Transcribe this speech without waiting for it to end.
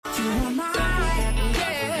You are mine,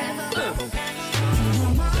 yeah. You are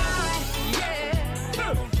mine,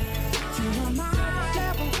 yeah. You are mine.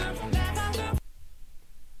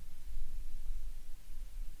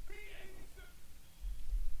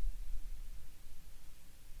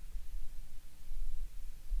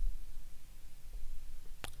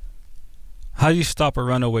 How do you stop a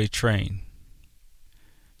runaway train?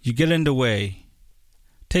 You get in the way.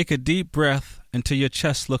 Take a deep breath until your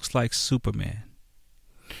chest looks like Superman.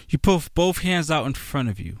 You put both hands out in front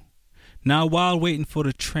of you. Now, while waiting for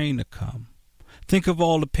the train to come, think of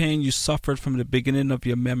all the pain you suffered from the beginning of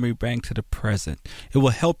your memory bank to the present. It will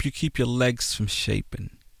help you keep your legs from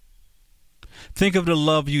shaping. Think of the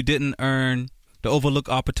love you didn't earn, the overlooked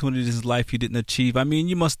opportunities in life you didn't achieve. I mean,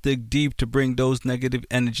 you must dig deep to bring those negative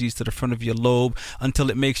energies to the front of your lobe until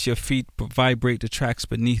it makes your feet vibrate the tracks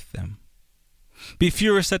beneath them. Be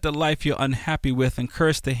furious at the life you're unhappy with and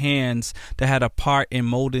curse the hands that had a part in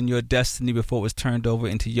molding your destiny before it was turned over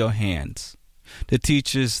into your hands. The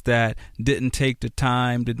teachers that didn't take the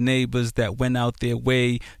time, the neighbors that went out their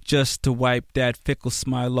way just to wipe that fickle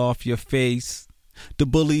smile off your face, the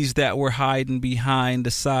bullies that were hiding behind the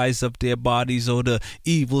size of their bodies or the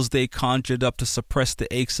evils they conjured up to suppress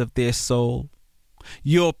the aches of their soul.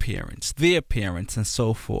 Your parents, their parents, and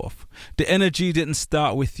so forth. The energy didn't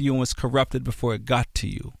start with you and was corrupted before it got to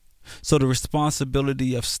you. So the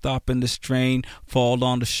responsibility of stopping this train falls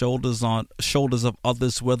on the shoulders of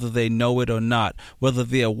others, whether they know it or not, whether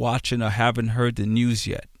they are watching or haven't heard the news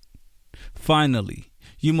yet. Finally,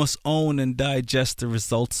 you must own and digest the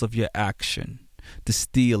results of your action. The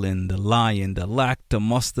stealing, the lying, the lack to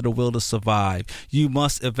muster the will to survive. You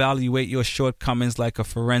must evaluate your shortcomings like a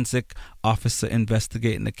forensic officer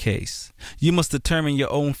investigating a case. You must determine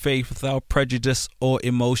your own fate without prejudice or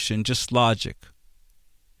emotion, just logic.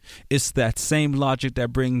 It's that same logic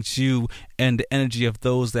that brings you and the energy of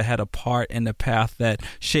those that had a part in the path that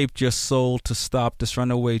shaped your soul to stop this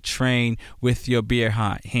runaway train with your bare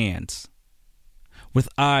hands. With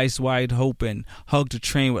eyes wide open, hug the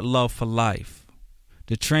train with love for life.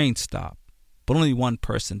 The train stopped, but only one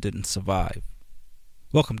person didn't survive.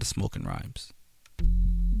 Welcome to Smoking Rhymes.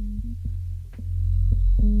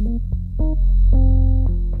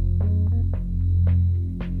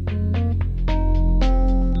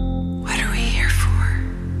 What are we here for?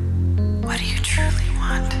 What do you truly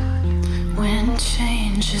want? When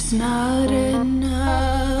change is not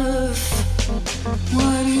enough,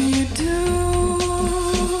 what do you do?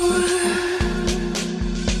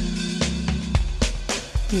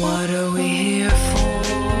 What are we here for?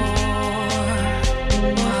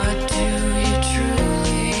 What do you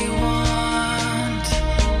truly want?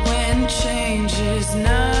 When change is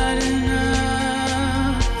not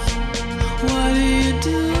enough, what do you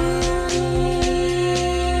do?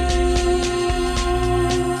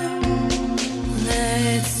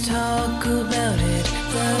 Let's talk about it,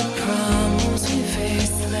 the problems we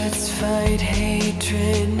face. Let's fight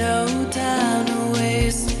hatred, no time to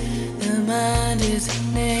waste. The mind is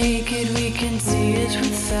naked, we can see it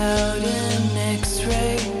without an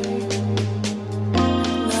X-ray.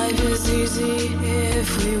 Life is easy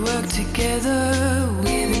if we work together.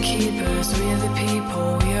 We're the keepers, we're the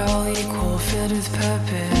people. We're all equal, filled with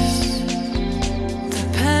purpose. The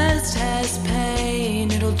past has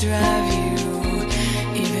pain, it'll drive you,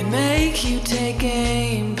 even make you take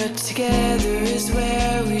aim. But together is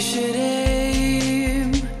where we should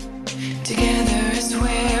aim. Together is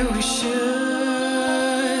where we should.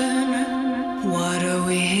 What are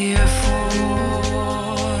we here for?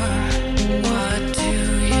 What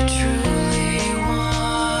do you truly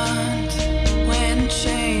want? When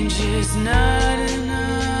change is not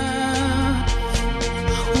enough,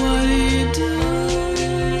 what do you do?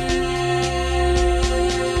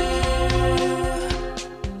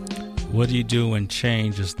 What do you do when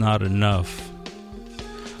change is not enough?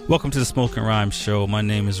 Welcome to the Smoking Rhymes Show. My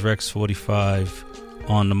name is Rex45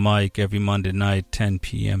 on the mic every Monday night, 10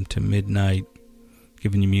 p.m. to midnight,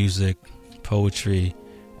 giving you music, poetry,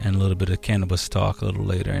 and a little bit of cannabis talk a little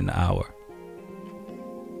later in the hour.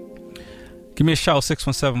 Give me a shout,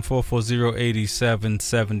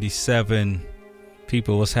 617-440-8777.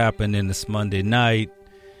 People, what's happening this Monday night?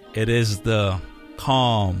 It is the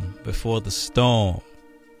calm before the storm.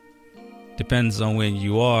 Depends on when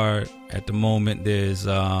you are. At the moment, there's,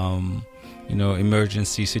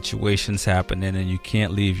 emergency situations happening and you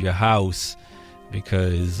can't leave your house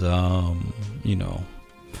because,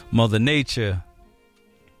 Mother Nature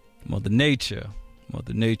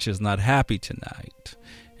is not happy tonight.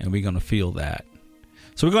 And we're going to feel that.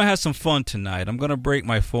 So we're going to have some fun tonight. I'm going to break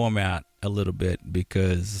my format a little bit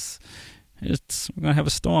because we're going to have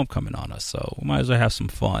a storm coming on us, so we might as well have some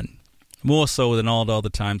fun. More so than all the other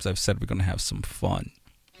times I've said we're going to have some fun.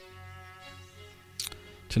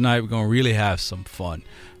 Tonight we're going to really have some fun.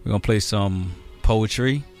 We're going to play some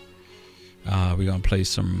poetry. We're going to play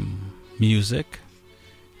some music.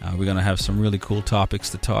 We're going to have some really cool topics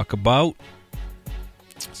to talk about.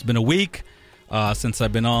 It's been a week since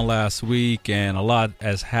I've been on last week, and a lot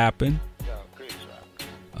has happened.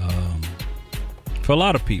 For a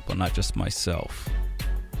lot of people, not just myself.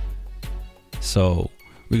 So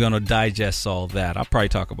we're going to digest all that. I'll probably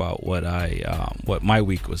talk about what my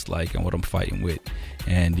week was like and what I'm fighting with.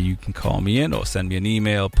 And you can call me in or send me an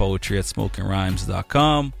email,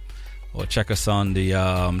 poetry@smokingrhymes.com, or check us on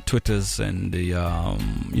the Twitters and the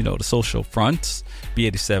the social fronts,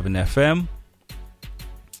 B87FM.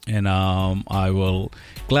 And I will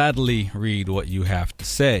gladly read what you have to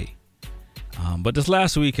say. But this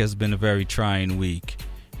last week has been a very trying week.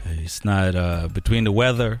 It's not between the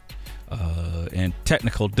weather and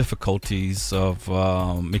technical difficulties of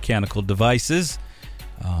mechanical devices.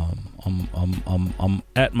 I'm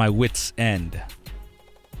at my wit's end,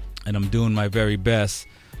 and I'm doing my very best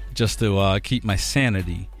just to keep my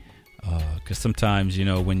sanity. Because sometimes,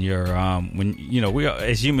 when you're we are,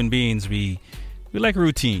 as human beings, we like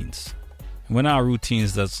routines. When our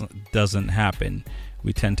routines doesn't happen,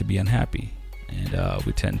 we tend to be unhappy. And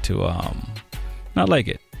we tend to not like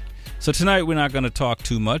it. So tonight we're not going to talk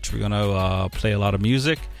too much. We're going to play a lot of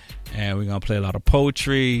music, and we're going to play a lot of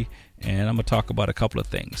poetry, and I'm going to talk about a couple of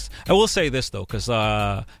things. I will say this, though, because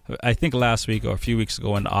I think last week or a few weeks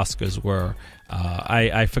ago when the Oscars were,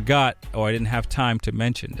 I forgot, or I didn't have time to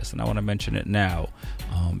mention this, and I want to mention it now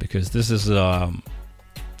because this is a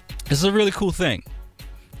really cool thing.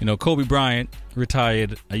 Kobe Bryant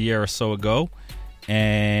retired a year or so ago.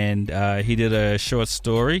 And he did a short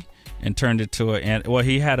story and turned it to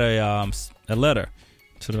he had a letter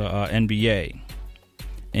to the NBA,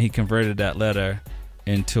 and he converted that letter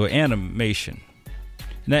into an animation.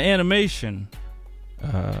 And that animation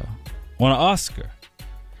won an Oscar.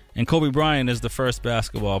 And Kobe Bryant is the first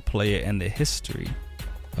basketball player in the history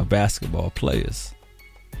of basketball players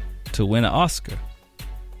to win an Oscar.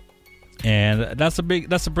 And that's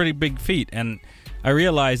a pretty big feat. And I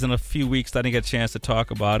realized in a few weeks I didn't get a chance to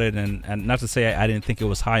talk about it, and not to say I didn't think it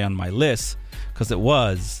was high on my list, because it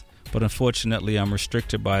was, but unfortunately I'm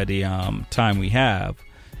restricted by the time we have,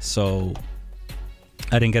 so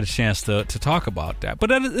I didn't get a chance to talk about that.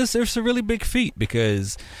 But it's a really big feat,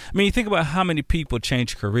 because you think about how many people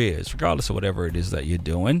change careers, regardless of whatever it is that you're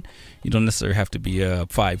doing. You don't necessarily have to be a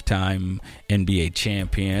 5-time NBA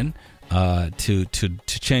champion to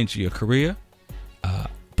change your career.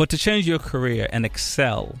 But to change your career and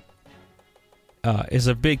excel is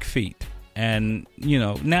a big feat. And,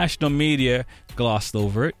 national media glossed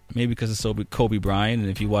over it, maybe because it's Kobe Bryant. And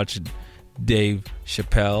if you watch Dave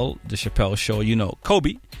Chappelle, the Chappelle Show,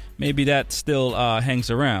 Kobe, maybe that still hangs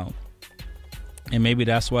around. And maybe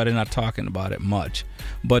that's why they're not talking about it much.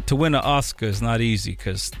 But to win an Oscar is not easy,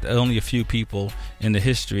 because only a few people in the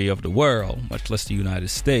history of the world, much less the United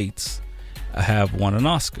States, have won an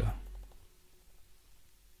Oscar.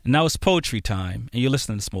 And now it's poetry time, and you're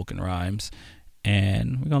listening to Smoking Rhymes,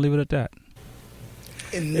 and we're going to leave it at that.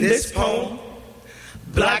 In this poem,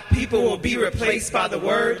 black people will be replaced by the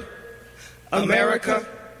word America.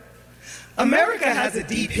 America has a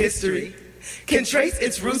deep history, can trace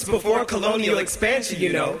its roots before colonial expansion,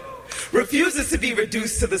 refuses to be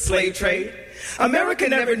reduced to the slave trade. America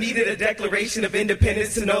never needed a declaration of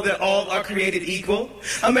independence to know that all are created equal.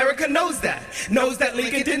 America knows that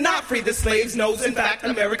Lincoln did not free the slaves, knows in fact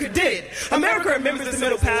America did. America remembers the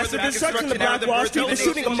Middle Past, the destruction of the Black Wall Street, the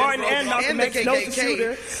shooting of Martin and Malcolm X, knows the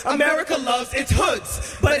shooter. America loves its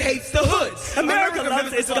hoods, but hates the hoods. America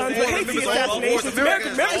loves its guns, but hates the assassinations.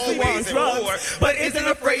 America remembers the war on drugs, but isn't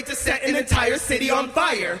afraid to set an entire city on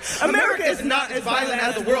fire. America is not as violent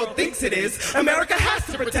as the world thinks it is. America has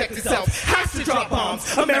to protect itself, has to drop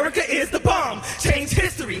bombs. America is the bomb. Change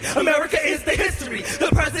history. America is the history, the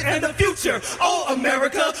present and the future. Oh,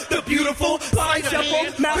 America, the beautiful, blind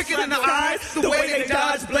shuffle, quicker than the eyes, the way they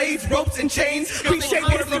dodge blades, ropes, and chains, reshape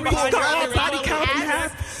history, cut off body count in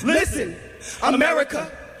half. Listen,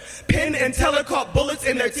 America, Penn and Teller caught bullets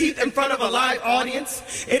in their teeth in front of a live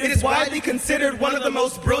audience. It is widely considered one of the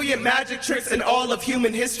most brilliant magic tricks in all of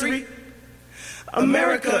human history.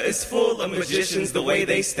 America is full of magicians, the way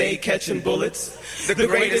they stay catching bullets. The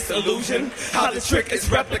greatest illusion, how the trick is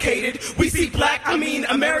replicated. We see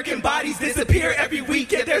American bodies disappear every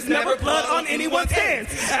week, yet there's never blood on anyone's hands.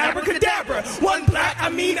 Abracadabra, one black,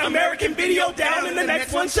 American video down and the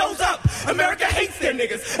next one shows up. America hates their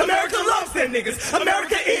niggas. America loves their niggas.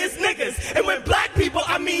 America is niggas.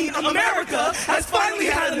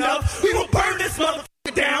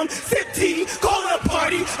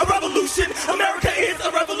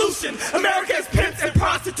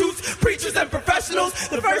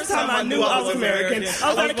 I was American. I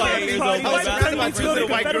was at a Congress party. I was at the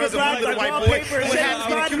white girls and one little white boy who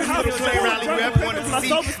had to be a little play rally where everyone wanted to see.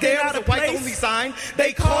 There was a white-only sign.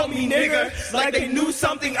 They called me nigger like they knew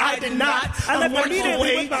something I did not. I left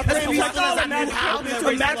immediately with my friends. We saw and I how to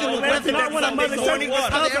imagine the weather that Sunday morning.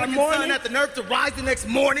 How the American sun had the nerve to rise the next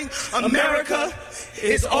morning. America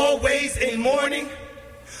is always in mourning.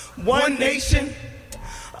 One nation,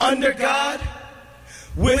 under God,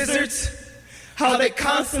 wizards, how they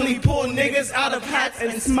constantly pull niggas out of hats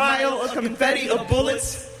and smile or confetti or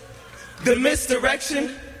bullets. The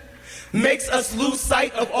misdirection makes us lose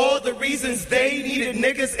sight of all the reasons they needed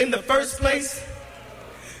niggas in the first place.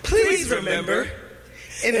 Please remember,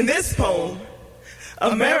 in this poem,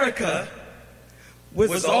 America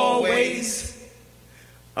was always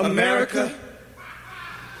America.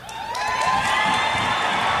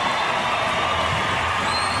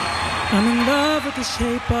 I'm in love with the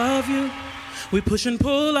shape of you. We push and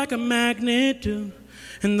pull like a magnet do.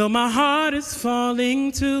 And though my heart is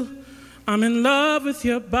falling too, I'm in love with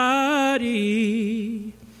your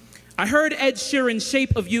body. I heard Ed Sheeran's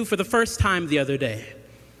Shape of You for the first time the other day.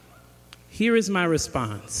 Here is my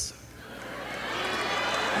response.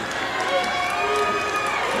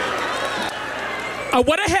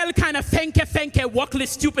 What the hell kind of fenke,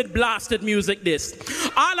 walkless, stupid, blasted music this?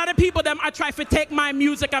 All of the people them I try to take my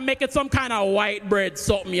music and make it some kind of white bread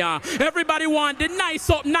something, yeah. Everybody want the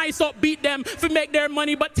nice up, beat them for make their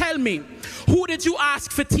money. But tell me, who did you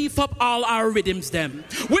ask for teeth up all our rhythms them?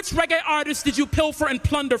 Which reggae artists did you pilfer and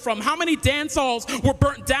plunder from? How many dance halls were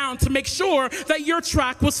burnt down to make sure that your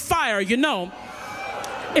track was fire, you know?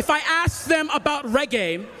 If I ask them about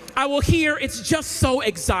reggae, I will hear it's just so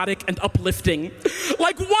exotic and uplifting.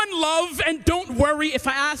 Like One Love and Don't Worry. If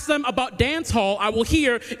I ask them about dancehall, I will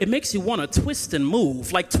hear it makes you want to twist and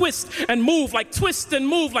move. Like twist and move, like twist and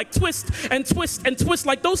move, like twist and twist and twist.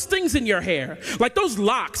 Like those things in your hair, like those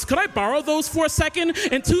locks. Could I borrow those for a second?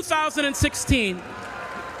 In 2016,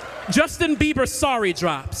 Justin Bieber Sorry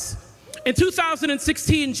drops. In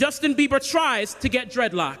 2016, Justin Bieber tries to get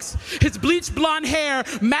dreadlocks. His bleached blonde hair,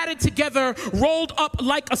 matted together, rolled up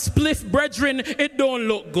like a spliff, brethren, it don't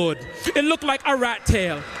look good. It looked like a rat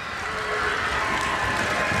tail.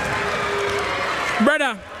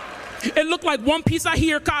 Brother, it looked like one piece of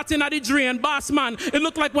hair caught in the drain, boss man. It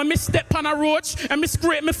looked like when me step on a roach and me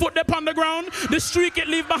scrape my foot up on the ground, the streak it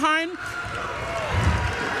leave behind.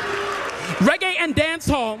 Reggae and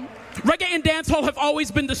dancehall have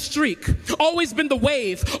always been the streak, always been the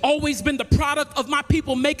wave, always been the product of my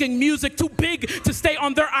people making music too big to stay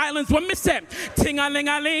on their islands. When me say,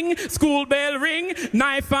 ting-a-ling-a-ling, school bell ring,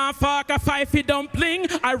 knife and fork, a fifey dumpling,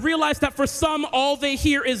 I realized that for some, all they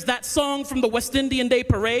hear is that song from the West Indian Day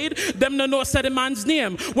Parade. Them no know said a man's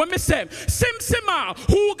name. When me say, Sim Simma,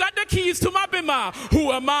 who got the keys to my bimmer?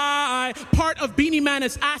 Who am I? Part of Beanie Man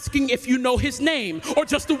is asking if you know his name, or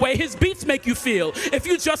just the way his beats make you feel. If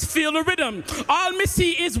you just feel the rhythm. All me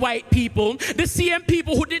see is white people. The same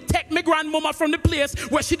people who did take my grandmama from the place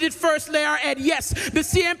where she did first lay her head. Yes, the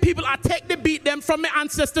same people I take the beat them from my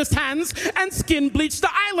ancestors' hands and skin bleach the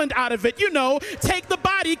island out of it. You know, take the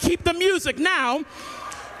body, keep the music. Now,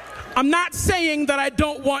 I'm not saying that I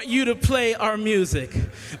don't want you to play our music.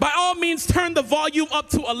 By all means, turn the volume up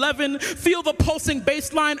to 11. Feel the pulsing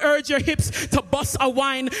bass line, urge your hips to bust a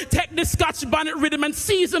whine. Take this Scotch bonnet rhythm and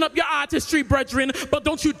season up your artistry, brethren. But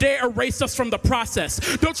don't you dare erase us from the process.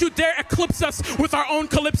 Don't you dare eclipse us with our own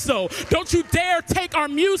calypso. Don't you dare take our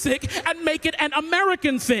music and make it an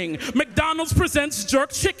American thing. McDonald's presents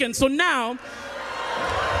jerk chicken. So now...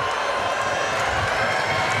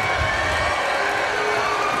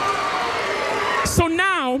 So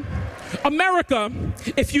now, America,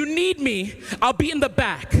 if you need me, I'll be in the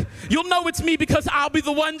back. You'll know it's me because I'll be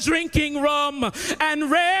the one drinking rum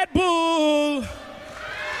and Red Bull.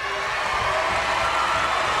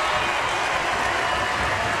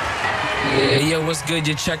 Hey, yo, what's good?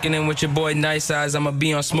 You're checking in with your boy Nice Eyes. I'ma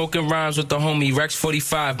be on Smoking Rhymes with the homie Rex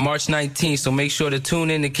 45, March 19th. So make sure to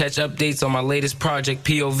tune in to catch updates on my latest project,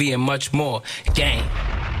 POV, and much more. Gang.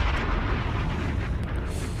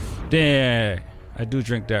 There. I do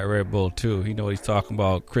drink that Red Bull too. You know what he's talking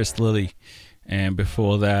about, Chris Lilly. And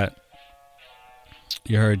before that,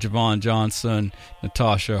 you heard Javon Johnson,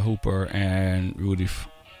 Natasha Hooper, and Rudy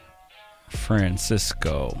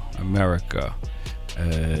Francisco, America.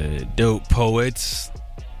 Dope poets.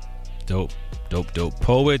 Dope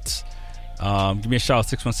poets. Give me a shout,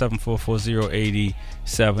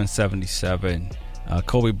 617-440-8777.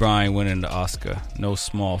 Kobe Bryant winning the Oscar. No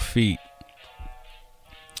small feat.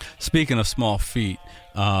 Speaking of small feet,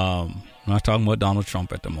 I'm not talking about Donald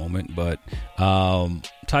Trump at the moment, but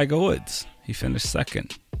Tiger Woods, he finished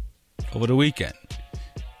second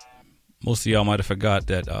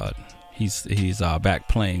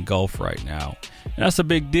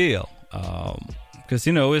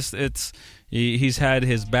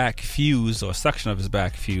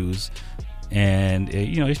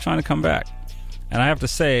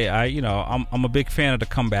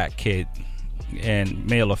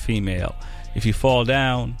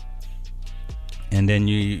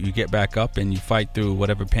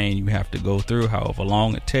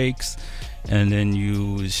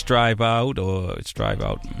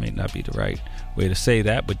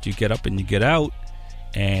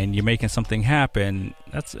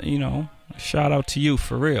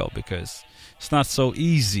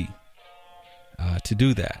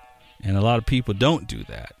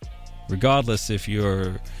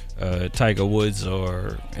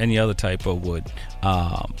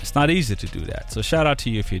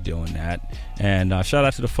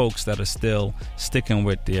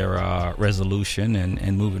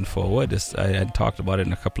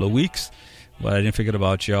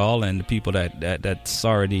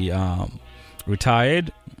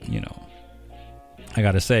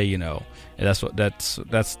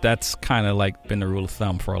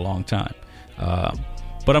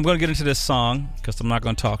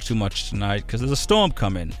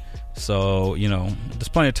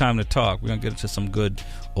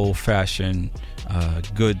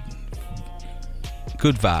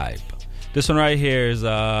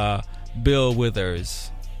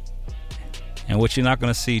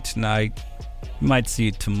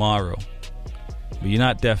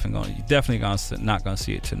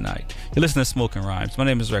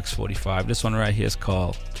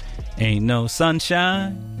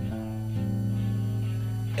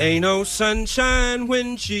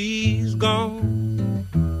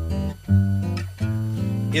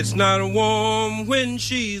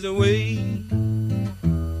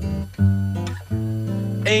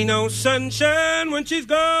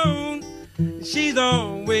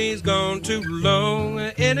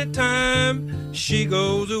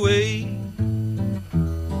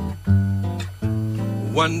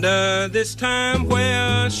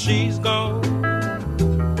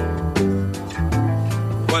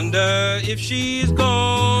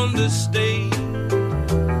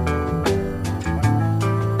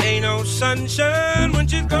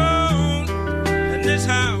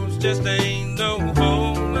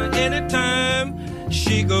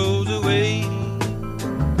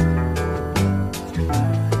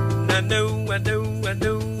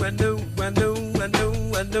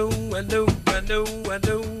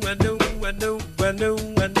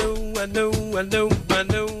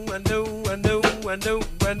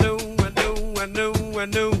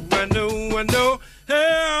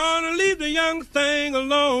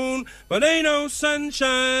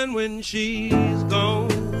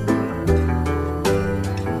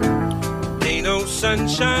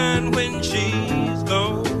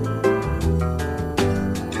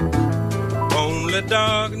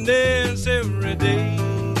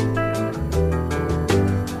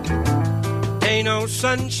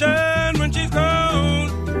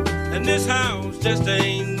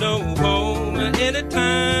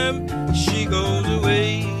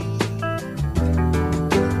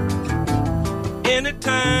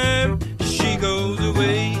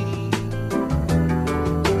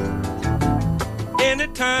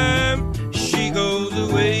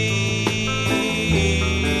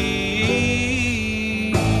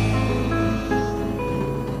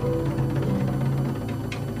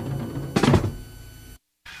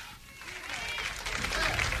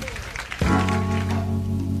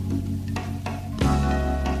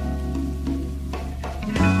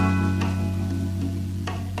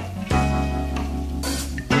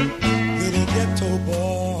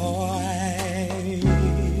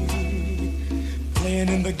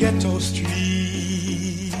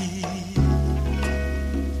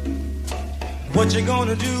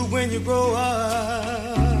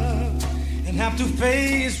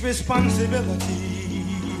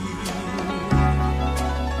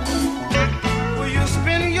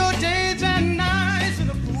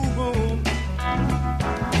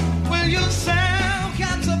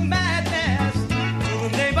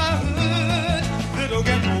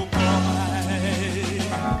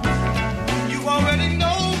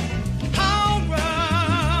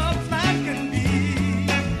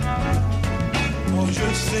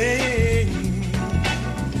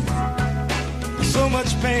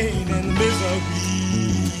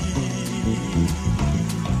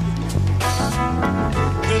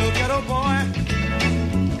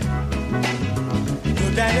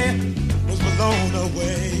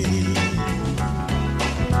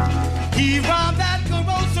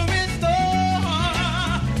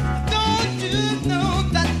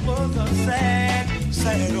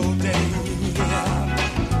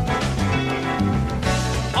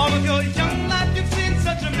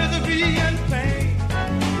and pain.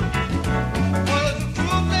 Well, it's a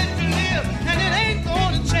cruel place to live, and it ain't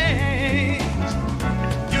gonna change.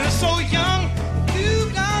 You're so young, you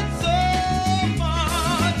got so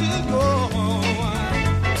far to go.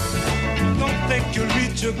 Don't think you'll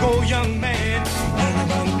reach your goal, young man.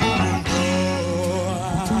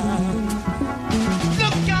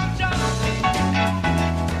 Look out, John.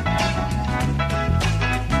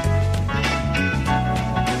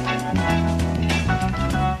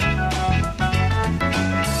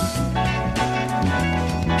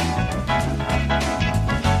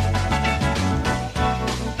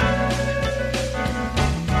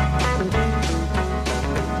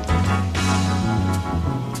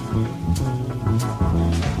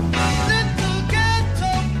 Little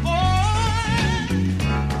ghetto boy,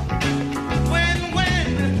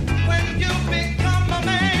 when you become a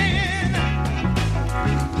man,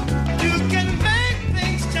 you can make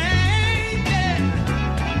things change.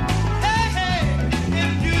 Hey, hey,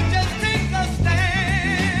 if you just take a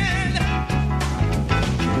stand,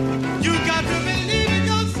 you got to believe in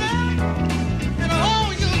yourself and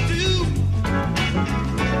all you do.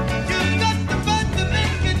 You got the fight to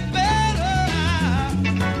make it better.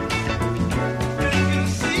 You can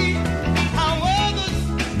see how others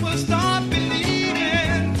will start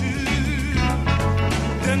believing too.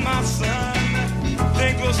 Then my son,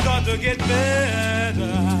 things will start to get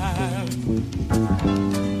better.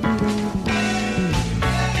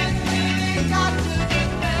 Everything got to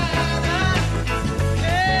get better.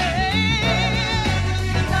 Everything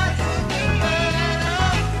got to get better.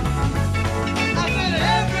 I said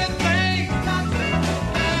everything got to get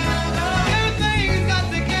better. Everything's got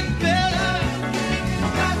to get better.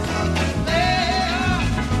 Got to get better.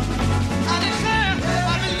 I declare, I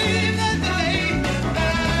believe that the day is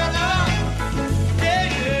better. Yeah,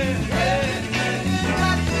 yeah, yeah.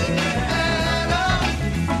 Got to get better.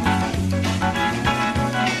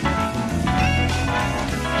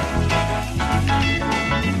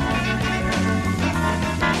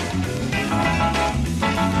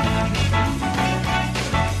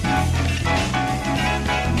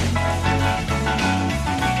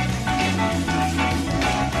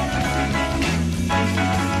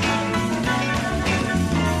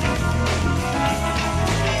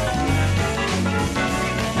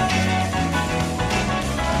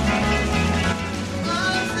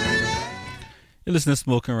 You're listening to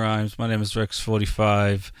Smoking Rhymes. My name is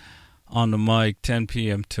Rex45. On the mic, 10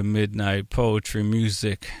 p.m. to midnight. Poetry,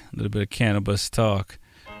 music, a little bit of cannabis talk.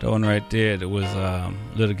 That one right there, that was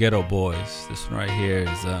Little Ghetto Boys. This one right here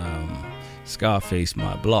is Scarface,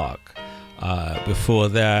 My Block. Before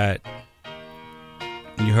that,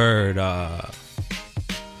 you heard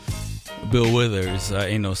Bill Withers,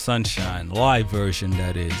 Ain't No Sunshine. Live version,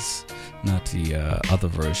 that is. Not the other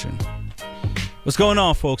version. What's going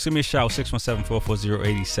on, folks? Give me a shout,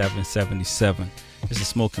 617-440-8777. It's a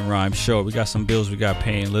Smoking Rhyme show. We got some bills we got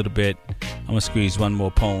paying a little bit. I'm going to squeeze one more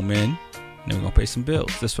poem in, and then we're going to pay some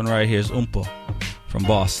bills. This one right here is Oompa from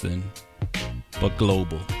Boston, but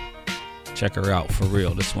global. Check her out for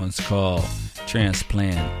real. This one's called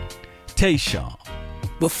Transplantation.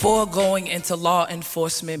 Before going into law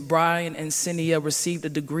enforcement, Brian and Cinia received a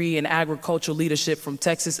degree in agricultural leadership from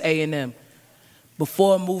Texas A&M.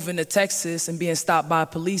 Before moving to Texas and being stopped by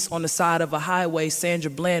police on the side of a highway,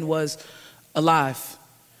 Sandra Bland was alive.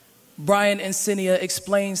 Brian and Cinia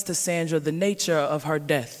explains to Sandra the nature of her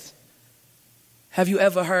death. Have you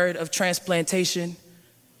ever heard of transplantation?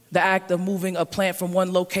 The act of moving a plant from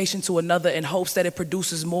one location to another in hopes that it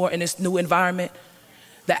produces more in its new environment?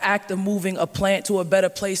 The act of moving a plant to a better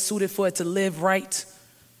place suited for it to live right?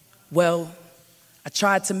 Well, I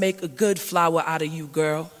tried to make a good flower out of you,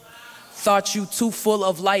 girl. Thought you too full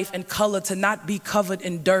of life and color to not be covered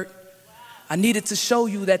in dirt. I needed to show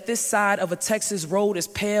you that this side of a Texas road is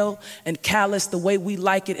pale and callous the way we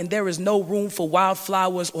like it, and there is no room for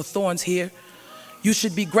wildflowers or thorns here. You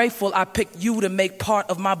should be grateful I picked you to make part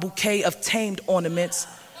of my bouquet of tamed ornaments.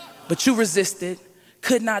 But you resisted,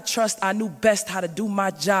 could not trust I knew best how to do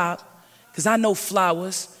my job. Cause I know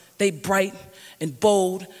flowers, they bright and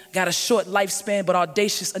bold, got a short lifespan but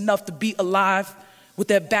audacious enough to be alive. With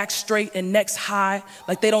their backs straight and necks high,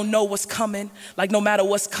 like they don't know what's coming, like no matter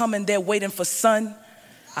what's coming, they're waiting for sun.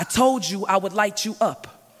 I told you I would light you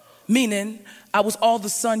up, meaning I was all the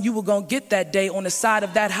sun you were gonna get that day on the side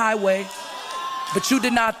of that highway. But you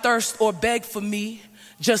did not thirst or beg for me,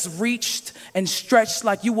 just reached and stretched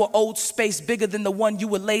like you were old space bigger than the one you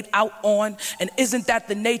were laid out on. And isn't that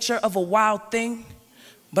the nature of a wild thing?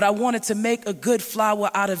 But I wanted to make a good flower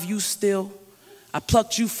out of you still. I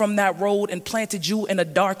plucked you from that road and planted you in a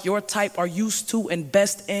dark your type are used to and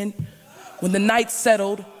best in. When the night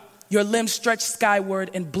settled, Your limbs stretched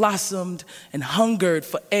skyward and blossomed and hungered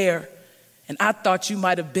for air. And I thought you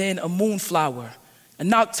might have been a moonflower, a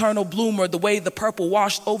nocturnal bloomer, the way the purple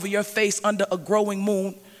washed over your face under a growing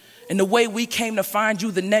moon, and the way we came to find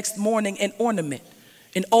you the next morning, an ornament,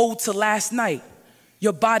 an ode to last night.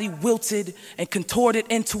 Your body wilted and contorted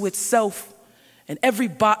into itself, and every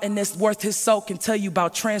botanist worth his salt can tell you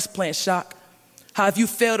about transplant shock. How if you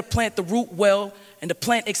fail to plant the root well and the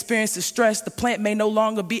plant experiences stress, the plant may no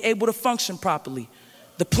longer be able to function properly.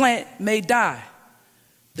 The plant may die.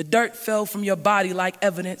 The dirt fell from your body like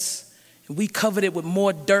evidence, and we covered it with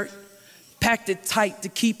more dirt, packed it tight to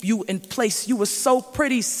keep you in place. You were so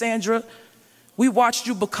pretty, Sandra. We watched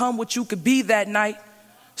you become what you could be that night.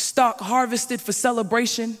 Stock harvested for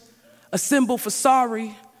celebration, a symbol for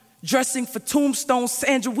sorry, dressing for tombstone.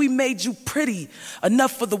 Sandra, we made you pretty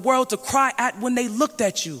enough for the world to cry at when they looked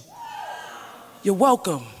at you. You're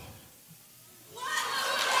welcome.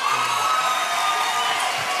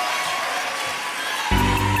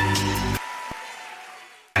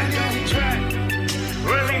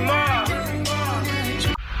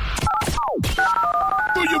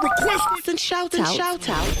 And shout out.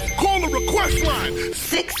 Call the request line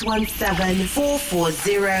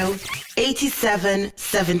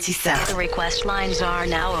 617-440-8777. The request lines are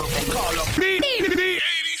now open. Call up B87.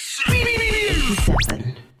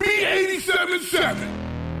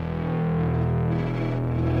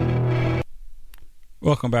 B877.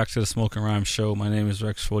 Welcome back to the Smoking Rhyme Show. My name is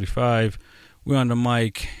Rex45. We're on the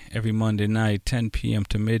mic every Monday night, 10 p.m.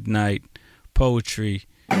 to midnight. Poetry,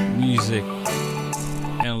 music,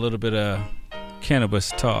 and a little bit of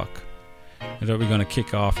cannabis talk. And then we're going to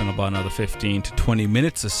kick off in about another 15 to 20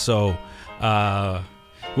 minutes or so.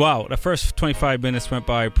 Wow, the first 25 minutes went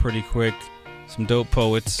by pretty quick. Some dope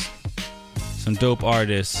poets, some dope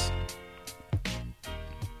artists,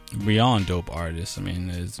 beyond dope artists. I mean,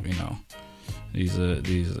 these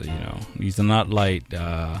are not light.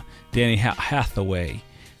 Danny Hathaway,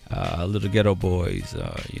 Little Ghetto Boys,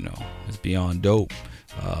 is beyond dope.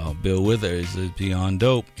 Bill Withers is beyond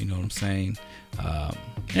dope, you know what I'm saying?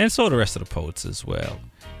 And so the rest of the poets as well.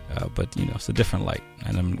 But, it's a different light,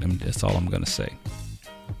 and that's all I'm going to say.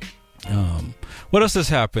 What else is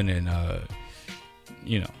happening?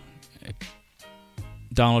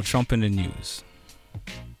 Donald Trump in the news.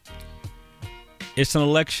 It's an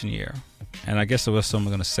election year, and I guess that's what I'm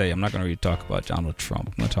going to say. I'm not going to really talk about Donald Trump.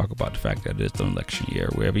 I'm going to talk about the fact that it's an election year.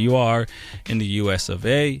 Wherever you are in the U.S. of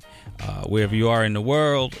A., wherever you are in the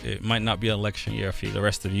world, it might not be an election year for the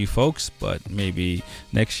rest of you folks, but maybe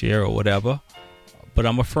next year or whatever. But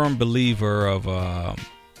I'm a firm believer of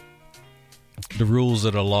the rules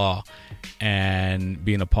of the law and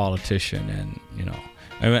being a politician. And,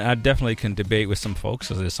 I definitely can debate with some folks,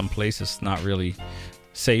 because there's some places it's not really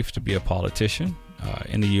safe to be a politician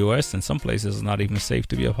in the U.S., and some places it's not even safe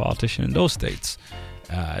to be a politician in those states.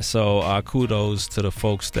 So kudos to the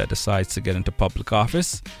folks that decides to get into public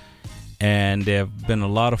office. And there have been a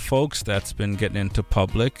lot of folks that's been getting into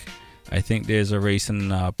public. I think there's a race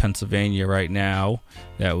in Pennsylvania right now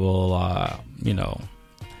that will,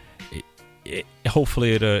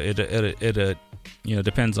 hopefully it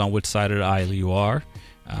depends on which side of the aisle you are.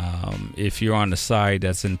 If you're on the side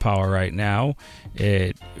that's in power right now,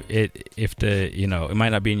 it might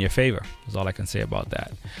not be in your favor. That's all I can say about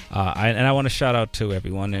that. I want to shout out to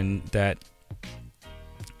everyone and that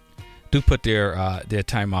do put their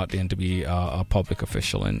time out there to be a public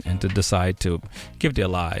official and to decide to give their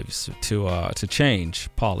lives to change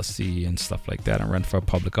policy and stuff like that and run for a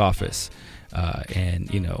public office.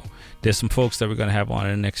 There's some folks that we're going to have on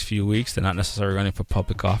in the next few weeks. They're not necessarily running for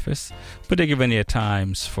public office, but they're giving their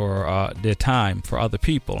time for other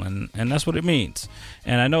people, and that's what it means.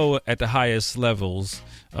 And I know at the highest levels,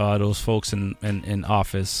 those folks in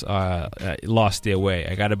office lost their way.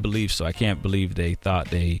 I got to believe so. I can't believe they thought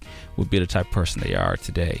they would be the type of person they are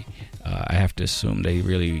today. I have to assume they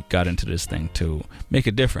really got into this thing to make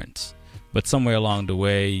a difference. But somewhere along the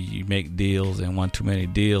way, you make deals, and one too many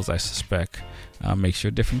deals, I suspect, makes you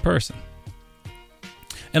a different person.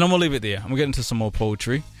 And I'm going to leave it there. I'm going to get into some more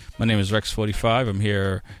poetry. My name is Rex45. I'm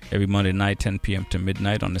here every Monday night, 10 p.m. to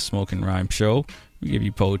midnight on the Smoking Rhyme Show. We give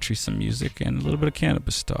you poetry, some music, and a little bit of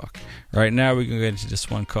cannabis talk. Right now, we're going to get into this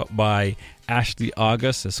one by Ashley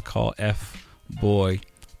August. It's called F-Boy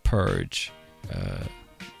Purge.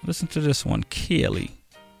 Listen to this one, Kelly.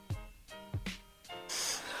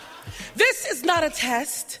 This is not a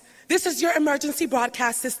test. This is your emergency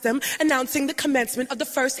broadcast system announcing the commencement of the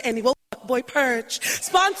first annual Fuckboy Purge,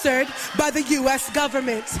 sponsored by the U.S.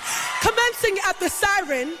 government. Commencing at the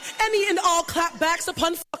siren, any and all clapbacks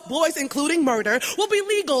upon fuckboys, including murder, will be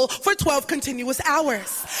legal for 12 continuous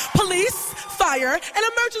hours. Police, fire, and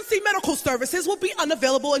emergency medical services will be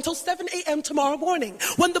unavailable until 7 a.m. tomorrow morning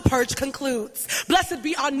when the purge concludes. Blessed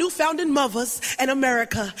be our newfound mothers and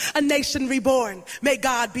America, a nation reborn. May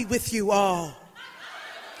God be with you all.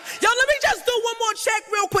 Yo, let me just do one more check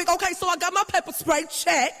real quick. Okay, so I got my pepper spray,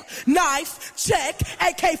 check. Knife, check.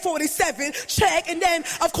 AK-47, check. And then,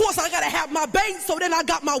 of course, I gotta have my bait. So then I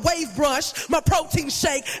got my wave brush, my protein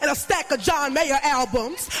shake, and a stack of John Mayer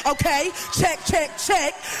albums. Okay, check, check,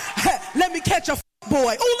 check. Let me catch a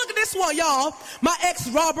boy. Oh, look at this one, y'all. My ex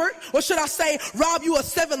Robert, or should I say, rob you of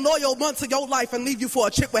 7 loyal months of your life and leave you for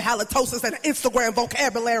a chick with halitosis and an Instagram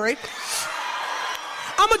vocabulary.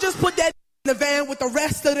 I'ma just put that in the van with the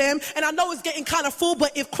rest of them, and I know it's getting kind of full,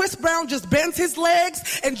 but if Chris Brown just bends his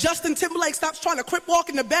legs and Justin Timberlake stops trying to crip walk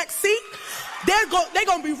in the back seat, they're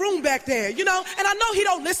gonna be room back there, you know? And I know he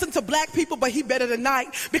don't listen to black people, but he better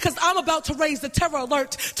tonight, because I'm about to raise the terror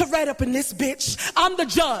alert to right up in this bitch. I'm the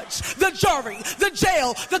judge, the jury, the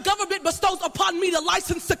jail. The government bestows upon me the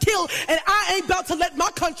license to kill, and I ain't about to let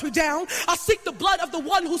my country down. I seek the blood of the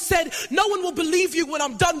one who said, no one will believe you when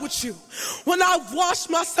I'm done with you. When I've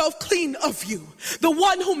washed myself clean of you. The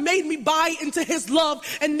one who made me buy into his love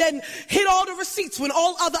and then hid all the receipts when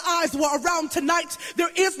all other eyes were around. Tonight,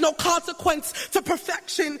 there is no consequence to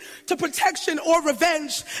perfection, to protection or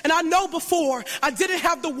revenge. And I know before I didn't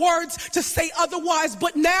have the words to say otherwise,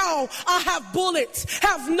 but now I have bullets,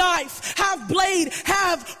 have knife, have blade,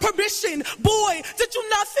 have permission. Boy, did you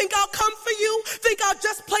not think I'll come for you? Think I'll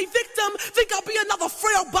just play victim? Think I'll be another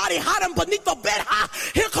frail body hiding beneath the bed? Ha!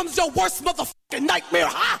 Here comes your worst motherfucking nightmare.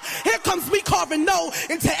 Ha! Here comes me carving no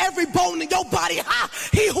into every bone in your body. Ha!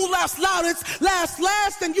 He who laughs loudest laughs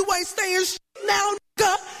last, and you ain't staying now,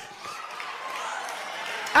 nigga.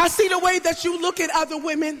 I see the way that you look at other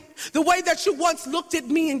women, the way that you once looked at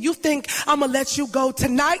me, and you think I'm gonna let you go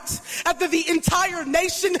tonight after the entire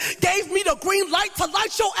nation gave me the green light to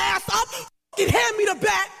light your ass up. Hand me the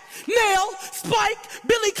bat, nail, spike,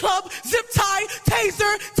 billy club, zip tie,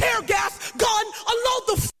 taser, tear gas, gun, unload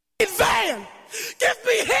the f***ing van. Give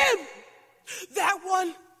me him, that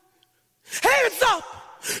one. Hands up,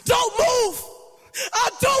 don't move.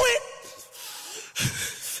 I'll do it.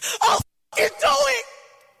 I'll f***ing do it.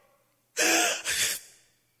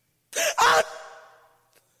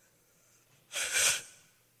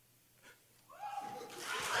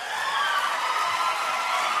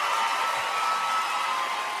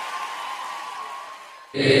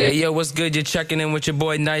 Hey, yo, what's good? You're checking in with your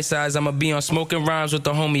boy Nice Eyes. I'ma be on Smoking Rhymes with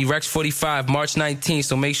the homie Rex 45 March 19th,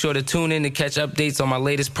 so make sure to tune in to catch updates on my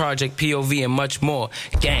latest project, POV, and much more.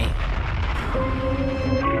 Gang.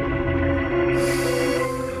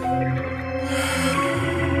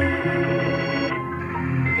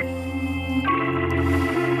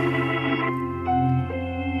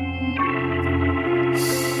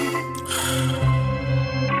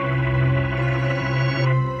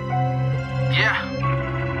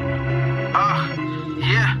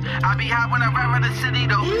 I be hot when I ride around the city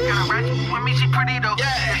though. Got a ratchet with me, she pretty though. I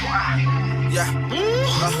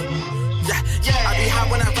be hot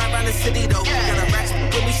when I ride around the city though. Got a ratchet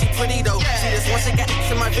with me, she pretty though. She just wants to get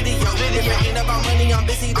in my video. If it ain't about money, I'm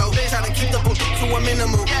busy though. Try to keep the book to a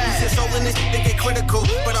minimum. These just soul in this they get critical.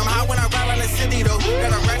 But I'm hot when I ride around the city though.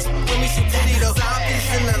 Got a ratchet with me, she pretty though. Zombies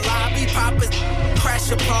in the lobby, poppers, crash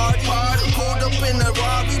a party. Pulled up in the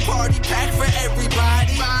Rari party, pack for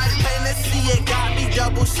everybody. Hennessy, it got me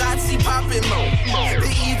double shots, he poppin' mo.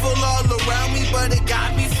 The evil all around me, but it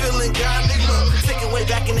got me feeling godly. Look, take it way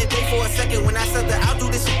back in the day for a second when I said that I'll do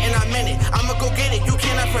this shit and I meant it. I'ma go get it, you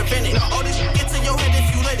cannot prevent it. All this shit get to your head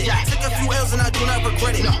if you let it. Took a few L's and I do not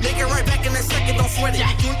regret it. Make it right back in a second, don't sweat it.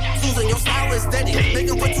 You losing, your style is steady. They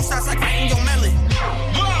can put 2 shots like right in your melon.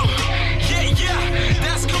 Whoa, yeah,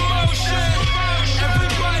 that's commotion.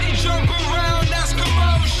 Everybody jump around, that's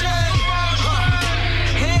commotion.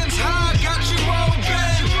 Hands high, got you open.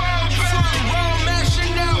 Front row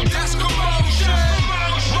mashing out, that's commotion.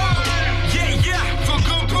 Yeah, for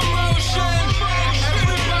good promotion.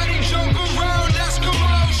 Everybody jump around, that's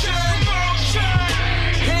commotion.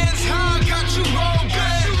 Hands high, got you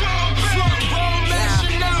open. Front row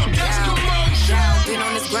mashing out, that's commotion. Been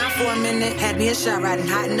on this grind for a minute. had me a shot riding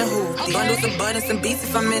hot in the hood. Bundles of bud and some beats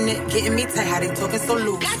if I'm in it. Getting me tight, how they talking so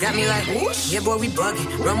loose. Got me like, whoosh. Yeah, boy, we bugging.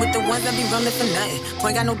 Run with the ones that be running for nothing.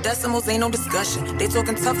 Point got no decimals, ain't no discussion. They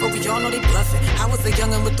talking tough, but we all know they bluffing. I was a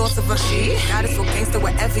youngin' with thoughts of a shit. God is so gangster,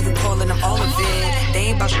 whatever you callin', I'm all of it.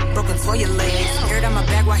 They ain't about broken toilet legs. Hair down my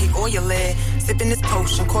back while he oil it. Sipping this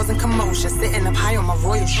potion, causing commotion. Sitting up high on my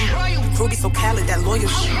royal shit. Crew be so callous, that loyal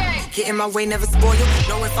shit. Get in my way, never spoil.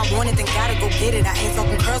 Know if I want it, then gotta go get it. I ain't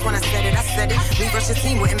talking curls when I said it, I said it. We versus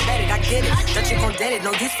team, we're embedded, I get it. That you gon' dead it,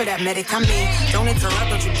 no use for that medic. I mean, don't interrupt,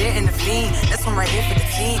 don't you dare intervene. That's one right here for the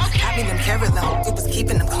team. Copy them carrot, little was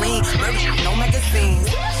keeping them clean. Murder, no magazines.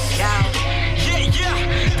 Yeah,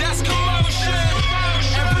 that's commotion.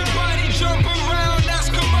 Everybody jump around, that's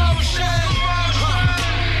commotion.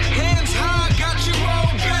 Hands high, got you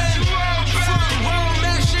open. Front row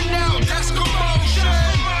mashing out, that's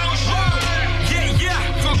commotion.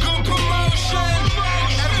 For good promotion.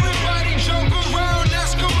 Everybody jump around,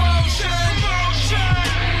 that's commotion.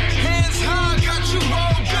 Hands high, got you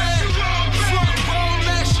open. Front row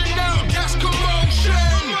mashing out, that's commotion.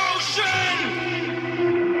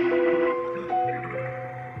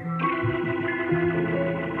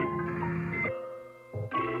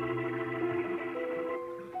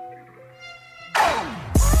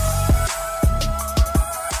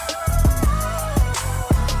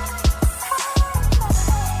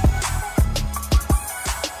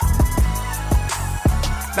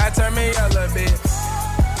 That turned me a little bit.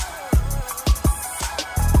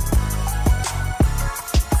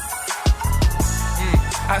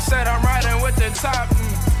 I said I'm riding with the top,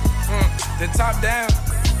 the top down.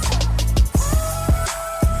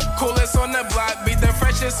 Coolest on the block, be the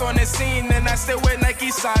freshest on the scene, and I still wear Nike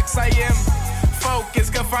socks. I am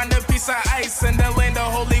focused, can find a piece of ice in the land of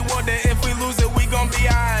holy water. If we lose it, we gon' be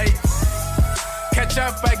alright. Catch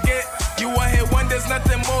up, I get you one hit one, there's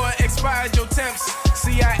nothing more. Expired your temps.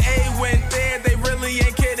 CIA went there, they really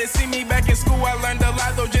ain't care to see me back in school. I learned a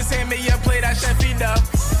lot, though. Just hand me a plate, I chef it up.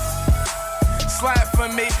 Slide for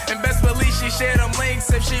me, and best believe she share them links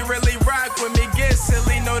if she really rock with me. Get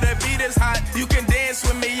silly, know the beat is hot. You can dance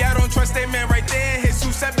with me, I don't trust that man right there. His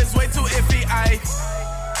 2-7's way too iffy. I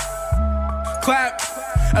clap.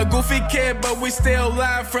 A goofy kid, but we still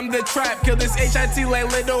live from the trap. Kill this HIT like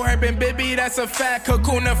Little Herb and Bibby, that's a fact.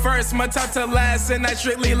 Kakuna first, my top to last, and I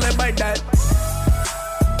strictly live like that.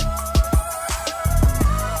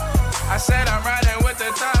 I said I'm riding with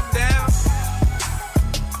the top down.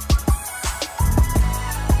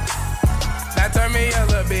 That turned me a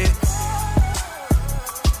little bit.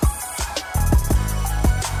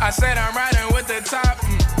 I said I'm riding with the top.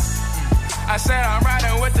 I said I'm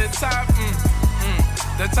riding with the top.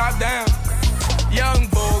 The top down. Young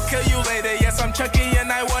bull, kill you later. Yes, I'm Chucky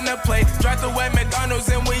and I wanna play. Drive through at McDonald's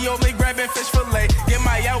and we only grabbing fish fillet. Get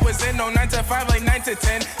my hours in on 9 to 5, like 9 to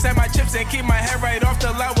 10. Set my chips and keep my head right off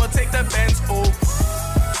the lot. We'll take the Benz. Ooh.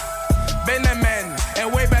 Been a man.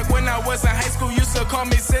 And way back when I was in high school, used to call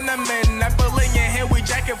me Cinnamon. I pull in your hand, we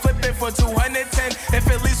jacket flipping for 210. If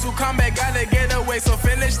at least who come back, gotta get away, so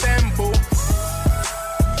finish them, boo.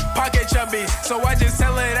 Pocket chubby, so I just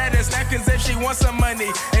tell her that it's napkins if she wants some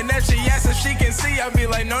money. And if she asks if she can see, I'll be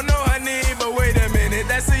like, no, honey. But wait a minute,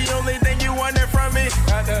 that's the only thing you wanted from me.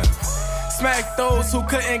 Smack those who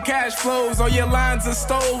couldn't cash flows. All your lines are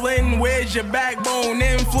stolen. Where's your backbone?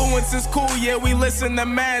 Influence is cool, yeah, we listen to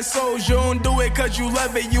mad souls. You don't do it cause you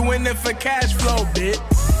love it, you in it for cash flow, bitch.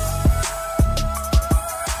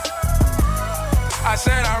 I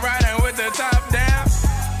said I'm riding with the top down.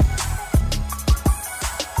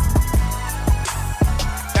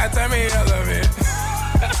 That turned me a little bit.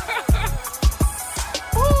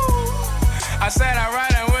 I said I'm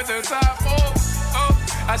riding with the top.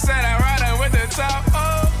 I said I'm riding with the top.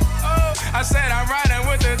 I said I'm riding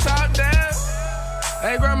with the top down.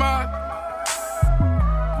 Hey, grandma.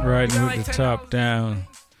 Riding with the top down.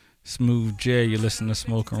 Smooth J. You listen to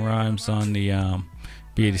Smoking Rhymes on the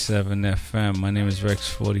B87 FM. My name is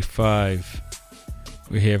Rex45.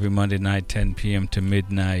 We're here every Monday night, 10 p.m. to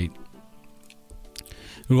midnight.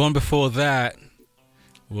 The one before that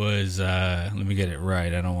was, let me get it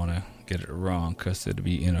right. I don't want to get it wrong because it'll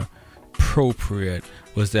be inappropriate.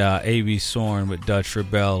 Was the A.B. Soren with Dutch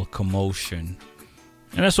Rebel, Commotion.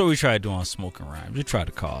 And that's what we try to do on Smoking Rhymes. We try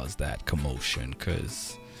to cause that commotion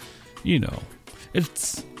because,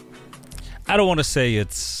 it's, I don't want to say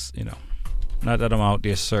it's, not that I'm out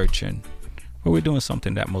there searching, but we're doing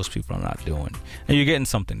something that most people are not doing. And you're getting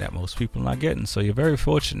something that most people are not getting, so you're very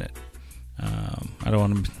fortunate. I don't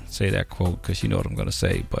want to say that quote because you know what I'm going to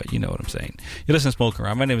say, but you know what I'm saying. You listen to Smoking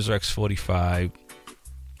Rhymes. My name is Rex45.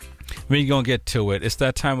 We're going to get to it. It's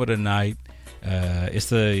that time of the night. It's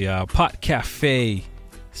the Pot Cafe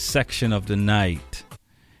section of the night.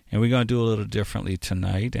 And we're going to do a little differently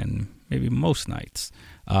tonight and maybe most nights.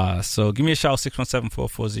 So give me a shout,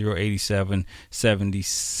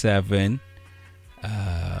 617-440-8777.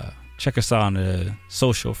 Check us out on the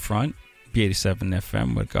social front,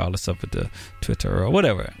 B87FM, regardless of the Twitter or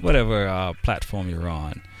whatever platform you're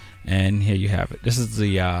on. And here you have it. This is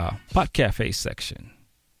the Pot Cafe section.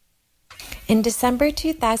 In December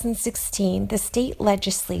 2016, the state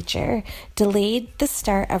legislature delayed the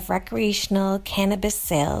start of recreational cannabis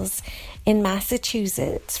sales in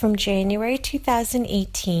Massachusetts from January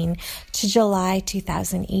 2018 to July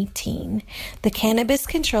 2018. The Cannabis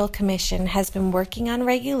Control Commission has been working on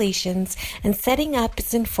regulations and setting up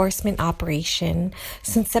its enforcement operation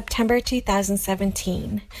since September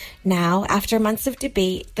 2017. Now, after months of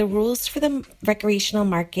debate, the rules for the recreational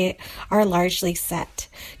market are largely set.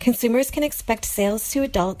 Consumers can expect sales to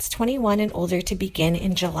adults 21 and older to begin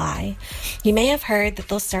in July. You may have heard that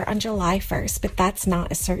they'll start on July 1st, but that's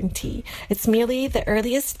not a certainty. It's merely the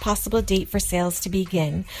earliest possible date for sales to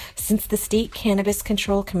begin, since the State Cannabis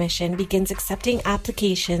Control Commission begins accepting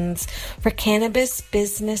applications for cannabis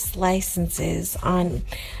business licenses on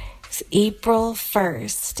April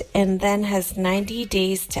 1st and then has 90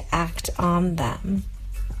 days to act on them.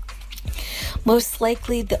 Most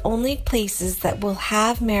likely, the only places that will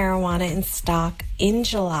have marijuana in stock in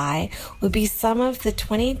July would be some of the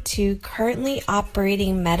 22 currently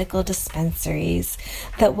operating medical dispensaries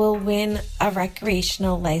that will win a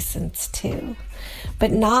recreational license too.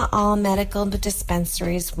 But not all medical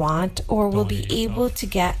dispensaries want or will be able to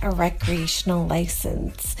get a recreational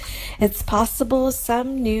license. It's possible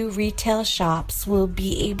some new retail shops will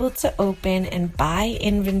be able to open and buy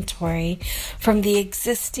inventory from the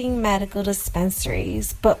existing medical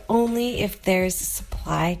dispensaries, but only if there's a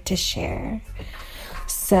supply to share.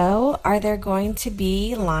 So, are there going to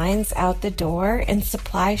be lines out the door and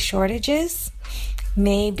supply shortages?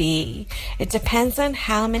 Maybe. It depends on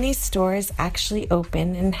how many stores actually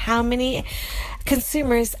open and how many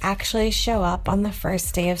consumers actually show up on the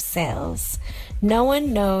first day of sales. No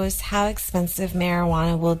one knows how expensive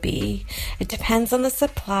marijuana will be. It depends on the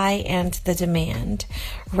supply and the demand.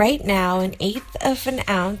 Right now, 1/8 of an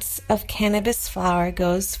ounce of cannabis flower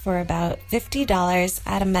goes for about $50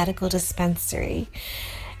 at a medical dispensary.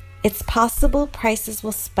 It's possible prices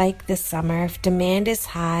will spike this summer if demand is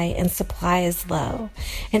high and supply is low.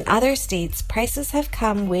 In other states, prices have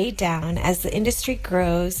come way down as the industry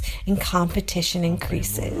grows and competition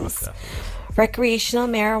increases. Recreational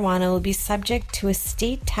marijuana will be subject to a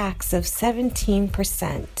state tax of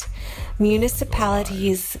 17%.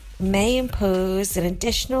 Municipalities may impose an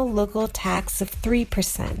additional local tax of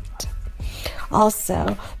 3%.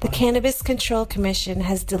 Also, the Cannabis Control Commission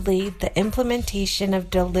has delayed the implementation of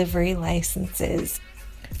delivery licenses,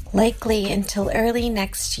 likely until early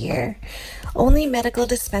next year. Only medical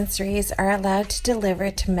dispensaries are allowed to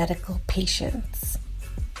deliver to medical patients.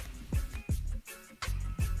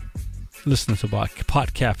 Listen to the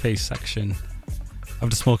Pot Cafe section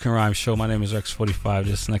of the Smoking Rhyme Show. My name is Rex45.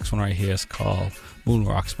 This next one right here is called Moon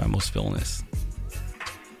Rocks by Most Villainous.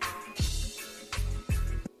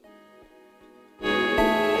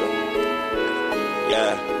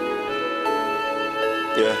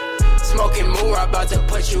 Yeah. Smoking moon, I'm about to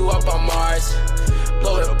put you up on Mars.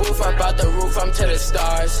 Blow the booth, I'm about the roof, I'm to the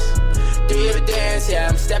stars. Do your dance, yeah,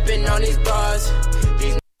 I'm stepping on these bars.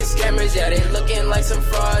 These scammers, yeah, they looking like some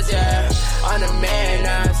frauds, yeah. I'm the man,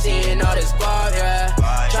 now I'm seeing all this guap, yeah.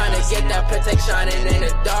 Trying to get that Patek shining in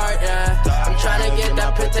the dark, yeah. I'm trying to get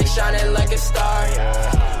that Patek shining like a star,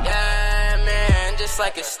 yeah, man, just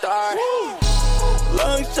like a star.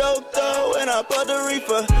 Lungs choked up when I bought the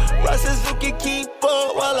reefer. Ride Suzuki keep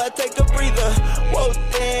up while I take a breather. Whoa,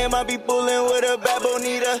 damn, I be bullin' with a bad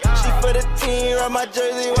bonita. She for the team, ride my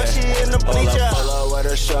jersey while she in the bleacher. Pull up with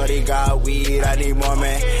a shorty, got weed, I need more,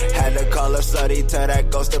 man. Had to call her slutty, tell that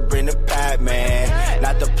ghost to bring the pack, man.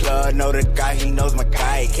 Not the plug, know the guy, he knows my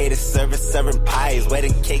guy. Cater service, serving pies,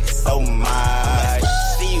 wedding cake so much.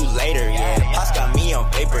 See you later, yeah. Pops got me on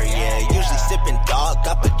paper, yeah. Usually sipping dog,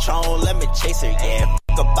 got Patron, let me chase her, yeah.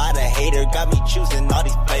 Fuck about a hater, got me choosing all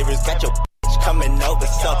these flavors. Got your bitch coming over,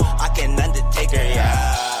 so I can undertake her,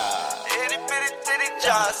 yeah. Itty bitty titty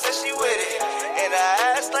John said she with it. And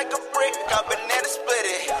I ass like a brick, got banana split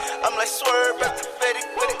it. I'm like swerve at the fitty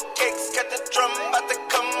with the cakes. Got the drum, about to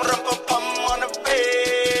come, rum pum pum on the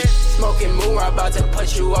bed. Smoking moon, I'm about to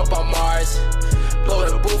put you up on Mars. Blow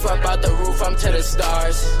the booth, I'm about the roof, I'm to the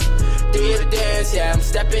stars. Do your dance, yeah, I'm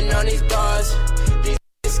stepping on these bars. These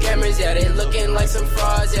scammers, yeah, they looking like some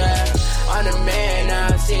frauds, yeah. I'm the man, now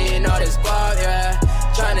I'm seeing all this guap, yeah.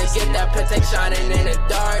 Trying to get that Patek shining in the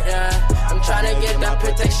dark, yeah. I'm trying to get that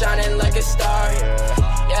Patek shining like a star.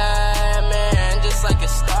 Yeah, man, just like a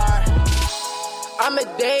star. I'm a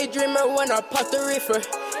daydreamer when I pop the reefer.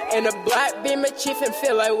 In a black Beamer chief and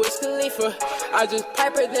feel like Wiz Khalifa. I just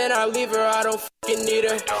pipe her, then I leave her, I don't fucking need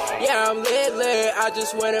her. Yeah, I'm lit, I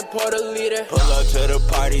just went and poured a liter. Pull up to the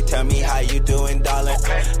party, tell me how you doing, darling.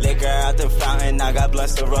 Liquor out the fountain, I got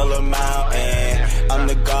blunts to roll a mountain. I'm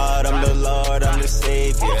the God, I'm the Lord, I'm the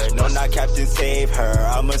Savior. No, not Captain Save Her,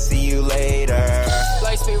 I'ma see you later.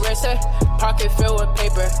 Like speed racer, pocket filled with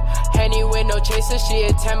paper. Henny with no chaser, she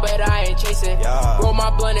a 10 but I ain't chasing. Roll my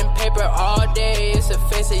blunt and paper all day, it's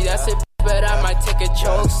offensive. That's it, but I might take a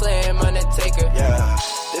choke slam, Undertaker. Yeah,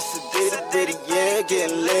 this is Diddy, yeah,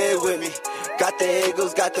 getting lit with me. Got the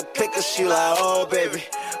Eagles, got the pickles, she like, oh baby.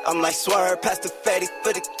 I'm like, swerve past the fatty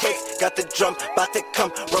for the cake. Got the drum, bout to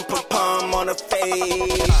come, rum pum pum on her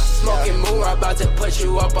face. Smoking moon, I'm about to put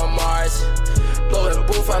you up on Mars. Blow the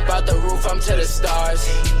booth up out the roof, I'm to the stars.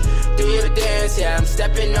 Do your dance, yeah, I'm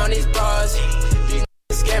stepping on these bars. These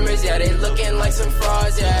scammers, yeah, they looking like some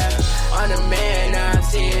frauds, yeah. I'm the man, now I'm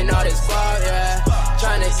seeing all this cloud, yeah.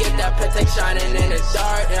 Trying to get that Patek shining in the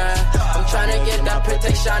dark, yeah. I'm trying to get that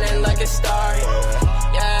Patek shining like a star.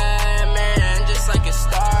 Yeah, man, just like a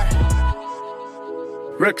star.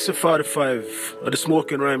 Rex 45 at the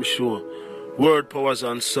Smoking Rhyme Show. Word powers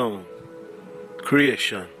on sound.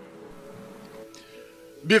 Creation.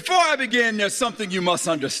 Before I begin, there's something you must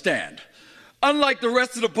understand. Unlike the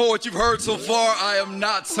rest of the poets you've heard so far, I am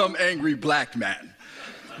not some angry black man.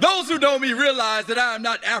 Those who know me realize that I am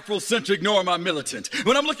not Afrocentric nor am I militant.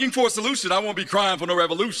 When I'm looking for a solution, I won't be crying for no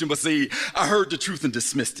revolution, but see, I heard the truth and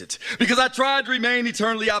dismissed it. Because I tried to remain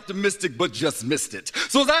eternally optimistic, but just missed it.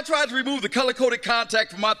 So as I tried to remove the color-coded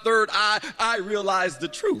contact from my third eye, I realized the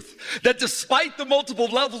truth. That despite the multiple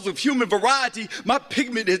levels of human variety, my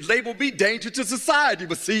pigment had labeled me danger to society.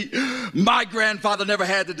 But see, my grandfather never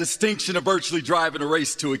had the distinction of virtually driving a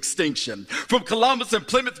race to extinction. From Columbus and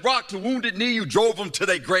Plymouth Rock to Wounded Knee, you drove them to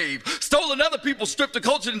their grave. Stolen other people, stripped the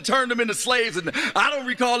culture and turned them into slaves. And I don't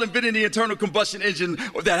recall inventing the internal combustion engine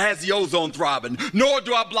that has the ozone throbbing. Nor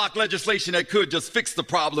do I block legislation that could just fix the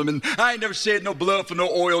problem. And I ain't never shed no blood for no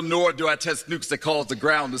oil, nor do I test nukes that cause the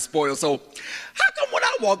ground to spoil. So how come when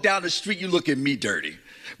I walk down the street you look at me dirty?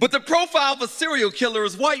 But the profile of a serial killer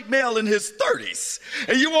is white male in his 30s.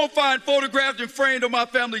 And you won't find photographed and framed on my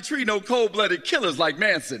family tree no cold-blooded killers like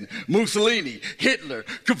Manson, Mussolini, Hitler,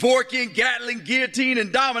 Kevorkian, Gatling, Guillotine,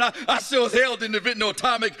 and Diamond. I sure as hell didn't invent no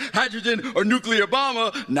atomic, hydrogen, or nuclear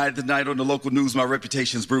bomber. Night to night on the local news, my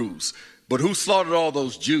reputation's bruised. But who slaughtered all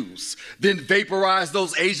those Jews? Then vaporized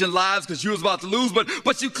those Asian lives because you was about to lose.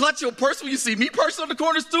 But you clutch your purse when you see me purse on the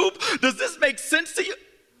corner stoop? Does this make sense to you?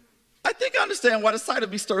 I think I understand why the sight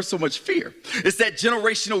of me stirs so much fear. It's that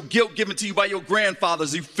generational guilt given to you by your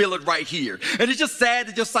grandfathers. You feel it right here. And it's just sad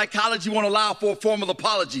that your psychology won't allow for a formal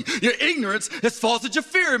apology. Your ignorance has fostered your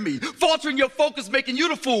fear in me, faltering your focus, making you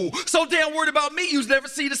the fool. So damn worried about me, you never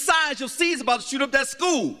see the signs you'll see is about to shoot up that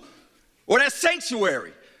school, or that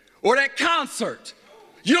sanctuary, or that concert.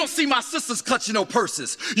 You don't see my sisters clutching no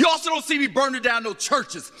purses. You also don't see me burning down no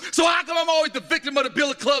churches. So how come I'm always the victim of the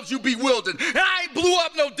bill of clubs you bewildered? And I ain't blew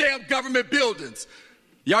up no damn government buildings.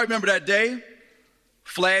 Y'all remember that day?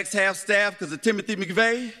 Flags half-staff because of Timothy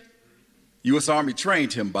McVeigh? U.S. Army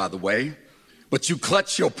trained him, by the way. But you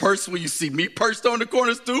clutch your purse when you see me perched on the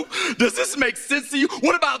corner stoop? Does this make sense to you?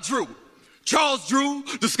 What about Drew? Charles Drew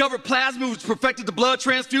discovered plasma, which perfected the blood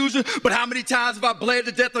transfusion, but how many times have I bled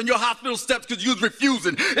to death on your hospital steps because you was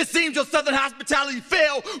refusing? It seems your Southern hospitality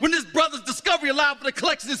failed when this brother's discovery allowed for the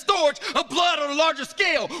collection and storage of blood on a larger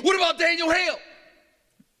scale. What about Daniel Hale?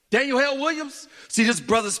 Daniel Hale Williams? See, this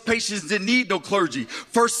brother's patients didn't need no clergy.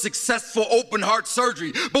 First successful open heart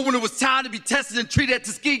surgery. But when it was time to be tested and treated at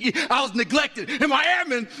Tuskegee, I was neglected. And my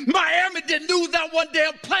airmen didn't lose that one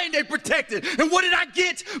damn plane they protected. And what did I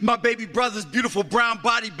get? My baby brother's beautiful brown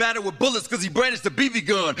body battered with bullets because he brandished a BB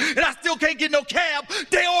gun. And I still can't get no cab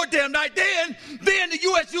day or damn night. Then the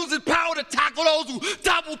U.S. uses power to tackle those who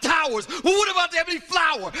topple towers. Well, what about the Ebony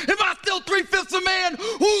Flower? Am I still 3/5 a man?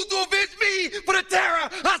 Who's to avenge me for the terror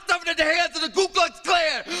I suffered at the hands of the Ku Klux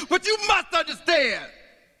Klan? But you must understand,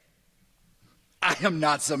 I am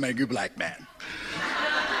not some angry black man.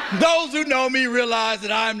 Those who know me realize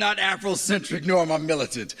that I am not Afrocentric nor am I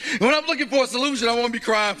militant. And when I'm looking for a solution, I won't be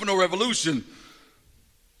crying for no revolution.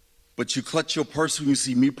 But you clutch your purse when you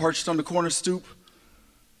see me perched on the corner stoop?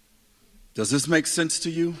 Does this make sense to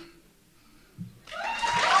you?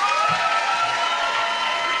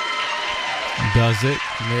 Does it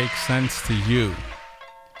make sense to you?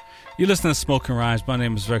 You're listening to Smoking Rhymes. My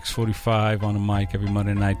name is Rex45 on the mic every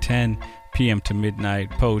Monday night, 10 p.m. to midnight.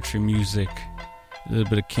 Poetry, music, a little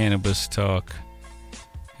bit of cannabis talk.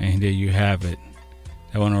 And there you have it.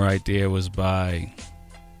 That one right there was by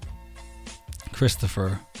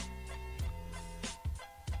Christopher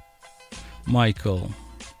Michael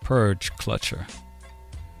Purge Clutcher.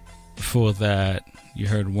 Before that, you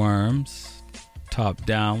heard Worms, Top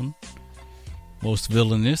Down, Most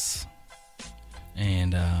Villainous.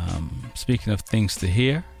 And speaking of things to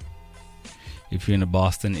hear, if you're in the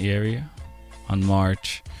Boston area on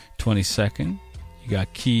March 22nd, you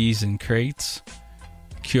got Keys and Crates,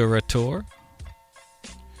 Curator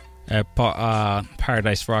at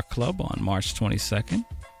Paradise Rock Club on March 22nd.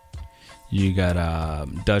 You got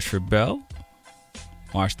Dutch Rebel,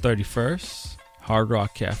 March 31st, Hard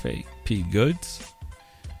Rock Cafe, P. Goods.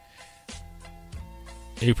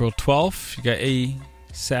 April 12th, you got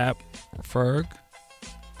ASAP Ferg,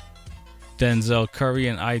 Denzel Curry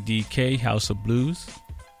and IDK, House of Blues.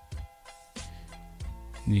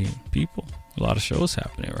 Yeah, people, a lot of shows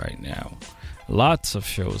happening right now. Lots of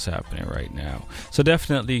shows happening right now. So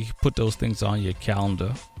definitely put those things on your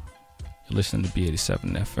calendar. You're listening to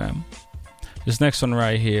B87 FM. This next one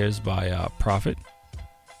right here is by Prophet,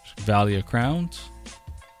 Valley of Crowns.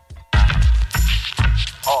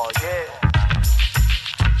 Oh yeah.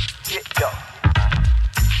 Yo.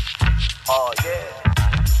 Oh yeah.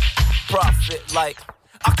 Prophet like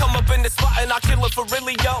I come up in the spot and I kill it for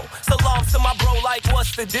really, yo. Salams to my bro, like,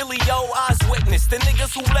 what's the dealio? Eyes witness, the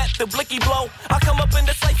niggas who let the blicky blow. I come up in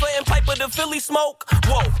the cypher and pipe of the Philly smoke.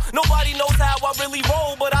 Whoa, nobody knows how I really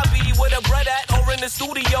roll, but I be where the bread at or in the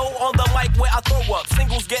studio. On the mic where I throw up,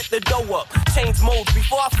 singles get the dough up. Change modes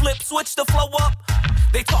before I flip, switch the flow up.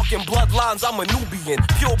 They talking bloodlines, I'm a Nubian.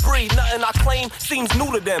 Pure breed, nothing I claim seems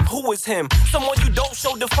new to them. Who is him? Someone you don't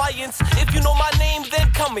show defiance. If you know my name,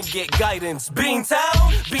 then come and get guidance.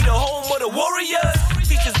 Beantown, be the home of the warriors.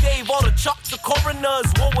 Teachers gave all the chalk to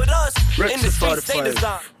coroners. War with us, Rex in the streets they 45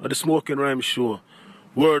 design. of the Smoking Rhyme Show.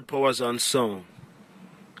 Word, powers, and sound.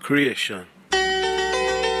 Creation.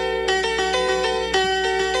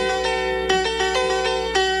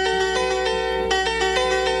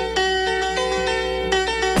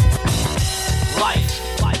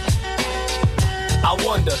 I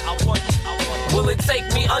wonder, will it take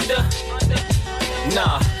me under?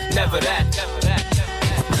 Nah, never that.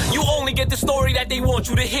 You only get the story that they want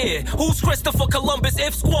you to hear. Who's Christopher Columbus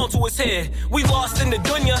if Squanto is here? We lost in the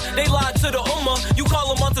dunya, they lied to the Ummah. You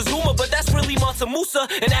call him Montezuma, but that's really Mansa Musa,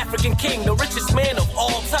 an African king, the richest man of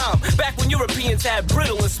all time. Back when Europeans had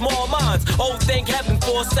brittle and small minds. Oh, thank heaven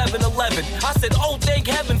for 7-Eleven. I said, oh, thank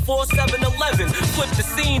heaven for 7-Eleven. Flip the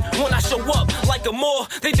scene when I show up like a Moor.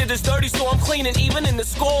 They did us dirty, so I'm cleaning even in the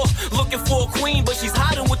score. Looking for a queen, but she's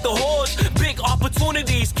hiding with the whores. Big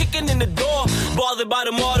opportunities kicking in the door. Bothered by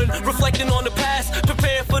the modern, reflecting on the past.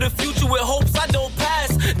 Preparing for the future with hopes I don't pass.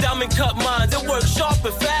 Diamond cut minds, it works sharp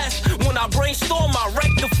and fast. When I brainstorm, I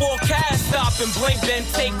wreck the forecast. Stop and blink, then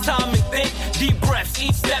take time and think. Deep breaths,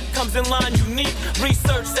 each step comes in line unique.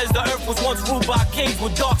 Research says the earth was once ruled by kings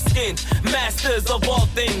with dark skin, masters of all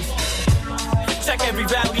things. Check every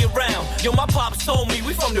valley around. Yo, my pops told me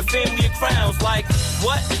we from the family of crowns. Like,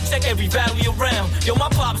 what? Check every valley around. Yo, my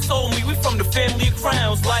pops told me we from the family of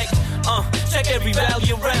crowns. Like, check every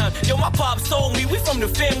valley around. Yo, my pops told me we from the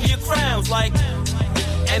family of crowns. Like,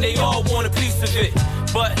 and they all want a piece of it.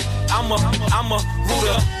 But I'm a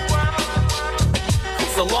rooter.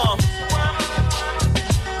 Salam.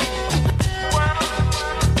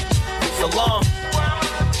 Salam.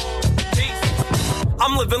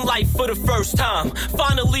 I'm living life for the first time.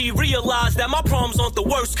 Finally realized that my problems aren't the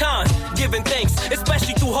worst kind. Giving thanks,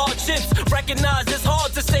 especially through hardships. Recognize it's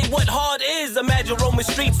hard to say what hard is. Imagine roaming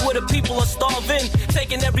streets where the people are starving.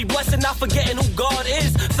 Taking every blessing, not forgetting who God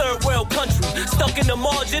is. Third world country, stuck in the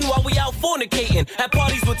margin while we out fornicating. At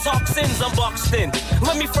parties with toxins, I'm boxed in.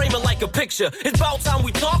 Let me frame it like a picture. It's about time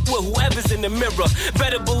we talk with whoever's in the mirror.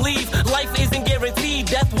 Better believe life isn't guaranteed.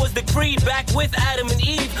 Death was decreed back with Adam and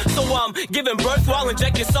Eve. So I'm giving birth while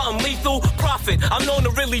injecting something lethal. Profit, I'm known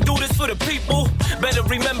to really do this for the people. Better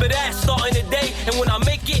remember that starting today. And when I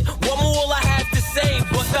make it, one more I have to say.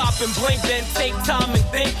 But stop and blink, then take time and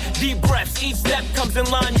think. Deep breaths, each step comes in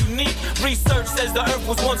line unique. Research says the earth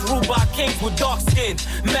was once ruled by kings with dark skin,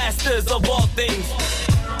 masters of all things.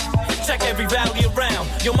 Check every valley around.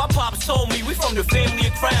 Yo, my pops told me we from the family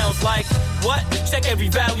of crowns. Like, what? Check every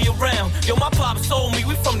valley around. Yo, my pops told me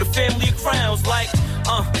we from the family of crowns. Like,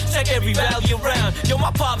 check every valley around. Yo,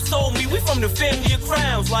 my pops told me we from the family of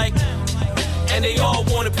crowns. Like, and they all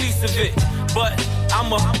want a piece of it. But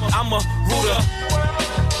I'm a rooter.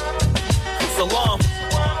 Salam.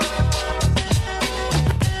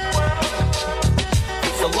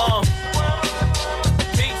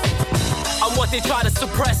 they try to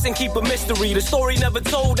suppress and keep a mystery. The story never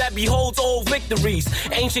told that beholds old victories.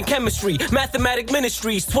 Ancient chemistry, mathematic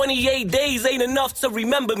ministries. 28 days ain't enough to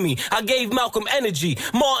remember me. I gave Malcolm energy.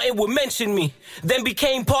 Martin would mention me. Then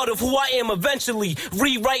became part of who I am eventually.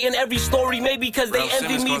 Rewriting every story, maybe because they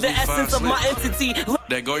envy me. The essence of my entity.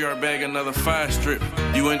 That go yard bag, another 5 strip.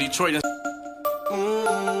 You in Detroit and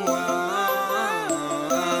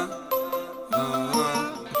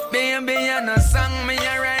Baby, you're no song, me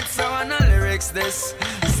a write so on the lyrics this.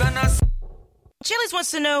 Chili's wants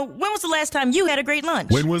to know, when was the last time you had a great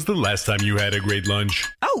lunch? When was the last time you had a great lunch?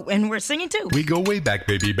 Oh, and we're singing too. We go way back,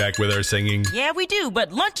 baby, back with our singing. Yeah, we do,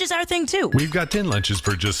 but lunch is our thing too. We've got 10 lunches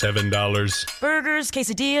for just $7. Burgers,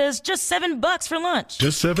 quesadillas, just $7 for lunch.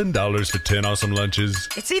 Just $7 for 10 awesome lunches.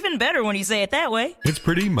 It's even better when you say it that way. It's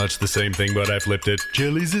pretty much the same thing, but I flipped it.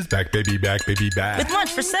 Chili's is back, baby, back, baby, back. With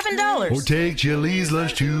lunch for $7. Or take Chili's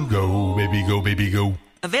lunch to go, baby, go, baby, go.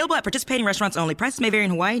 Available at participating restaurants only. Prices may vary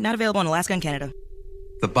in Hawaii, not available in Alaska and Canada.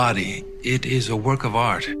 The body, it is a work of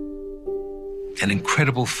art, an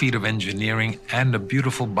incredible feat of engineering, and a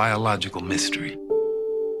beautiful biological mystery.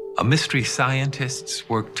 A mystery scientists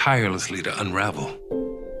work tirelessly to unravel.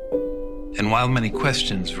 And while many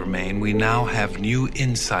questions remain, we now have new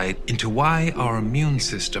insight into why our immune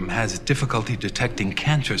system has difficulty detecting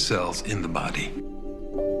cancer cells in the body.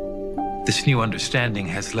 This new understanding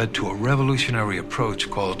has led to a revolutionary approach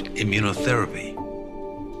called immunotherapy,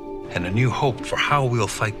 and a new hope for how we'll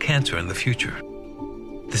fight cancer in the future.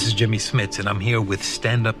 This is Jimmy Smits, and I'm here with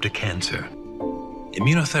Stand Up to Cancer.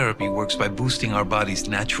 Immunotherapy works by boosting our body's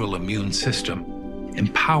natural immune system,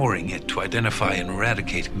 empowering it to identify and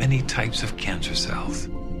eradicate many types of cancer cells.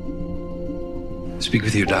 Speak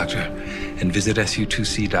with your doctor and visit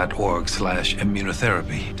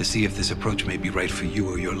su2c.org/immunotherapy to see if this approach may be right for you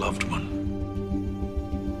or your loved one.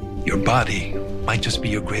 Your body might just be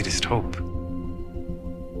your greatest hope.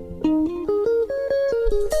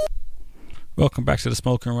 Welcome back to the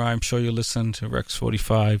Smoking Rhyme Show. You listen to Rex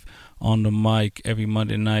 45 on the mic every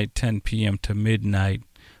Monday night, 10 p.m. to midnight.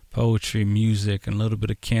 Poetry, music, and a little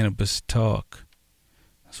bit of cannabis talk.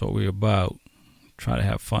 That's what we're about. Try to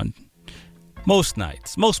have fun. Most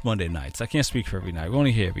nights, most Monday nights. I can't speak for every night. We're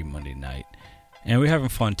only here every Monday night. And we're having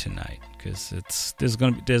fun tonight because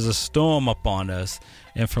there's a storm up on us.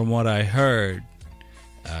 And from what I heard,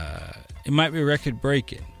 it might be record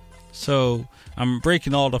breaking. So I'm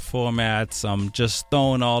breaking all the formats. I'm just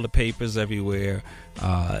throwing all the papers everywhere.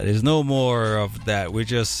 There's no more of that.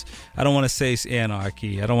 I don't want to say it's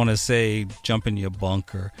anarchy. I don't want to say jump in your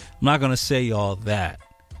bunker. I'm not going to say all that.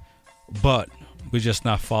 But we're just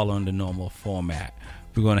not following the normal format.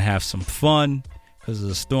 We're going to have some fun because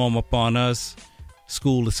there's a storm up on us.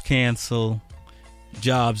 School is canceled.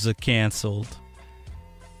 Jobs are canceled.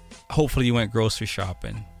 Hopefully you went grocery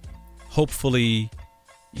shopping. Hopefully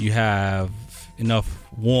you have enough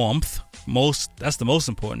warmth. That's the most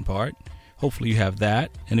important part. Hopefully you have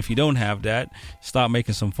that. And if you don't have that, start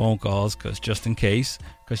making some phone calls just in case,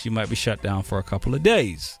 because you might be shut down for a couple of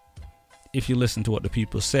days. If you listen to what the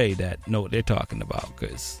people say that know what they're talking about,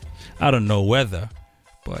 because I don't know weather,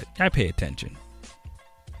 but I pay attention.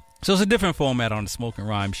 So it's a different format on the Smoking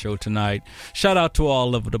Rhyme Show tonight. Shout out to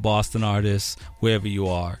all of the Boston artists, wherever you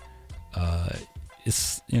are.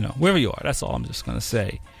 Wherever you are. That's all I'm just going to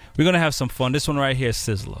say. We're going to have some fun. This one right here,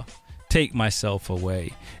 Sizzler. Take Myself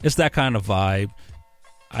Away. It's that kind of vibe.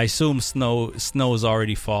 I assume snow is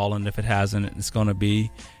already fallen. If it hasn't, it's going to be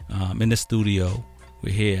in the studio.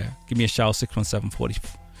 We're here. Give me a shout, 617-40.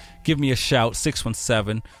 Give me a shout,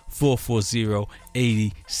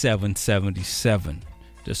 617-440-8777.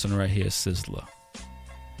 This one right here, Sizzler.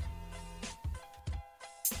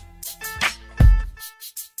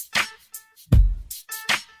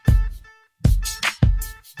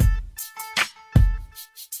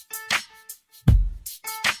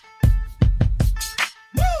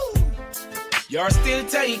 You're still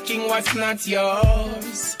taking what's not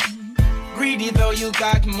yours. Greedy though you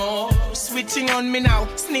got more. Switching on me now,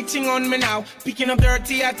 snitching on me now. Picking up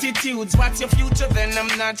dirty attitudes. What's your future then? I'm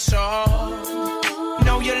not sure.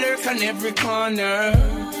 Now you lurk on every corner,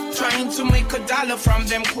 trying to make $1 from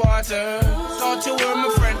them quarters. Thought you were my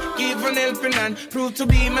friend, give an helping hand. Prove to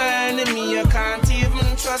be my enemy, I can't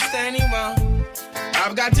even trust anyone.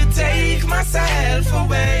 I've got to take myself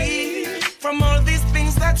away from all these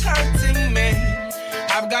things that's hurting me.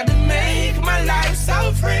 I've got to make my life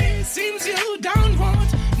so free. Seems you don't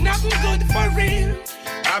want nothing good for real.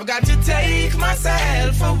 I've got to take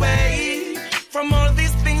myself away from all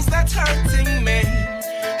these things that's hurting me.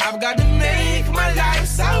 I've got to make my life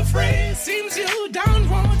so free. Seems you don't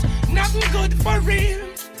want nothing good for real.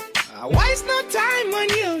 Waste no time on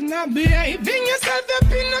you, not behaving yourself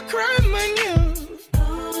up in a crime on you.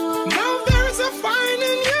 Now there's a fine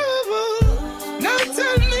in you. Now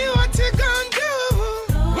tell me what you gonna do.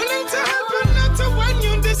 Willing to help and not to want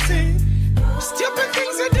you to see. Stupid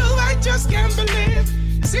things you do, I just can't believe.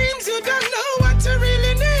 Seems you don't know what you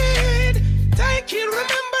really need. Take it,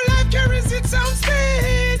 remember life carries its own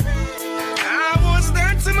speed. I was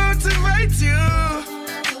there to motivate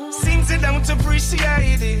you. Seems you don't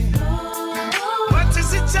appreciate it. What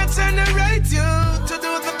is it that generate you to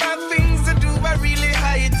do the bad things to do? I really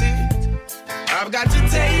hate it. I've got to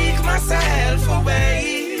take myself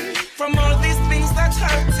away from all these things that's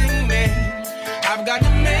hurting me. I've got to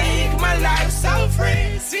make my life so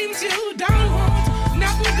free. Seems you don't want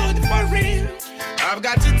nothing good for real. I've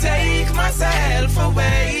got to take myself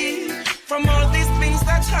away from all these things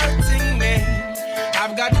that's hurting me.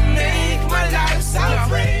 I've got to make my life so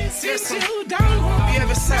free. Since you don't want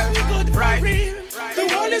nothing good for real. The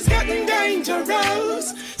world is getting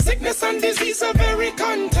dangerous. Sickness and disease are very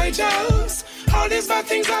contagious. All these bad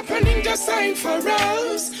things happening just ain't for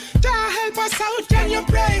us. Jah help us out, can you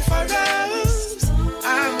pray for us?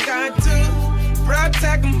 I've got to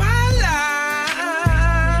protect my life.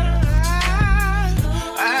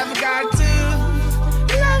 I've got to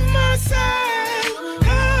love myself.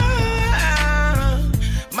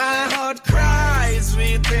 My heart cries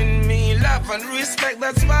within me. Love and respect,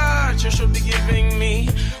 that's what you should be giving me.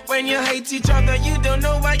 When you hate each other, you don't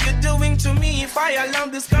know what you're doing to me. If I allow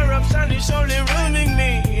this corruption, it's surely ruining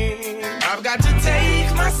me. I've got to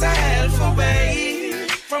take myself away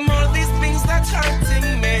from all these things that's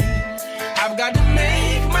hurting me. I've got to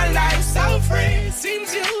make my life so free.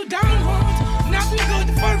 Seems you don't want nothing good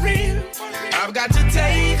for real. I've got to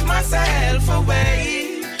take myself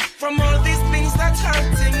away from all these things that's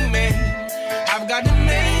hurting me. I've got to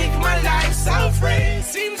make my life so free.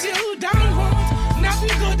 Seems you don't want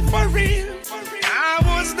nothing good for real. I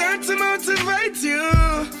was there to motivate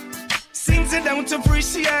you. Seems you don't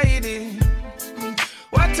appreciate it.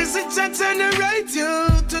 What is it that generates you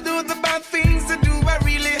to do the bad things to do? I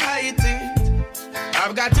really hate it.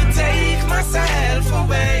 I've got to take myself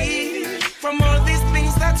away from all these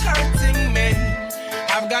things that's hurting me.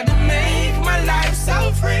 I've got to make my life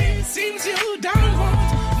so free. Seems you don't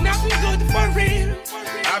want nothing good for real.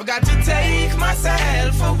 I've got to take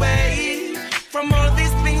myself away from all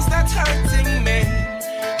these things that's hurting me.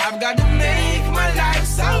 I've got to make my life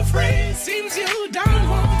so free. Seems you don't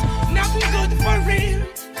want nothing good for real.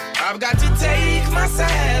 I've got to take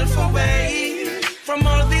myself away from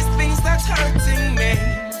all these things that's hurting me.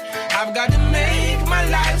 I've got to make my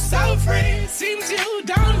life so free. Seems you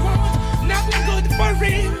don't want nothing good for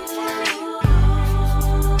real.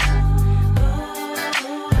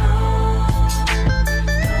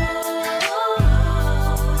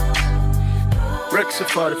 Rex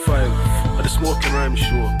 45 at the Smoking Rhyme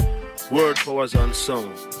Show. Word Powers and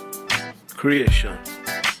Sound. Creation.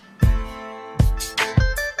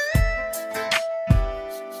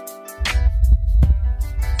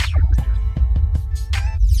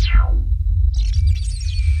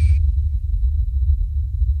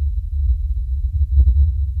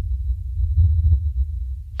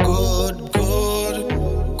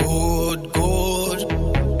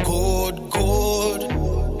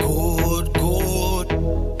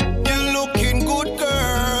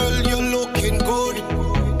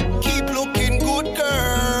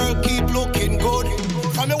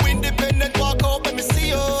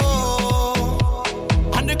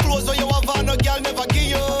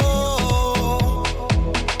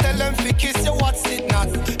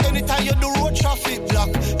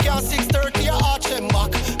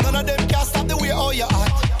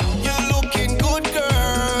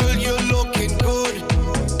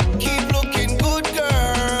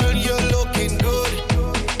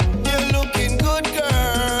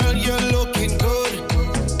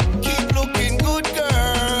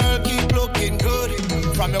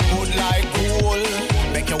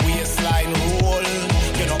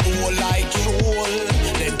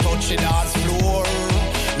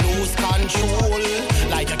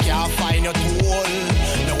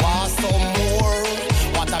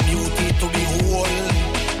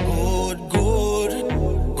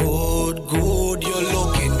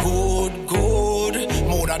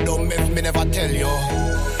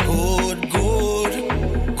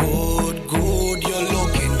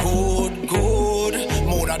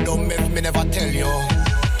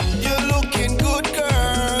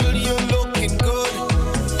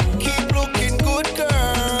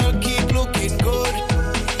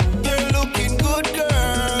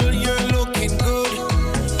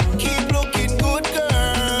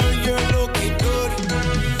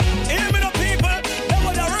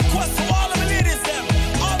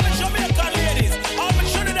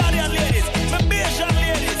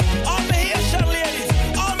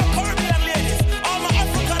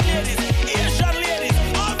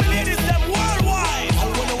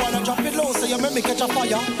 catch a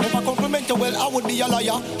fire. Never compliment you, well, I would be a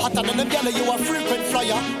liar. Hotter than them gyal, you a frequent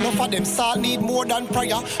flyer. No for them salt need more than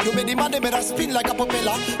prayer. You made the man, they made a spin like a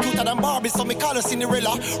propeller. Cuter than Barbie, so me call her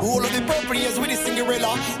Cinderella. Roll of the purple years with the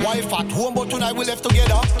Cinderella. Wife at home, but tonight we left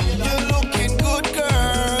together. You're looking good,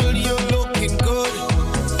 girl. You're looking good.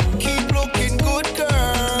 Keep looking good,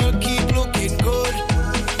 girl. Keep looking good.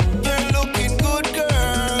 You're looking good,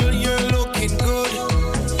 girl. You're looking good.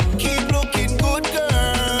 Keep looking good,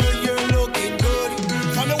 girl. You're looking good.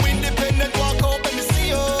 From the independent walk out, let me see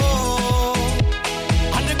you.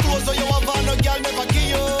 And the clothes of you have on, no girl never give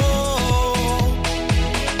you.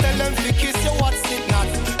 Tell them to kiss you, what's it not?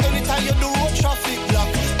 Anytime you do road traffic block,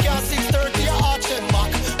 can't 6:30 your arch and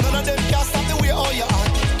back. None of them can stop the way all you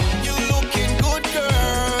at. You looking good,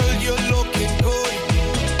 girl. You're looking good.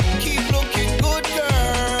 Keep looking good,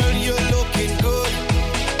 girl. You're looking good.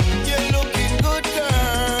 You're looking good,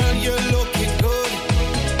 girl. You're looking good.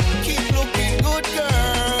 Keep looking good,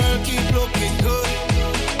 girl. Keep looking good.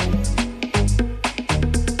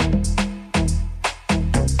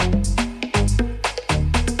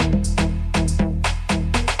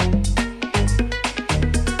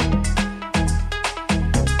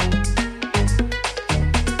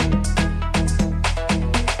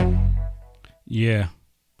 Yeah.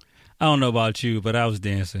 I don't know about you, but I was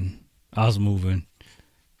dancing. I was moving.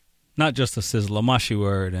 Not just the Sizzler, Mashi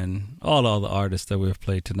Word, and all the other artists that we've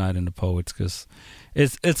played tonight in the Poets, because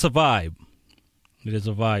it's a vibe. It is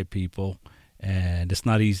a vibe, people. And it's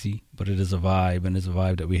not easy, but it is a vibe, and it's a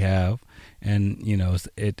vibe that we have. And, you know,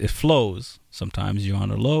 it flows. Sometimes you're on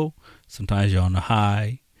the low, sometimes you're on the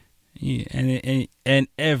high, and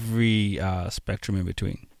every spectrum in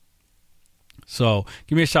between. So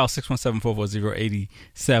give me a shout,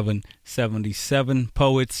 617-440-8777.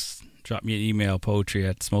 Poets, drop me an email,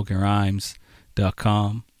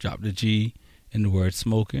 poetry@smokingrhymes.com. Drop the G in the word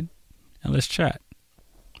smoking, and let's chat.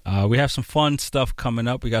 We have some fun stuff coming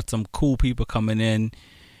up. We got some cool people coming in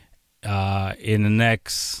the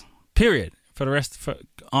next period. For the rest,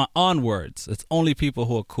 onwards, it's only people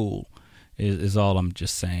who are cool is all I'm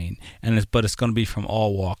just saying. But it's going to be from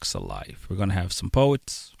all walks of life. We're going to have some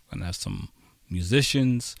poets. We're going to have some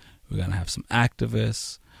musicians. We're going to have some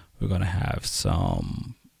activists. We're going to have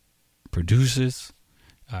some producers.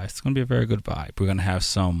 It's going to be a very good vibe. We're going to have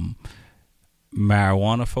some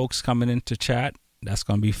marijuana folks coming in to chat. That's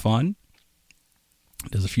going to be fun.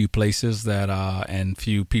 There's a few places that and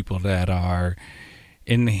few people that are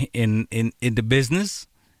in the business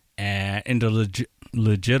and in the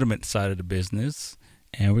legitimate side of the business,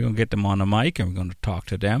 and we're going to get them on the mic and we're going to talk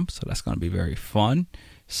to them. So that's going to be very fun.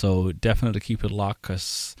 So definitely keep it locked,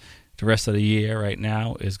 because the rest of the year right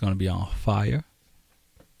now is going to be on fire.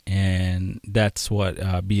 And that's what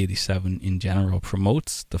B87 in general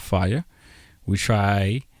promotes, the fire. We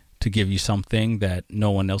try to give you something that no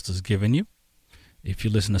one else is giving you. If you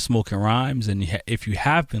listen to Smoking Rhymes, and if you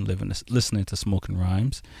have been listening to Smoking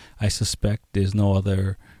Rhymes, I suspect there's no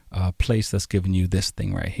other place that's giving you this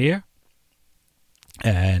thing right here.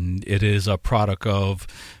 And it is a product of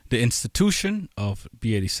the institution of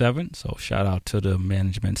B87. So shout out to the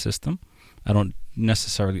management system. I don't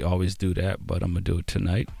necessarily always do that, but I'm going to do it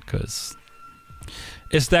tonight because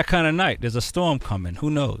it's that kind of night. There's a storm coming. Who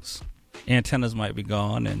knows? Antennas might be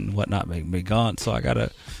gone and whatnot might be gone. So I got to,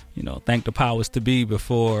 thank the powers to be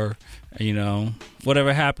before,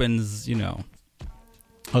 whatever happens, I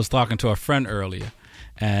was talking to a friend earlier,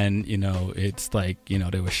 and, it's like,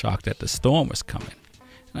 they were shocked that the storm was coming.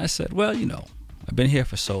 And I said, well, I've been here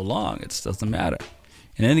for so long, it doesn't matter.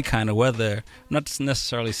 In any kind of weather, I'm not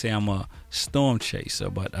necessarily saying I'm a storm chaser,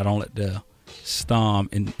 but I don't let the storm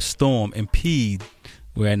impede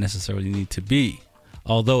where I necessarily need to be.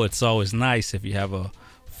 Although it's always nice if you have a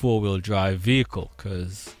four-wheel drive vehicle,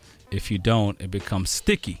 because if you don't, it becomes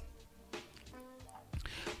sticky.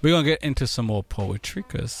 We're going to get into some more poetry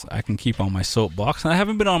because I can keep on my soapbox. And I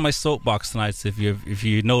haven't been on my soapbox tonight, if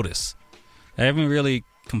you notice. I haven't really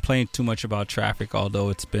complained too much about traffic, although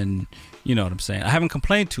it's been, you know what I'm saying. I haven't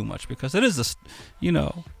complained too much because it is a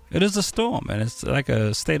storm, and it's like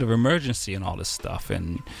a state of emergency and all this stuff.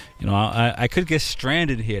 And, I could get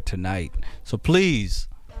stranded here tonight. So please,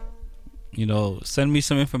 send me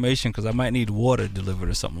some information because I might need water delivered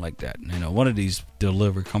or something like that. One of these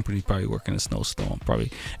delivery companies probably working a snowstorm, probably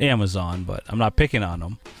Amazon, but I'm not picking on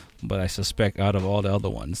them. But I suspect out of all the other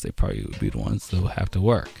ones, they probably would be the ones that will have to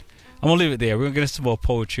work. I'm going to leave it there. We're going to get into some more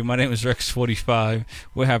poetry. My name is Rex45.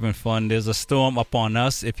 We're having fun. There's a storm up on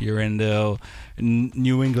us if you're in the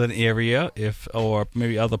New England area, or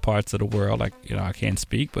maybe other parts of the world. I can't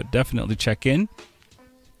speak, but definitely check in.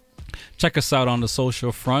 Check us out on the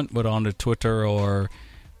social front, whether on the Twitter or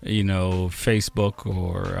Facebook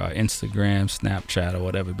or Instagram, Snapchat, or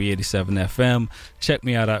whatever, B87FM. Check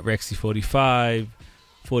me out at Rexy45.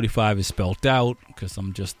 45 is spelled out because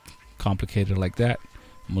I'm just complicated like that.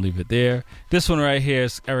 I'm going to leave it there. This one right here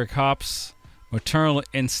is Eric Hops, Maternal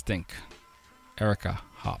Instinct. Erica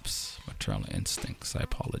Hops, Maternal Instincts. I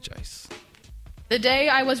apologize. The day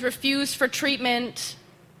I was refused for treatment,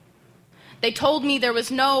 they told me there was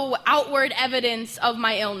no outward evidence of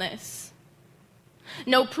my illness.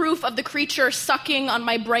 No proof of the creature sucking on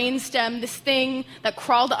my brainstem, this thing that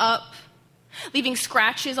crawled up, leaving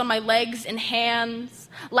scratches on my legs and hands,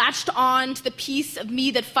 latched on to the piece of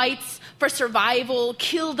me that fights for survival,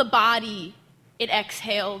 kill the body, it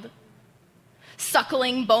exhaled.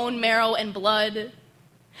 Suckling bone marrow and blood,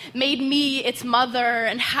 made me its mother,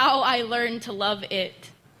 and how I learned to love it.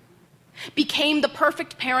 Became the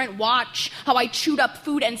perfect parent, watch how I chewed up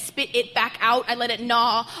food and spit it back out. I let it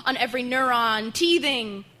gnaw on every neuron.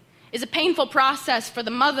 Teething is a painful process for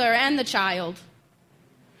the mother and the child.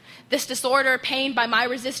 This disorder, pained by my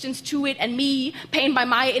resistance to it, and me, pained by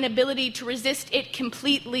my inability to resist it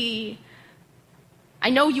completely. I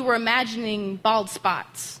know you were imagining bald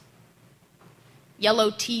spots,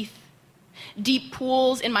 yellow teeth, deep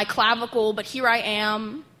pools in my clavicle, but here I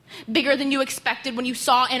am, bigger than you expected when you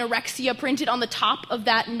saw anorexia printed on the top of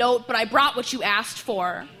that note, but I brought what you asked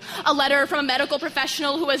for. A letter from a medical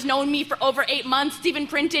professional who has known me for over 8 months, it's even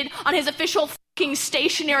printed on his official fucking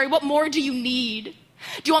stationery. What more do you need?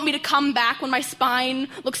 Do you want me to come back when my spine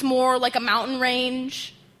looks more like a mountain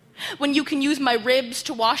range? When you can use my ribs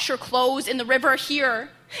to wash your clothes in the river? Here,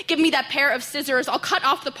 give me that pair of scissors. I'll cut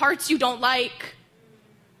off the parts you don't like.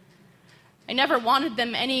 I never wanted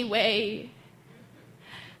them anyway.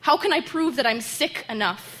 How can I prove that I'm sick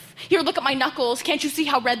enough? Here, look at my knuckles. Can't you see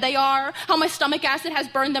how red they are? How my stomach acid has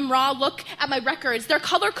burned them raw? Look at my records. They're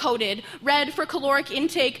color-coded. Red for caloric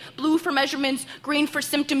intake, blue for measurements, green for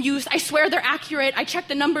symptom use. I swear they're accurate. I check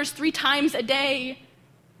the numbers 3 times a day.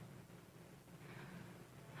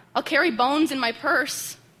 I'll carry bones in my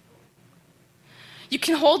purse. You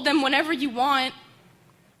can hold them whenever you want.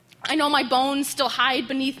 I know my bones still hide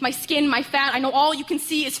beneath my skin, my fat. I know all you can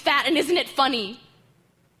see is fat, and isn't it funny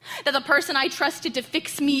that the person I trusted to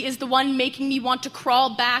fix me is the one making me want to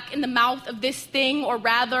crawl back in the mouth of this thing, or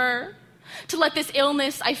rather, to let this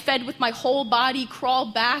illness I fed with my whole body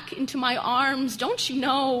crawl back into my arms? Don't you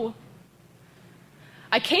know?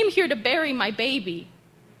 I came here to bury my baby,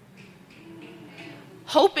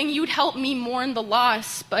 hoping you'd help me mourn the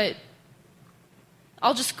loss, but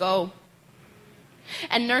I'll just go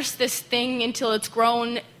and nurse this thing until it's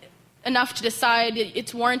grown enough to decide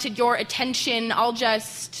it's warranted your attention. I'll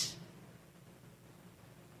just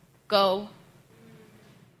go.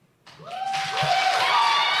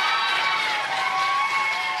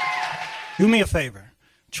 Do me a favor.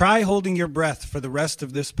 Try holding your breath for the rest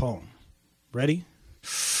of this poem. Ready?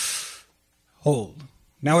 Hold.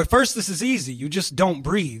 Now, at first, this is easy. You just don't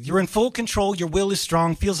breathe. You're in full control. Your will is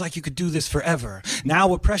strong. Feels like you could do this forever.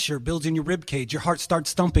 Now, a pressure builds in your ribcage. Your heart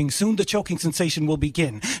starts thumping. Soon, the choking sensation will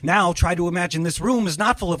begin. Now, try to imagine this room is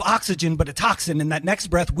not full of oxygen, but a toxin, and that next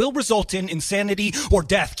breath will result in insanity or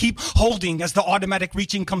death. Keep holding as the automatic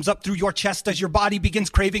reaching comes up through your chest as your body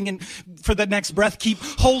begins craving for the next breath. Keep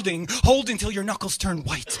holding. Hold until your knuckles turn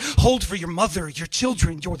white. Hold for your mother, your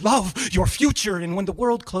children, your love, your future, and when the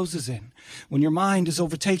world closes in, when your mind is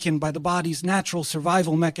overtaken by the body's natural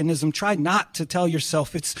survival mechanism, try not to tell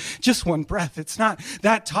yourself it's just one breath. It's not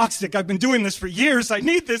that toxic. I've been doing this for years. I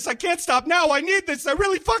need this. I can't stop now. I need this. I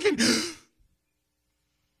really fucking...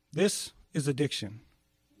 This is addiction.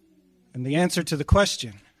 And the answer to the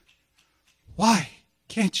question, why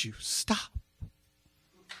can't you stop?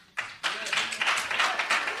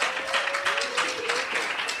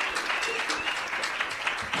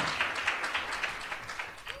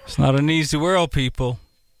 It's not an easy world, people.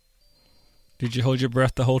 Did you hold your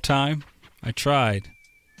breath the whole time? I tried.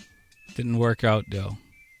 Didn't work out, though.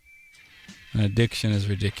 An addiction is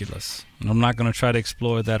ridiculous. And I'm not going to try to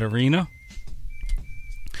explore that arena.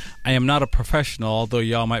 I am not a professional, although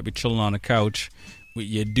y'all might be chilling on the couch with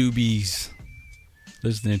your doobies,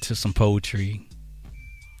 listening to some poetry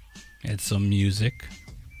and some music,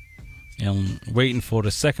 and waiting for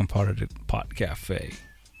the second part of the Pot Cafe.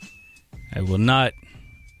 I will not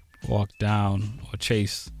walk down or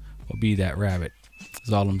chase or be that rabbit.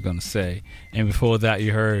 That's all I'm going to say. And before that,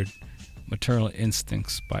 you heard Maternal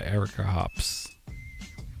Instincts by Erica Hops.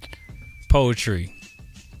 Poetry.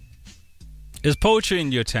 Is poetry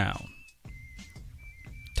in your town?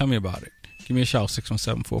 Tell me about it. Give me a shout,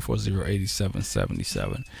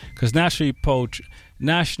 617-440-8777. Because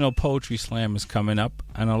National Poetry Slam is coming up,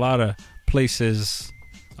 and a lot of places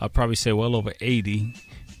I'd probably say well over 80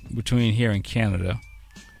 between here and Canada,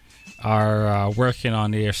 are working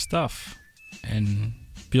on their stuff and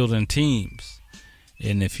building teams.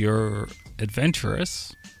 And if you're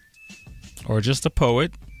adventurous or just a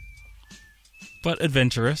poet, but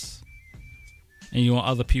adventurous, and you want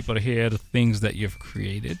other people to hear the things that you've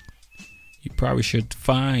created, you probably should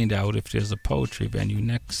find out if there's a poetry venue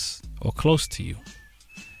next or close to you.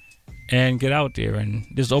 And get out there. And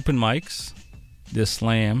there's open mics, there's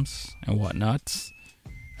slams and whatnots.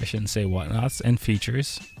 I shouldn't say whatnots, and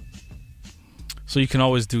features. So you can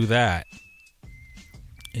always do that.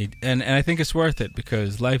 And I think it's worth it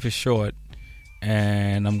because life is short,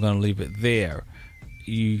 and I'm going to leave it there.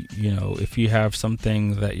 You know, if you have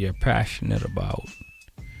something that you're passionate about,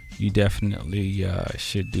 you definitely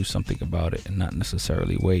should do something about it and not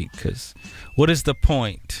necessarily wait, because what is the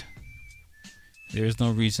point? There's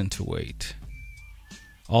no reason to wait.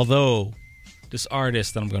 Although this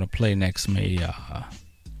artist that I'm going to play next may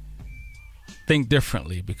think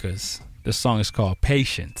differently, because this song is called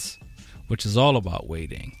Patience, which is all about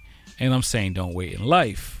waiting. And I'm saying don't wait in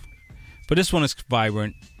life. But this one is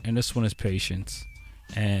vibrant, and this one is patient.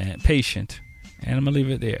 And I'm going to leave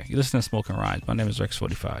it there. You listen to Smoking Rhymes. My name is Rex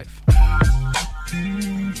 45.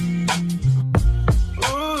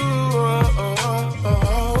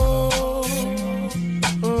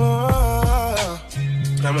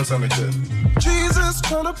 That one sounded good. Jesus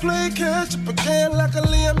tryna play catch up again like a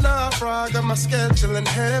Liam Nafra. Got my schedule and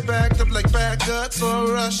head backed up like back guts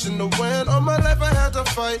or rush in the wind. All my life I had to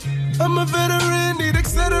fight. I'm a veteran, need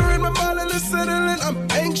accelerate. My mind is settling. I'm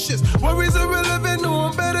anxious, worries are irrelevant. No,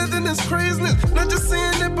 I'm better than this craziness. Not just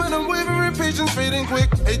saying it, but I'm wavering, patience fading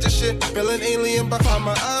quick. Hate this shit, feeling alien behind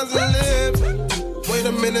my eyes and lips. Wait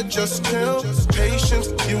a minute, just chill.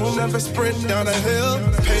 Patience, you will never sprint down a hill.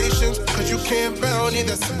 Patience, cause you can't bound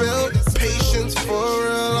either spill. Patience, for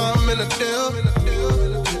real, I'm in a deal.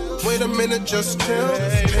 Wait a minute, just chill.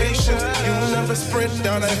 Patience, you will never sprint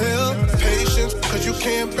down a hill. Patience, cause you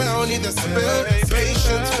can't bound either spill.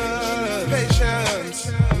 Patience,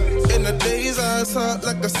 patience. In the days I saw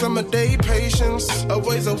like a summer day. Patience, a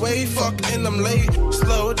ways away, fuck and I'm late.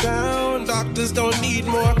 Slow down, doctors don't need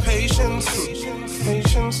more patience.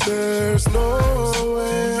 Patience, there's no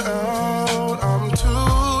way out. I'm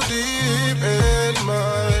too deep in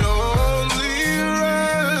my only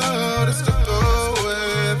route is to go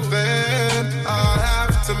within. I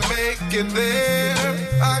have to make it there.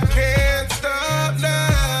 I can't stop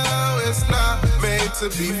now. It's not made to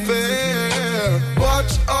be fair.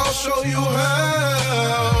 Watch, I'll show you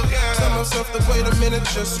how. Yeah. Tell myself to wait a minute,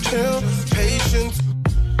 just chill. Patience.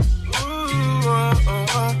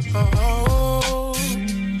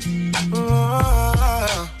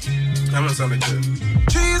 That one sounded good.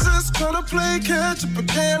 Jesus tryna play catch up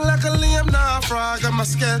again like a Liam Nafra. Got my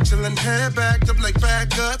schedule and head backed up like back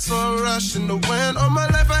guts or rush in the wind. All my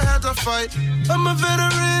life I had to fight. I'm a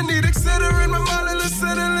veteran, need accelerate. My mind is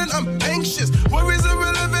settling. I'm anxious, worries are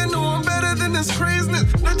irrelevant. No, I'm better than this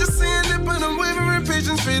craziness. Not just saying it, but I'm wavering,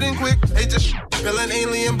 patience fading quick. Hey, just feeling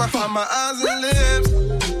alien behind my eyes and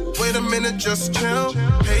lips. Wait a minute, just chill.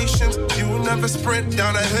 Patience, you will never sprint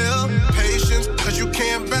down a hill. Patience, cause you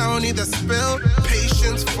can't bound either spill.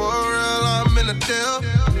 Patience, for real, I'm in a deal.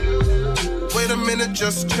 Wait a minute,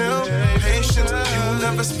 just chill. Patience, you will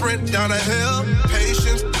never sprint down a hill.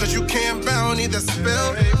 Patience, cause you can't bound either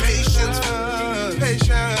spill. Patience,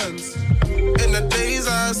 patience. In the days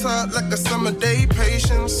I saw like a summer day.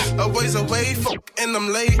 Patience, a ways away, fuck and I'm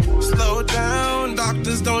late. Slow down,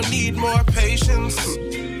 doctors don't need more patience.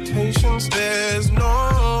 Patience, there's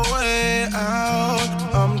no way out.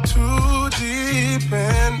 I'm too deep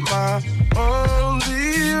in my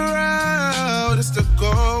only route is to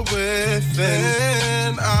go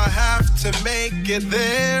within. I have to make it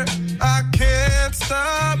there. I can't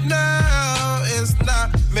stop now. It's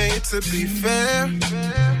not made to be fair.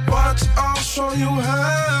 Watch, I'll show you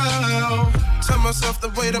how. Tell myself to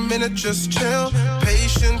wait a minute, just chill.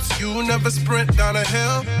 Patience, you never sprint down a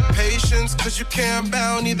hill. Patience, cause you can't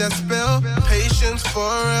bound either spill. Patience, for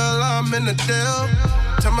real, I'm in the deal.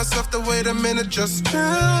 Tell myself to wait a minute, just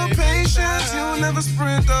chill. Patience, you never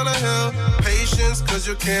sprint down a hill. Patience, cause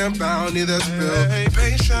you can't bound either spill.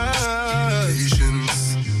 Patience,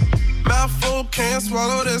 patience. Mouthful can't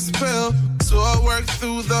swallow this pill. So I work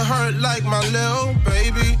through the hurt like my little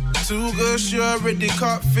baby. Too good, she already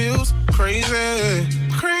caught feels crazy.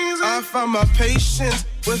 Crazy. I found my patience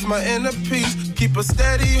with my inner peace. Keep a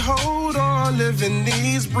steady hold on, living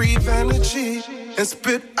these, breathe energy. And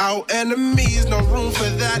spit out enemies, no room for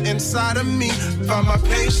that inside of me. Found my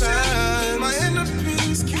patience, my inner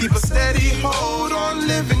peace. Keep a steady hold on,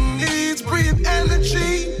 living needs, breathe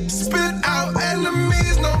energy.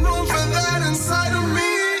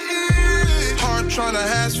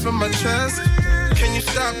 hash from my chest. Can you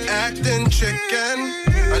stop acting chicken?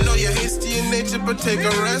 I know you're hasty in nature, but take a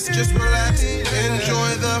rest, just relax.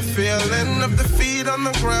 Enjoy the feeling of the feet on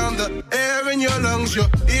the ground, the air in your lungs, your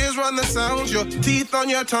ears run the sounds, your teeth on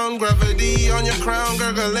your tongue, gravity on your crown,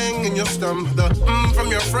 gurgling in your stomach, the from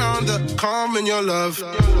your frown, the calm in your love.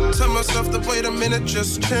 Tell myself to wait a minute,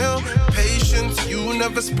 just chill. Patience, you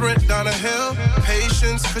never sprint down a hill.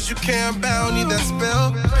 Patience, cause you can't bound, need that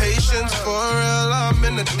spell. Patience, for real, I'm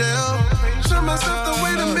in the deal. Tell myself to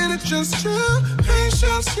wait a minute, just chill.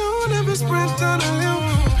 Patience, you never sprint down a hill.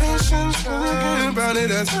 Patience, cause you can't bound it,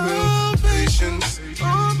 that's real. Patience,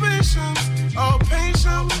 oh patience, oh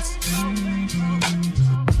patience.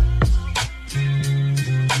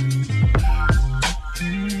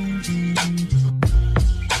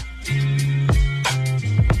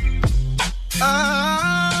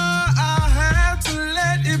 I had to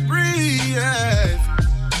let it breathe.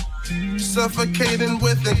 Suffocating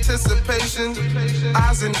with anticipation,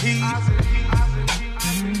 eyes in heat.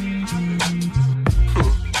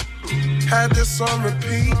 Had this on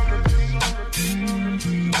repeat.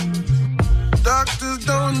 Doctors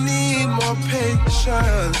don't need more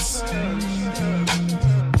patience,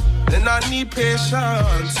 and I need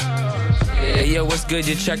patience. Hey, yo, what's good?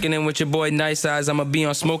 You're checking in with your boy Nice Eyes. I'ma be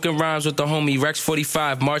on Smoking Rhymes with the homie Rex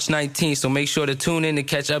 45 March 19th, so make sure to tune in to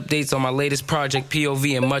catch updates on my latest project,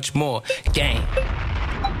 POV, and much more. Gang.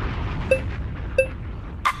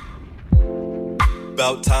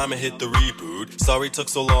 About time I hit the reboot. Sorry took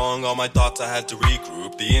so long, all my thoughts I had to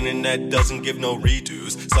regroup. The internet doesn't give no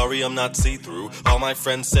redos. Sorry I'm not see-through. All my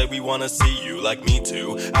friends said we wanna see you, like me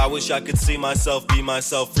too. I wish I could see myself, be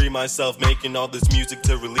myself, free myself, making all this music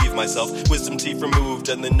to relieve myself. Wisdom teeth removed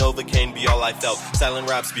and the Novocaine be all I felt. Silent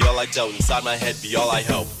raps be all I dealt, inside my head be all I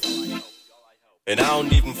help. And I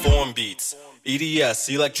don't even form beats. EDS,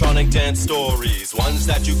 electronic dance stories. Ones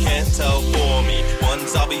that you can't tell for me.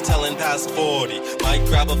 Ones I'll be telling past 40. Might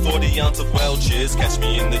grab a 40 ounce of Welch's. Catch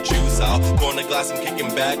me in the juice aisle. Pouring a glass and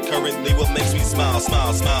kicking back. Currently what makes me smile,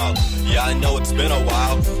 smile, smile. Yeah, I know it's been a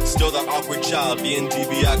while. Still that awkward child. Being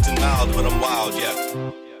DB acting mild, but I'm wild,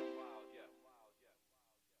 yeah.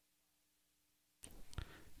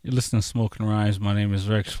 You're listening to Smoking Rhymes. My name is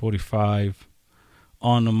Rex 45.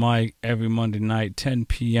 On the mic every Monday night, 10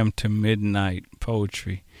 p.m. to midnight.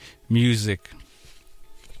 Poetry, music,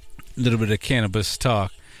 a little bit of cannabis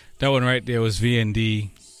talk. That one right there was VND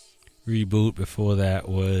Reboot. Before that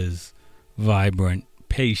was Vibrant,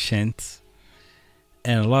 Patience,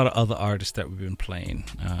 and a lot of other artists that we've been playing.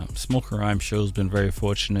 Smoking Rhyme Show's been very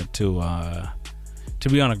fortunate to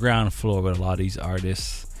be on the ground floor with a lot of these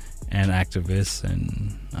artists and activists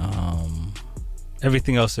and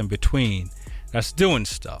everything else in between that's doing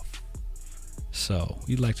stuff. So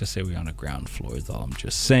you'd like to say we're on the ground floor is all I'm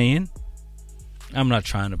just saying. I'm not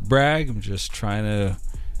trying to brag. I'm just trying to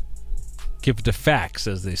give the facts,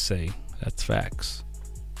 as they say. That's facts.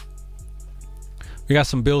 We got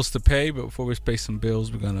some bills to pay, but before we pay some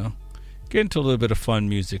bills, we're gonna get into a little bit of fun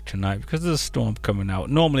music tonight because there's a storm coming out.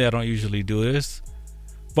 Normally I don't usually do this,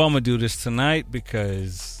 but I'm gonna do this tonight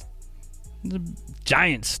because there's a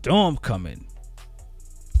giant storm coming.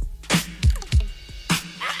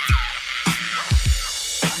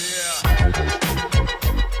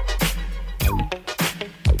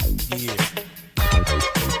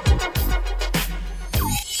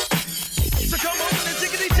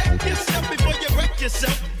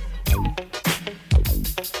 Yourself.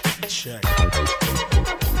 Check.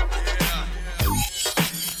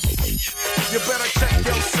 You better check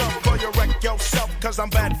yourself or you wreck yourself, cause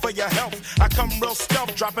I'm bad for your health. I come real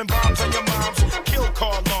stealth, dropping bombs on your moms, kill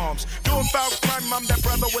car alarms. Doing foul crime, I'm that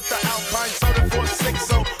brother with the Alpine soda 460.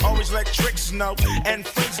 So always let tricks know and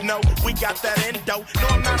friends know we got that endo. No,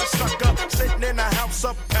 I'm not a sucker, sitting in a house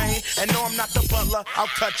of pain. And no, I'm not the butler, I'll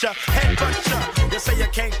cut ya, headbutt ya. You say you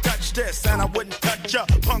can't touch this, and I wouldn't touch ya.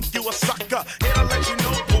 Punk, you a sucker, here to let you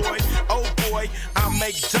know, boy. Oh boy, I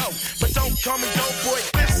make dough, but don't call me dope boy.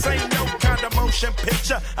 This ain't no kind of motion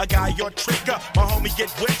picture. A guy your trigger, my homie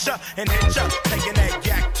get with ya and hit ya, taking that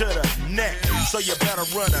yak to the neck. So you better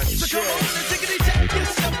run a check. So come on and tickety check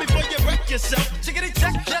yourself before you wreck yourself. Tickety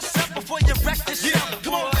check yourself before you wreck yourself. Yeah.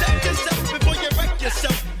 Come on, check yourself before you wreck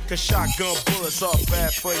yourself. Cause shotgun bullets are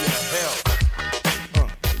bad for your health.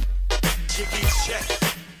 Chicky check.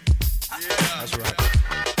 Yeah. That's right.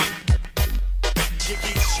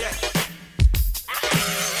 Chicky check.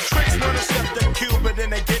 Tricks wanna step the cube, but then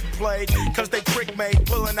they get played. Cause they trick made,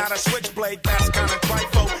 pulling out a switchblade. That's kinda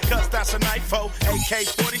trifle, cause that's a knifo.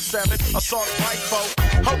 AK-47, assault rifle.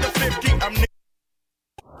 Hold the 50, I'm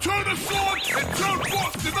turn the sword and turn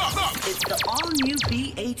Boston up. It's the all-new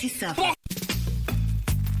B-87.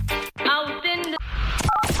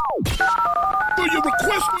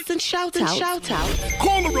 request and shout out.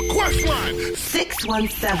 Call the request line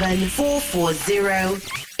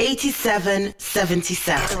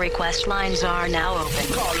 617-440-8777. The request lines are now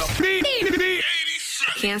open. Call up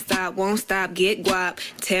Can't stop, won't stop, get guap.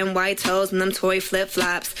 10 white toes and them toy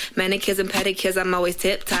flip-flops. Manicures and pedicures, I'm always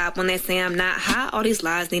tip-top. When they say I'm not hot, all these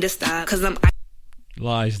lies need to stop. Cause I'm...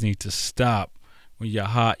 Lies need to stop. When you're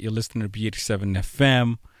hot, you're listening to B87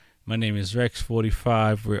 FM. My name is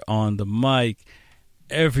Rex45. We're on the mic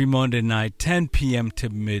every Monday night, 10 p.m. to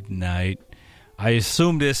midnight. I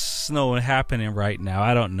assume there's snow happening right now.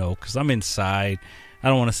 I don't know because I'm inside. I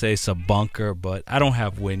don't want to say it's a bunker, but I don't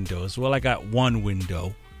have windows. Well, I got one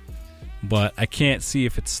window, but I can't see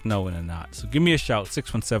if it's snowing or not. So give me a shout,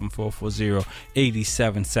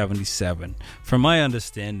 617-440-8777. From my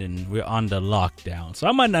understanding, we're under lockdown. So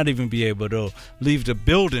I might not even be able to leave the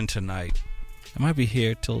building tonight. I might be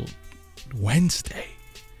here till Wednesday.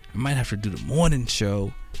 I might have to do the morning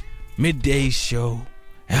show, midday show,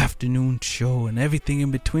 afternoon show, and everything in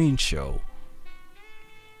between show.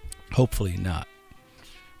 Hopefully not.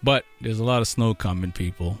 But there's a lot of snow coming,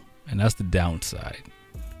 people, and that's the downside.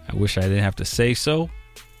 I wish I didn't have to say so.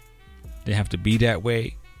 Didn't have to be that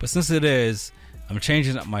way. But since it is, I'm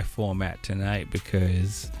changing up my format tonight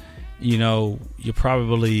because, you know, you're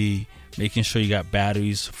probably making sure you got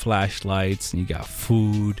batteries, flashlights, and you got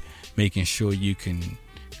food, making sure you can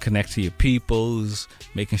connect to your peoples,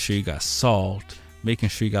 making sure you got salt, making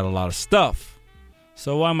sure you got a lot of stuff.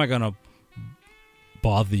 So why am I going to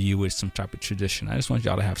bother you with some type of tradition? I just want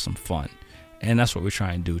y'all to have some fun. And that's what we're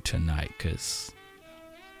trying to do tonight, because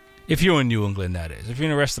if you're in New England, that is. If you're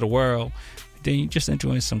in the rest of the world, then you're just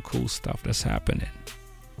enjoying some cool stuff that's happening.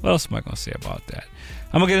 What else am I going to say about that?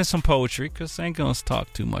 I'm going to get in some poetry because I ain't going to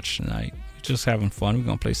talk too much tonight. We're just having fun. We're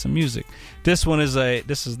going to play some music. This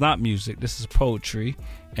is not music. This is poetry.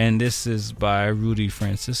 And this is by Rudy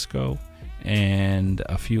Francisco and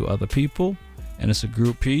a few other people. And it's a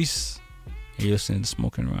group piece. And you're listening to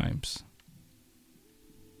Smoking Rhymes.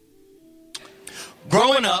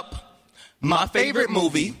 Growing up, my favorite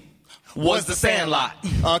movie was The Sandlot.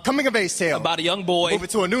 Coming of age tale. About a young boy moving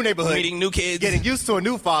to a new neighborhood, meeting new kids, getting used to a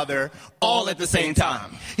new father, all at the same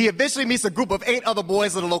time. He eventually meets a group of 8 other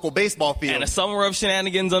boys at a local baseball field. And a summer of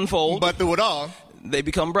shenanigans unfold. But through it all, they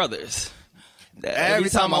become brothers. Every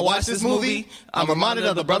time I watch this movie, I'm reminded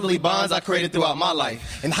of the brotherly bonds I created throughout my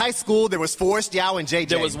life. In high school, there was Forrest, Yao, and JJ.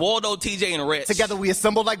 There was Waldo, TJ, and Rich. Together, we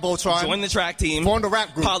assembled like Voltron. Joined the track team. Formed a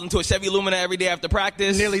rap group. Piled into a Chevy Lumina every day after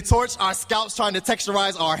practice. Nearly torched our scalps trying to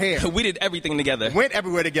texturize our hair. We did everything together. Went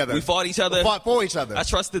everywhere together. We fought each other. We fought for each other. I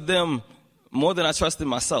trusted them more than I trusted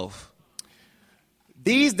myself.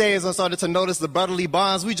 These days, I started to notice the brotherly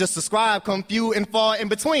bonds we just described come few and far in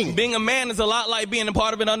between. Being a man is a lot like being a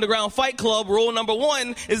part of an underground fight club. Rule number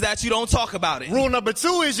 1 is that you don't talk about it. Rule number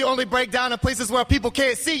 2 is you only break down in places where people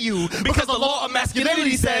can't see you. Because the law of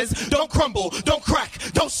masculinity says, don't crumble, don't crack,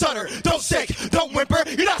 don't shudder, don't shake, don't whimper.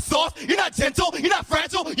 You're not soft, you're not gentle, you're not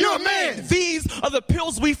fragile, you're a man. These are the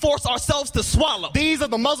pills we force ourselves to swallow. These are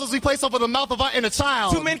the muzzles we place over the mouth of our inner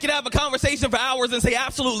child. 2 men can have a conversation for hours and say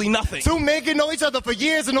absolutely nothing. 2 men can know each other for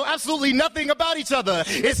years and know absolutely nothing about each other.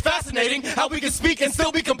 It's fascinating how we can speak and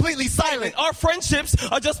still be completely silent. Our friendships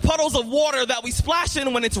are just puddles of water that we splash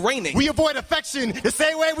in when it's raining. We avoid affection the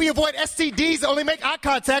same way we avoid STDs and only make eye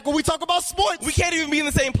contact when we talk about sports. We can't even be in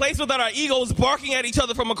the same place without our egos barking at each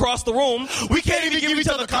other from across the room. We can't even give each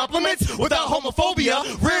other compliments without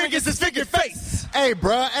homophobia rearing its disfigured face. Hey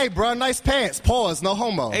bruh, nice pants. Pause, no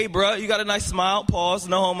homo. Hey bruh, you got a nice smile. Pause,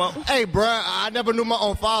 no homo. Hey bruh, I never knew my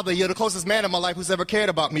own father. You're the closest man in my life who's ever cared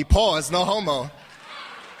about me. Pause, no homo.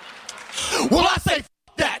 Well, I say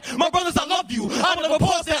that. My brothers, I love you. I never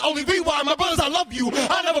pause that, only rewind. My brothers, I love you.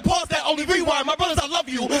 I never pause that, only rewind. My brothers, I love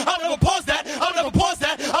you. I never pause that. I'll never pause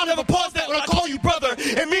that. I'll never pause that when I call you brother.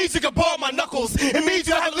 It means you can bar my knuckles. It means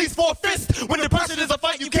you have at least 4 fists when depression is a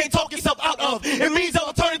fight you can't talk yourself out of. It means I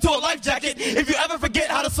will turn into a life jacket if you ever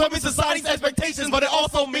forget how to swim in society's expectations. But it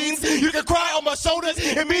also means you can cry on my shoulders.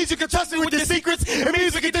 It means you can trust me with your secrets. It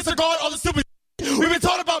means we can disregard all the stupid. We've been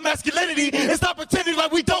taught about masculinity and stop pretending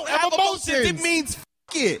like we don't have emotions. It means f***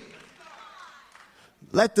 it.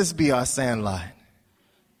 Let this be our sandlot.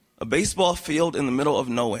 A baseball field in the middle of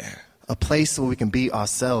nowhere. A place where we can be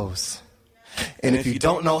ourselves. And if you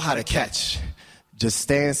don't know how to catch, just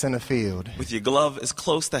stay in center field. With your glove as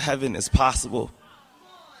close to heaven as possible.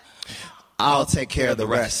 I'll take care of the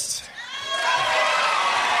rest.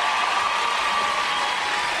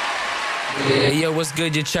 Hey, yo, what's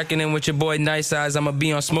good? You're checking in with your boy Nice Eyes. I'ma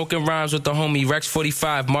be on Smoking Rhymes with the homie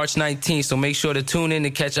Rex45 March 19th, so make sure to tune in to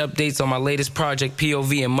catch updates on my latest project,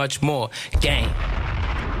 POV, and much more. Gang.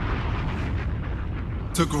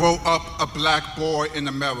 To grow up a black boy in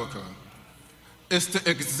America is to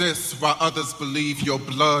exist while others believe your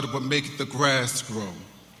blood will make the grass grow.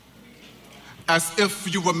 As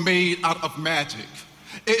if you were made out of magic.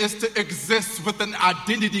 It is to exist with an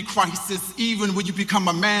identity crisis even when you become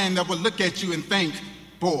a man that will look at you and think,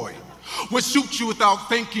 boy, will shoot you without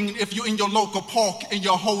thinking if you're in your local park and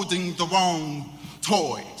you're holding the wrong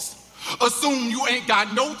toys. Assume you ain't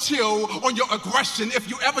got no chill on your aggression. If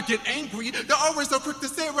you ever get angry, they're always so quick to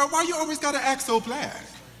say, well, why you always gotta act so black?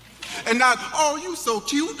 And not, oh, you so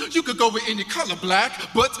cute, you could go with any color black,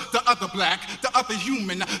 but the other black, the other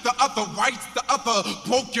human, the other white, the other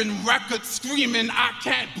broken record screaming, I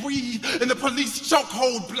can't breathe, and the police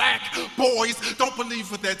chokehold black boys don't believe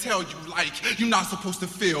what they tell you, like you're not supposed to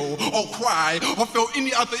feel or cry or feel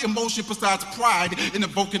any other emotion besides pride in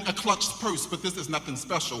evoking a clutched purse, but this is nothing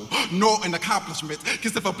special, nor an accomplishment,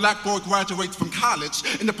 because if a black boy graduates from college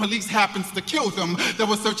and the police happens to kill them, they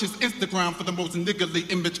will search his Instagram for the most niggardly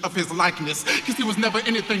image of his likeness, because he was never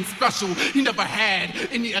anything special. He never had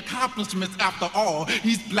any accomplishments after all.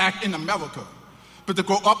 He's black in America. But to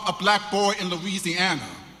grow up a black boy in Louisiana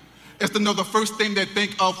is to know the first thing they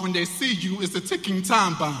think of when they see you is a ticking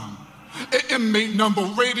time bomb. An inmate number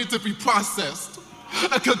ready to be processed.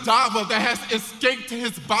 A cadaver that has escaped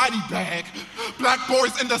his body bag. Black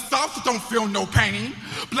boys in the South don't feel no pain.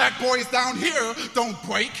 Black boys down here don't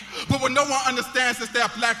break. But what no one understands is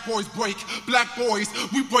that black boys break. Black boys,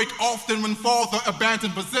 we break often when falls are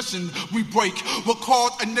abandoned position. We break. We're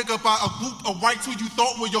called a nigga by a group of whites who you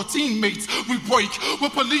thought were your teammates. We break.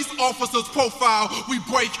 When police officers profile, we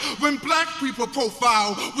break. When black people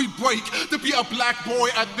profile, we break. To be a black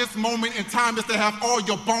boy at this moment in time is to have all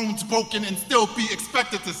your bones broken and still be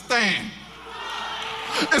expected to stand.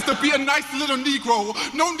 Is to be a nice little Negro.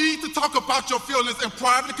 No need to talk about your feelings in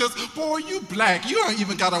private because, boy, you black. You ain't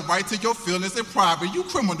even got a right to your feelings in private. You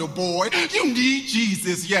criminal, boy. You need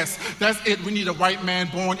Jesus. Yes, that's it. We need a white man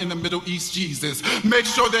born in the Middle East, Jesus. Make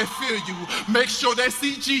sure they feel you. Make sure they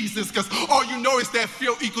see Jesus because all you know is that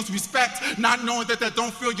fear equals respect, not knowing that they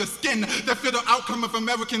don't feel your skin. They feel the outcome of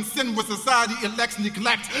American sin where society elects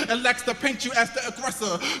neglect, elects to paint you as the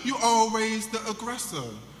aggressor. You always the aggressor.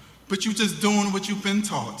 But you just doing what you've been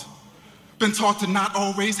taught. Been taught to not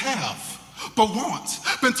always have, but want.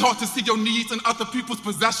 Been taught to see your needs in other people's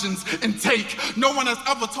possessions and take. No one has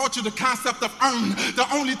ever taught you the concept of earn. They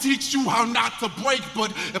only teach you how not to break.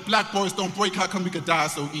 But if black boys don't break, how come we could die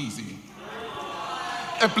so easy?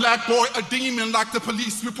 A black boy, a demon like the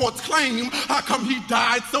police reports claim, how come he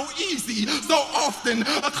died so easy? So often,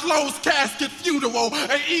 a closed casket funeral,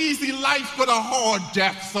 an easy life but a hard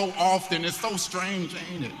death so often. It's so strange,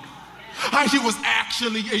 ain't it? How he was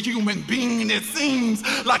actually a human being. It seems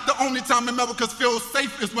like the only time America feels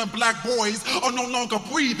safe is when black boys are no longer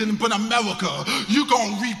breathing. But America, you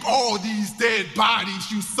gonna reap all these dead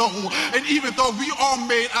bodies you sow. And even though we are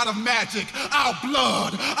made out of magic, our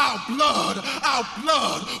blood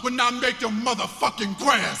will not make your motherfucking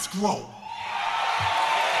grass grow.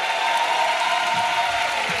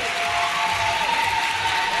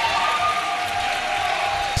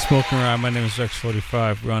 Smoking Around. My name is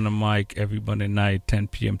Rex45. We're on the mic every Monday night, 10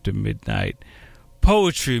 p.m. to midnight.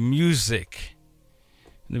 Poetry, music,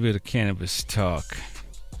 a little bit of cannabis talk.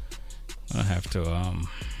 I have to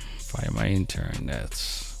fire my intern.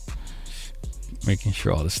 That's making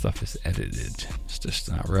sure all this stuff is edited. It's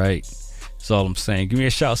just not right. That's all I'm saying. Give me a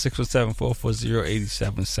shout,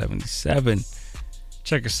 617-440-8777.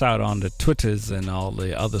 Check us out on the Twitters and all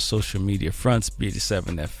the other social media fronts,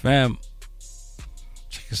 B87FM.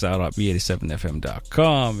 Check us out at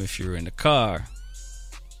B87FM.com if you're in the car.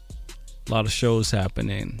 A lot of shows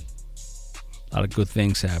happening. A lot of good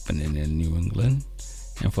things happening in New England.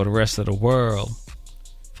 And for the rest of the world,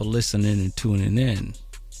 for listening and tuning in.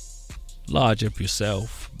 Large up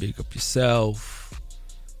yourself. Big up yourself.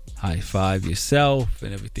 High five yourself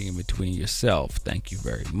and everything in between yourself. Thank you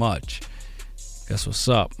very much. Guess what's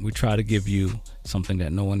up? We try to give you something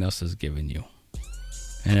that no one else has given you.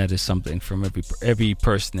 And that is something from every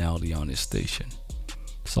personality on this station.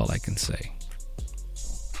 That's all I can say.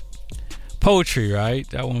 Poetry, right?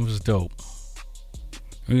 That one was dope.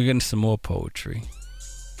 We're going to get into some more poetry.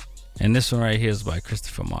 And this one right here is by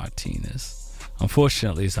Christopher Martinez.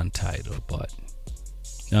 Unfortunately, it's untitled, but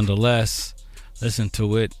nonetheless, listen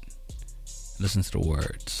to it. Listen to the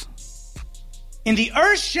words. In the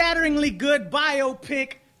earth-shatteringly good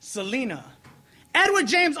biopic, Selena, Edward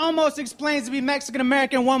James almost explains to be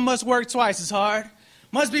Mexican-American, one must work twice as hard.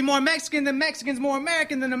 Must be more Mexican than Mexicans, more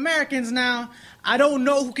American than Americans now. I don't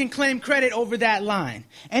know who can claim credit over that line.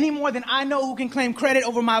 Any more than I know who can claim credit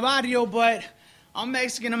over my barrio, but I'm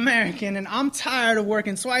Mexican American, and I'm tired of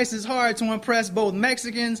working twice as hard to impress both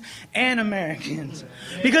Mexicans and Americans.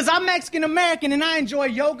 Because I'm Mexican American, and I enjoy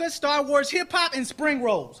yoga, Star Wars, hip hop, and spring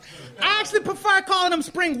rolls. I actually prefer calling them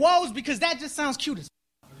spring woes because that just sounds cute as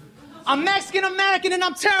I'm Mexican American, and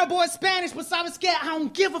I'm terrible at Spanish, but sabes que I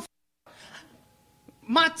don't give a f.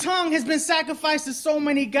 My tongue has been sacrificed to so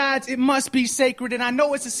many gods, it must be sacred. And I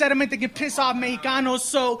know it's a sediment that can piss off Mexicanos,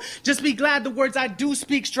 so just be glad the words I do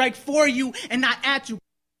speak strike for you and not at you.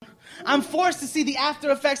 I'm forced to see the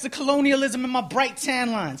after effects of colonialism in my bright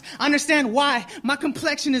tan lines. I understand why my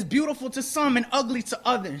complexion is beautiful to some and ugly to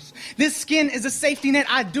others. This skin is a safety net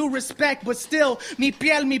I do respect, but still, mi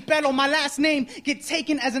piel, mi pelo, my last name, get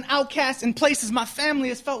taken as an outcast in places my family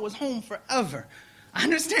has felt was home forever. I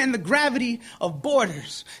understand the gravity of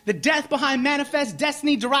borders, the death behind manifest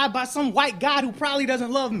destiny derived by some white god who probably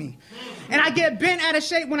doesn't love me. And I get bent out of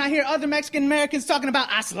shape when I hear other Mexican Americans talking about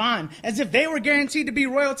Aslan, as if they were guaranteed to be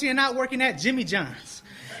royalty and not working at Jimmy John's.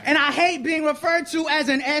 And I hate being referred to as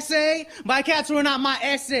an essay by cats who are not my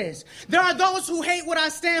essays. There are those who hate what I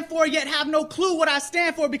stand for, yet have no clue what I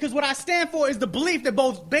stand for, because what I stand for is the belief that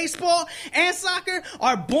both baseball and soccer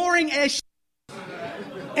are boring as shit.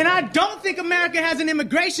 And I don't think America has an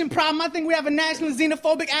immigration problem. I think we have a national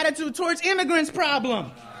xenophobic attitude towards immigrants problem.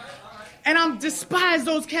 And I despise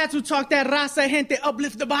those cats who talk that raza gente,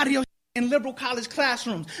 uplift the barrio in liberal college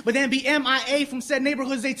classrooms, but then be MIA from said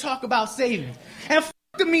neighborhoods they talk about saving. And f***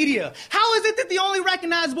 the media. How is it that the only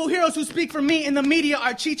recognizable heroes who speak for me in the media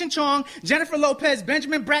are Cheech and Chong, Jennifer Lopez,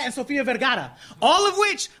 Benjamin Bratt, and Sofia Vergara? All of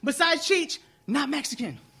which, besides Cheech, not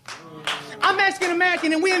Mexican. I'm Mexican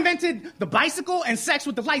American, and we invented the bicycle and sex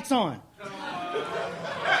with the lights on. And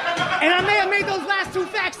I may have made those last two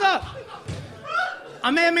facts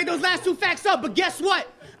up. But guess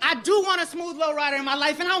what? I do want a smooth lowrider in my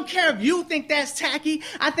life, and I don't care if you think that's tacky.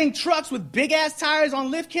 I think trucks with big-ass tires on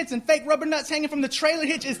lift kits and fake rubber nuts hanging from the trailer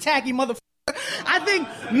hitch is tacky, motherfucker. I think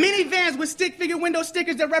minivans with stick figure window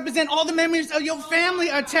stickers that represent all the memories of your family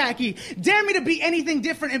are tacky. Dare me to be anything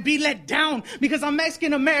different and be let down because I'm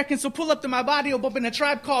Mexican American, so pull up to my body or bump in a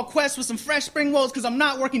Tribe Called Quest with some fresh spring rolls because I'm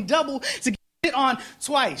not working double to get it on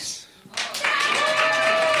twice.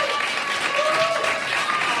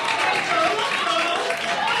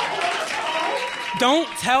 Don't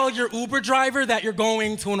tell your Uber driver that you're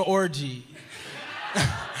going to an orgy.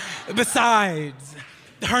 Besides,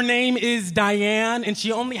 her name is Diane, and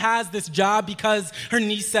she only has this job because her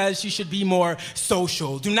niece says she should be more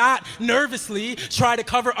social. Do not nervously try to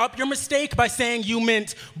cover up your mistake by saying you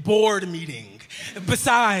meant board meeting.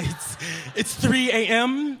 Besides, it's 3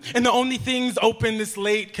 a.m., and the only things open this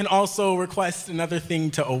late can also request another thing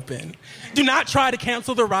to open. Do not try to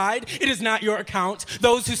cancel the ride. It is not your account.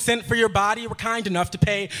 Those who sent for your body were kind enough to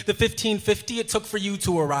pay the $15.50 it took for you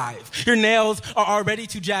to arrive. Your nails are already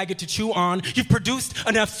too jagged to chew on. You've produced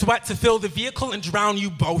enough sweat to fill the vehicle and drown you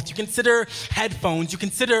both. You consider headphones. You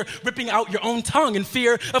consider ripping out your own tongue in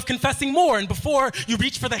fear of confessing more. And before you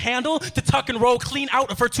reach for the handle to tuck and roll clean out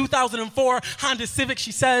of her 2004 Honda Civic,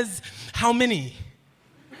 she says, "How many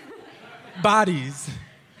bodies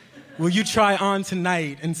will you try on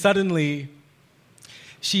tonight?" And suddenly,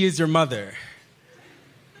 she is your mother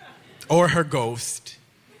or her ghost.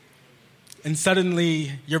 And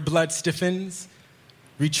suddenly, your blood stiffens,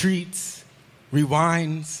 retreats,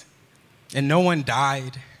 rewinds, and no one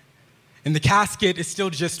died. And the casket is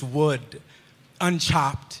still just wood,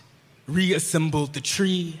 unchopped, reassembled, the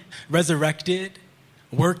tree resurrected,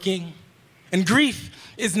 working. And grief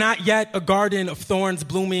is not yet a garden of thorns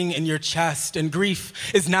blooming in your chest. And grief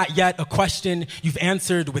is not yet a question you've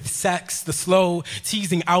answered with sex, the slow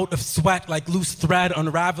teasing out of sweat like loose thread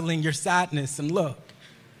unraveling your sadness. And look,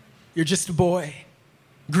 you're just a boy,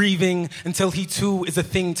 grieving until he too is a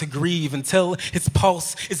thing to grieve, until his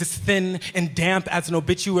pulse is as thin and damp as an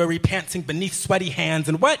obituary panting beneath sweaty hands.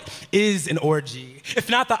 And what is an orgy, if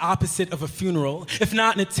not the opposite of a funeral, if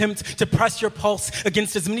not an attempt to press your pulse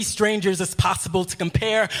against as many strangers as possible to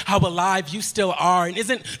compare how alive you still are? And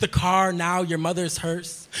isn't the car now your mother's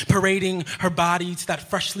hearse, parading her body to that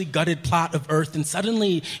freshly gutted plot of earth? And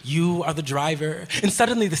suddenly you are the driver, and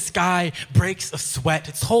suddenly the sky breaks a sweat,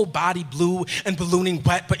 its whole body blue and ballooning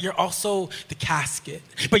wet. But you're also the casket.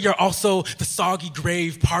 But you're also the soggy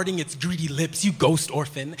grave parting its greedy lips. You ghost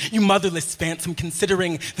orphan, you motherless phantom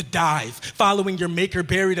considering the dive, following your maker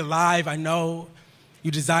buried alive. I know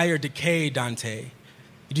you desire decay, Dante.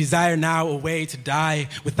 You desire now a way to die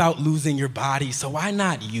without losing your body. So why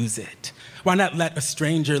not use it? Why not let a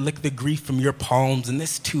stranger lick the grief from your palms? And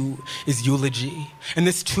this too is eulogy. And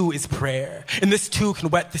this too is prayer. And this too can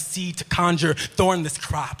wet the sea to conjure thornless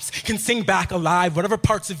crops. Can sing back alive whatever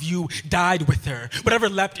parts of you died with her. Whatever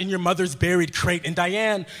leapt in your mother's buried crate. And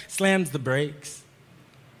Diane slams the brakes.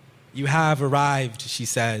 You have arrived, she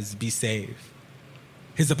says, be safe.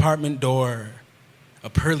 His apartment door, a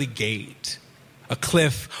pearly gate, a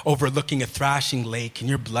cliff overlooking a thrashing lake, and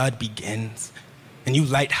your blood begins. And you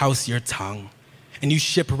lighthouse your tongue, and you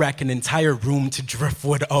shipwreck an entire room to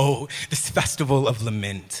driftwood. Oh, this festival of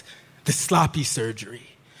lament, this sloppy surgery,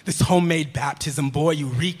 this homemade baptism. Boy, you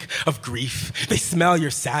reek of grief. They smell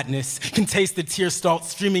your sadness, can taste the tear salt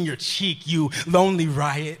streaming your cheek. You lonely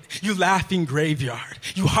riot, you laughing graveyard,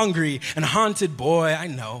 you hungry and haunted boy. I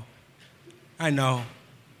know.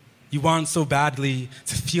 You want so badly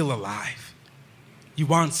to feel alive. You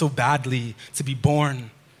want so badly to be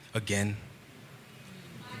born again.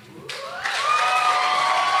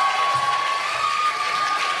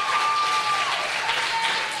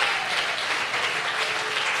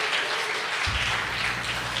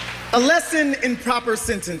 A lesson in proper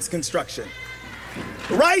sentence construction.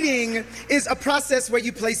 Writing is a process where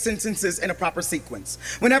you place sentences in a proper sequence.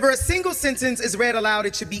 Whenever a single sentence is read aloud,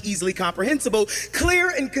 it should be easily comprehensible.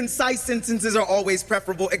 Clear and concise sentences are always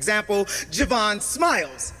preferable. Example, Javon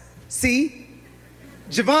smiles. See?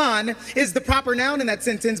 Javon is the proper noun in that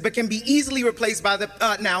sentence, but can be easily replaced by the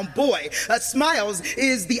noun boy. Smiles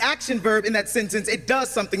is the action verb in that sentence. It does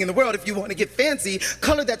something in the world. If you want to get fancy,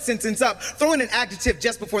 color that sentence up. Throw in an adjective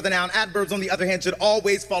just before the noun. Adverbs, on the other hand, should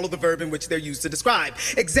always follow the verb in which they're used to describe.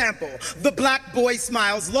 Example, the black boy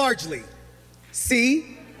smiles largely.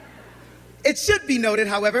 See? It should be noted,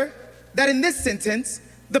 however, that in this sentence,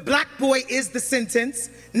 the black boy is the sentence,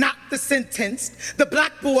 not the sentenced. The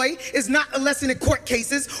black boy is not a lesson in court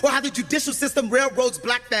cases or how the judicial system railroads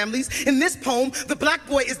black families. In this poem, the black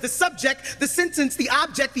boy is the subject, the sentence, the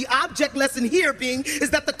object lesson here being is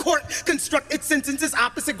that the court construct its sentences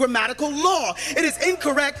opposite grammatical law. It is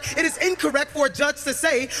incorrect for a judge to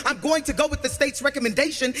say, I'm going to go with the state's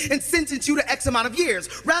recommendation and sentence you to X amount of years.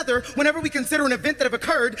 Rather, whenever we consider an event that have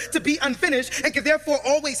occurred to be unfinished and can therefore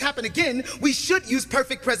always happen again, we should use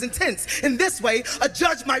perfect present tense. In this way, a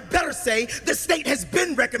judge might better say the state has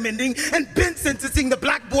been recommending and been sentencing the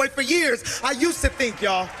black boy for years. I used to think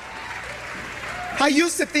I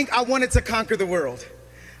wanted to conquer the world.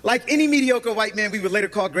 Like any mediocre white man we would later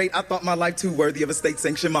call great, I thought my life too worthy of a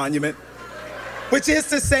state-sanctioned monument. Which is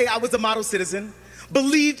to say, I was a model citizen,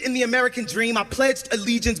 believed in the American dream. I pledged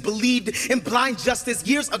allegiance, believed in blind justice.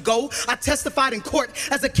 Years ago, I testified in court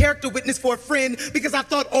as a character witness for a friend because I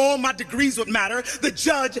thought all my degrees would matter. The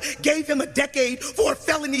judge gave him a decade for a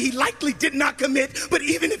felony he likely did not commit. But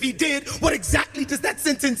even if he did, what exactly does that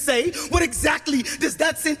sentence say? What exactly does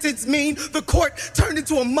that sentence mean? The court turned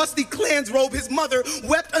into a musty Klan's robe. His mother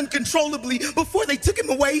wept uncontrollably. Before they took him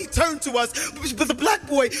away, he turned to us. But the black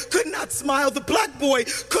boy could not smile. The black boy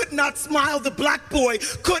could not smile. The black boy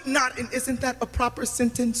could not. And isn't that a proper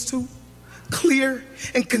sentence too? Clear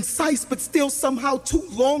and concise, but still somehow too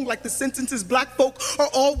long, like the sentences black folk are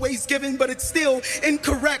always given, but it's still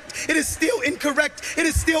incorrect. It is still incorrect. It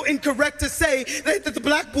is still incorrect to say that the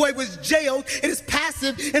black boy was jailed. It is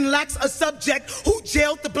passive and lacks a subject. Who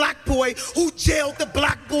jailed the black boy? Who jailed the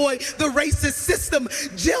black boy? The racist system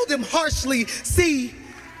jailed him harshly. See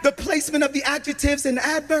the placement of the adjectives and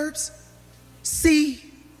adverbs? See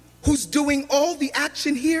who's doing all the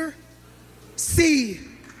action here? See,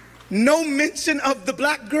 no mention of the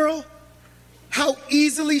black girl, how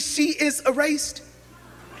easily she is erased.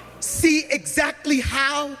 See exactly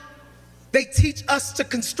how they teach us to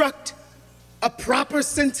construct a proper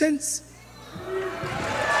sentence.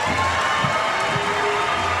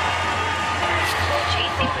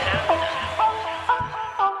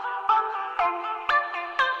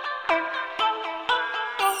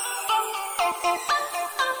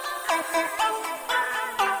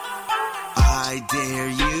 I dare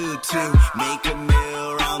you to make a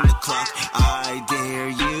meal round the clock. I dare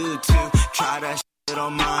you to try that shit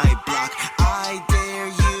on my block. I dare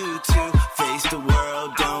you to face the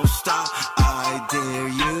world, don't stop. I dare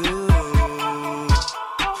you.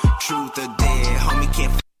 Truth or dare, homie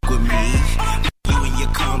can't f*** with me. You and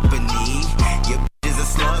your company, your bitch is a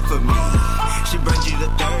slut for me. She burned you to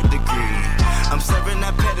 3rd degree. I'm serving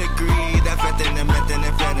that pedigree, that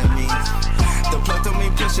methamphetamine. The plug told me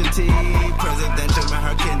Pusha T, presidential, man,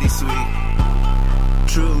 her candy sweet.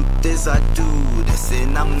 Truth is I do this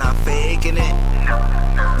and I'm not faking it.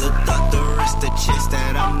 The doctor is the chase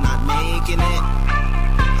that I'm not making it.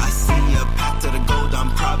 I see a path to the gold,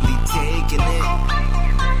 I'm probably taking it.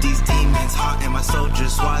 These demons hot and my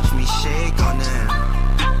soldiers watch me shake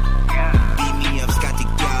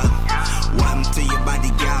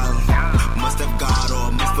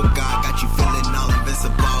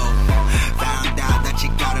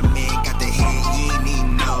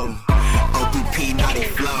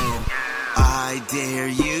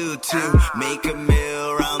to make a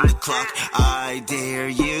meal round the clock. I dare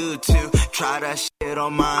you to try that shit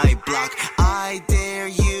on my block. I dare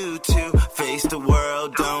you to face the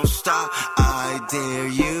world, don't stop. I dare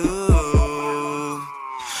you.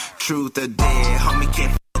 Truth or dare, homie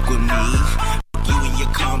can't fuck with me. You and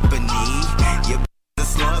your company, your a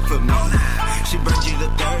slut for me. She burned you the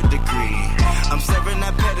 3rd degree. I'm serving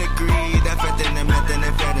that pedigree, that fentanyl,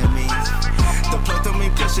 methamphetamine. The plug told me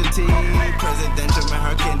Pusha T, presidential and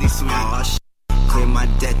her candy sweet. Oh, clear my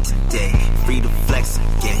debt today, free to flex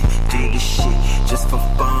again. Do this shit just for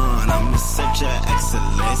fun. I'm in search of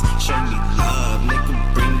excellence. Show me love,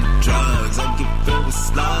 nigga, bring the drugs. I get filled with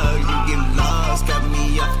slugs, you get lost. Got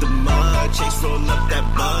me off the mud, chase roll up that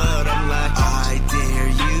bud. I'm like, I dare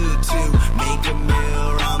you to make a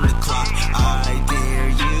meal round the clock. I dare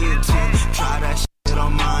you to try that shit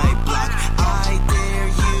on my block. I dare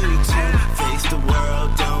you to face the world,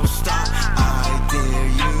 don't stop. I dare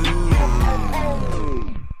you.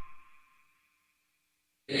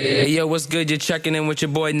 Hey, yo, what's good? You're checking in with your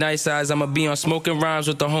boy Nice Eyes. I'ma be on Smoking Rhymes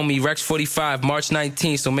with the homie Rex 45 March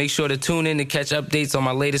 19th, so make sure to tune in to catch updates on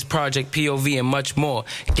my latest project, POV, and much more.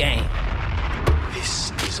 Gang.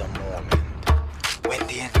 This is a moment when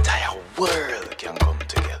the entire world can come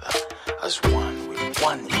together as one with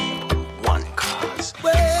one aim, one cause,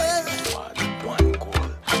 one goal.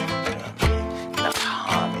 You know what I mean? Not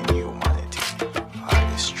harming humanity or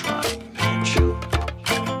destroying nature.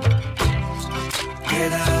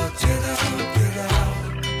 Get out, get out, get out.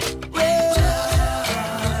 Well,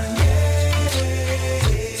 yeah.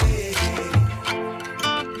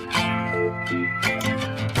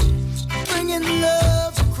 Bringing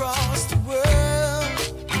love across the world.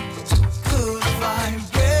 Good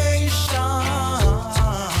vibration.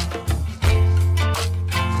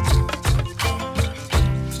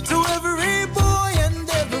 To every boy and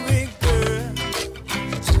every girl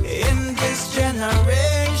in this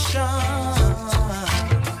generation.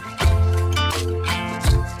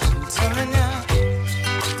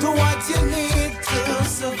 You need to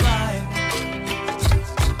survive.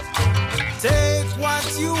 Take what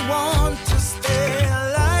you want to stay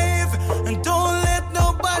alive, and don't let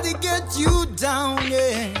nobody get you down.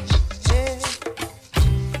 Yeah, yeah.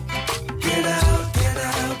 Get out, get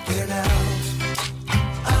out, get out.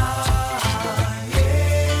 Ah,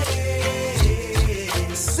 yeah.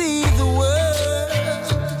 See the world.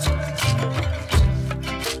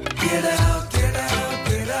 Get out, get out,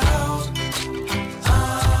 get out.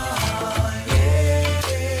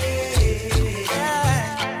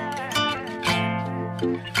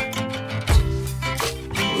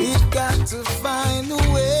 To find a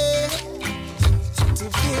way to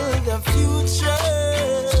build a future.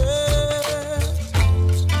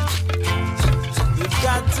 We've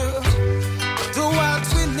got to do what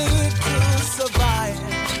we need to survive.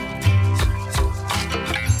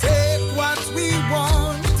 Take what we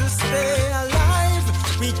want to stay alive.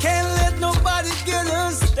 We can't let nobody get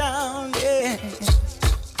us down. Yeah.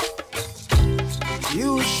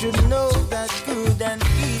 You should know that good and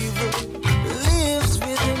evil lives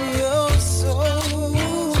within your soul.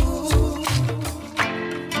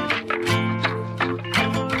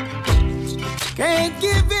 Can't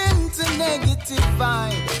give in to negative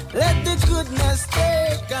vibe. Let the goodness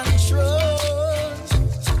take control.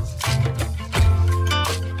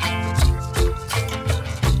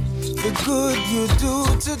 The good you do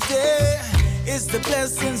today is the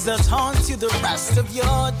blessings that haunt you the rest of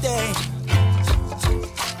your day.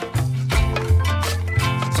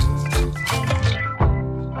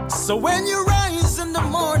 So when you rise in the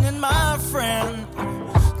morning, my friend,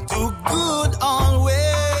 do good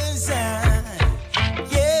always. Yeah,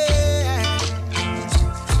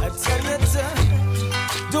 I tell you to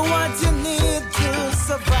do what you need to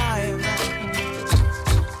survive.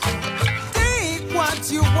 Take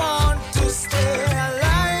what you want to stay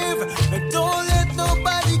alive, and don't let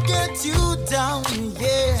nobody get you down.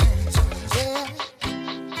 Yeah, yeah.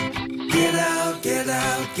 Get out, get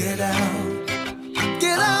out, get out.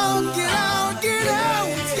 Get out, get out, get out,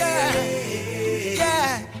 yeah,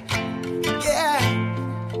 yeah, yeah.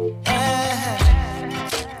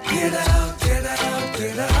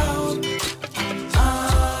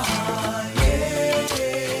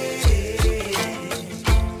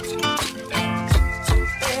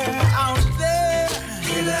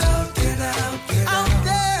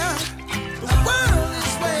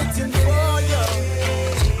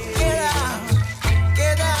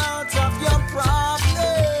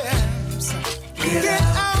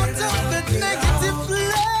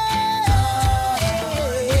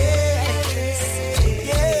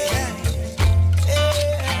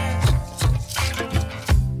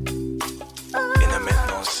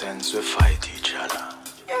 friends, we fight each other.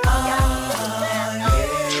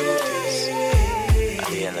 Truth is, at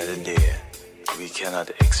the end of the day, we cannot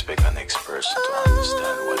expect an next person to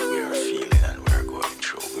understand what we are feeling and we are going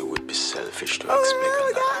through. We would be selfish to expect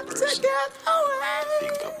another person to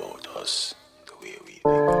think about us the way we think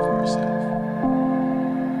of ourselves.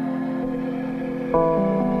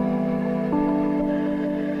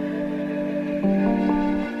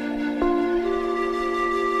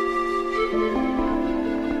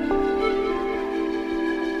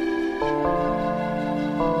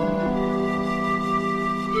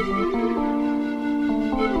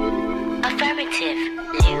 Affirmative,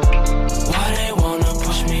 Luke. Why they wanna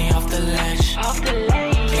push me off the ledge?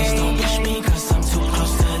 Please don't push me, cause I'm too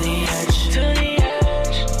close to the edge.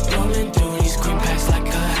 Rolling through these green packs like a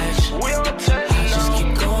hedge. I just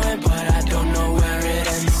keep going, but I don't know where it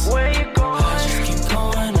ends. I just keep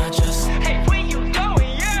going, Hey, where you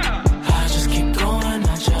going? Yeah. I just keep going,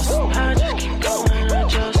 I just keep going,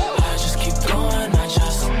 I just keep going, I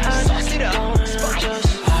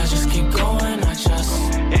just keep going,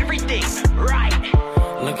 everything right.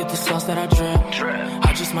 Look at the sauce that I drip.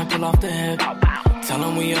 I just might pull off the hip. Tell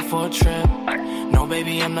them we up for a trip. No,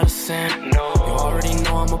 baby, I'm not a simp. You already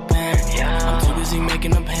know I'm a pimp. I'm too busy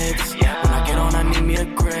making them hits. When I get on, I need me a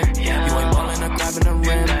grip. You ain't ballin' or grabbing a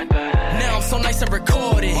rim. Now I'm so nice and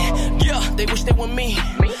recorded. Yeah, they wish they were me.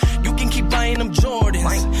 You can keep buying them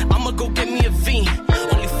Jordans. I'ma go get me a V.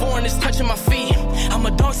 Only foreigners touching my feet. I'm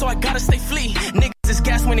a dog, so I gotta stay flea. Niggas is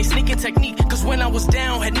gas when they sneaking technique. Cause when I was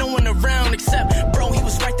down, had no one around except bro, he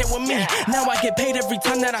was right there with me. Now I get paid every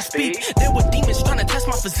time that I speak. There were demons trying to test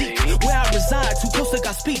my physique. Where I reside, too close to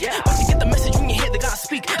God speak. But you get the message when you hear the God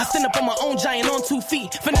speak. I stand up on my own giant on 2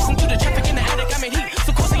 feet. Finessing through the traffic in the attic, I'm in heat.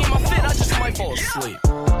 So close in my fit, I just might fall asleep.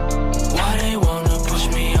 Why they wanna push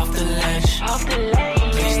me off the ledge?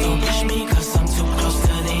 Please don't push me, cause I'm too close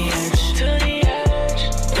to the edge.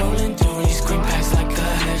 Rolling through these green packs like a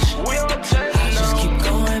hedge. I just keep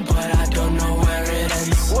going, but I don't know where it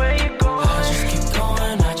ends. I just keep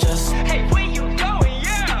going, Hey, where you going?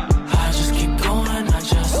 Yeah. I just keep going, I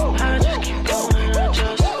just keep going,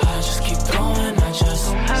 I just keep going, I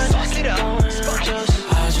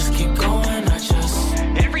just keep going,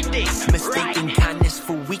 everything. Mistaking kindness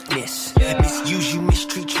for weakness. Misuse you,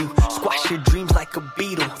 mistreat you. Squash your dreams like a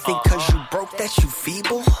beetle. Think cause you broke that you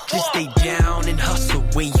feeble? Just stay down and hustle.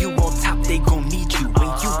 When you on top, they gon' need you. When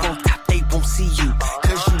you on top, they won't see you.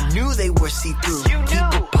 Cause you knew they were see-through.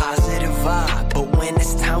 Keep a positive vibe. But when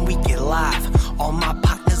it's time we get live, all my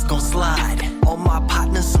partners gon' slide. All my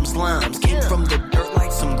partners some slimes. Came from the dirt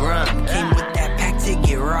like some grime. Came with that pack to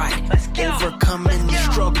get right. Overcoming the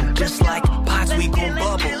struggle. Just like pots, we gon'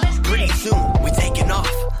 bubble. Pretty soon, we taking off.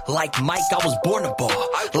 Like Mike, I was born to ball.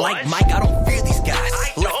 Like Mike, I don't fear these guys.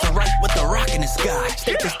 Left to right with the rock in the sky.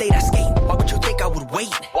 State to state, I skate. Why would you think I would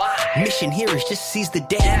wait? Mission here is just seize the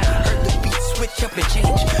day. Heard the beat switch up and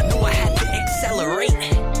change. Knew I had to accelerate.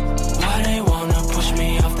 Why they wanna push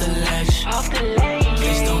me off the ledge?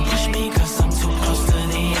 Please don't push me, cause I'm too close to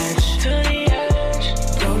the edge.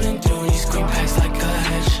 Rolling through these green packs like a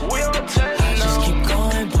hedge. I just keep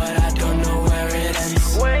going, but I don't know where it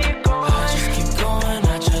ends. I just keep going,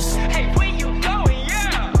 Hey, where you going?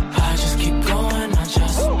 Yeah. I just keep going, I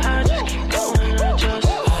just keep going,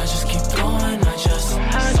 I just keep going, I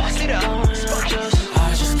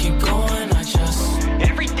just keep going,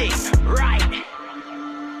 everything right.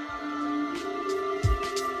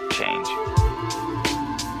 Change you.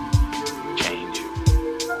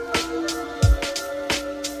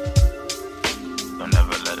 Don't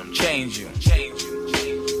never let them change you.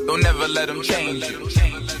 Don't never let them change you.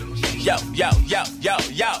 Yo.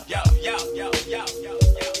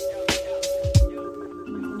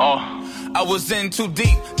 I was in too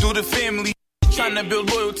deep through the family, trying to build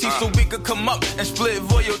loyalty so we could come up and split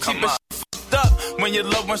royalty. But fucked up when your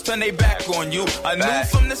loved ones turn their back on you. I knew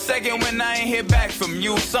from the second when I ain't hear back from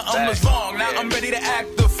you. Something was wrong, now I'm ready to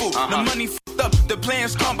act the fool. The money fucked up, the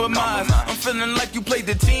plans compromised. I'm feeling like you played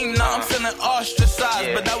the team, now I'm feeling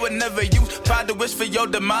ostracized. But I would never use pride to wish for your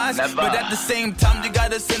demise. But at the same time, you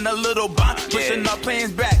got us in a little bind, pushing our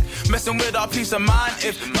plans back, messing with our peace of mind.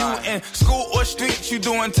 If you in school or streets, you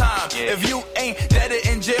doing time. If you ain't dead or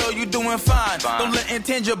in jail, you doing fine. Don't let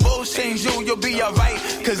intangibles change you, you'll be alright.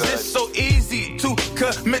 Cause it's so easy to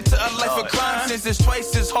commit to a life of crime, since it's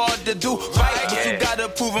twice as hard to do right. But you gotta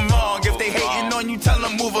prove them wrong. If they hating on you, tell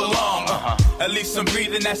them move along. At least I'm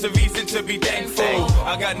breathing, that's a reason to be thankful.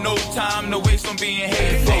 I got no time to waste on being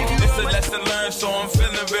hateful. It's a lesson learned, so I'm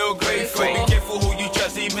feeling real grateful. Be careful who you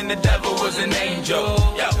trust, even the devil was an angel.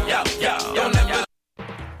 Don't ever.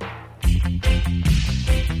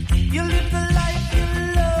 You live the life you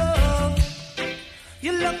love.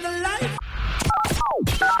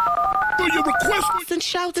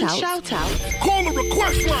 shout out. Call the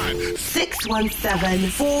request line.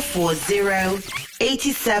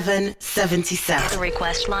 617-440-8777. The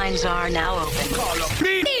request lines are now open. Call up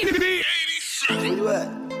Where you at?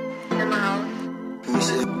 Let me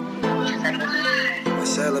see. I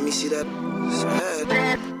said, let me see that.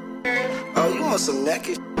 Oh, you want some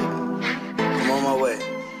naked? I'm on my way.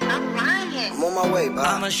 I'm on my way, bye.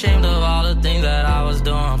 I'm ashamed of all the things that I was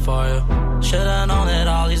doing for you. Should've known that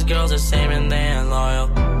all these girls are same and they ain't loyal.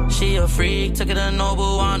 She a freak, took her to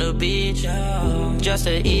Noble on the beach, just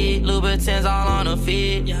to eat, Louboutins all on her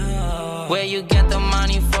feet. Where you get the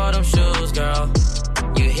money for them shoes, girl?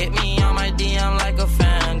 You hit me on my DM like a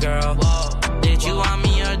fan, girl. Did you want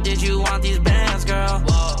me or did you want these bands, girl?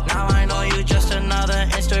 Now I know you just another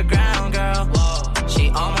Instagram girl. She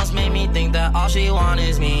almost made me think that all she want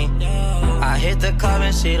is me. I hit the club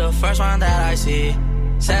and she the first one that I see.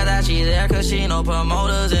 Said that she there cause she know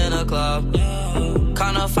promoters in the club.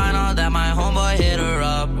 Come to find out that my homeboy hit her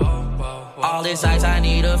up. All this ice, I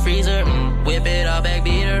need a freezer. Whip it up, egg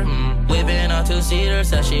beater. Whipping a two-seater.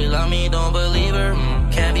 Said she love me, don't believe her.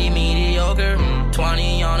 Can't be mediocre.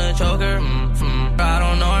 20 on a choker. I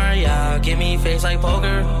don't know her, yeah. Give me face like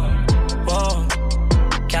poker. Whoa.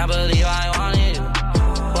 Can't believe I wanted you.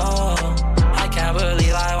 Whoa. I can't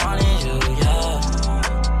believe I wanted you, yeah.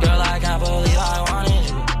 Girl, I can't believe I wanted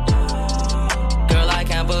you. Girl, I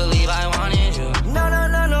can't believe I wanted you. No,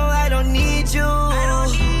 I don't need you. No,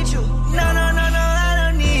 I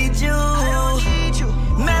don't need you.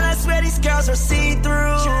 Man, I swear these girls are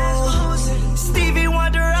see-through. Stevie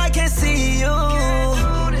Wonder, I can't see you.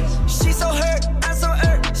 She so hurt, I'm so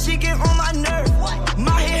hurt. She get on my nerve.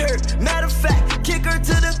 My head hurt. Matter of fact, kick her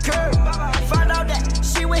to the curb. Find out that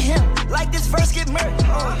she with him, like this verse get murked.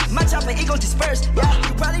 My chopper ego dispersed. Yeah,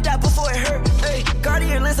 you probably died before it hurt. Hey,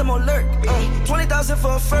 Guardian lens, I'm alert. 20,000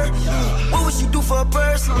 for a fur. What would she do for a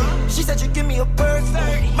purse? She said you give me a bird.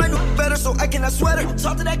 My new better, so I cannot sweat her.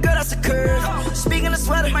 Talk to that girl, that's a curve. Speaking of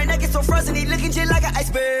sweater, my neck is so frozen, he looking just like an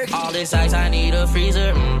iceberg. All this ice, I need a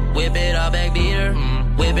freezer. Whip it up, egg beater.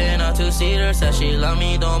 Whipping a two-seater. Said she love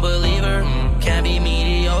me, don't believe her. Can't be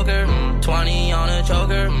mediocre. 20 on a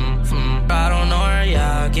choker. I don't know her,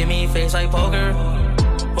 yeah. Give me face like poker.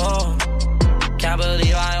 Whoa. Can't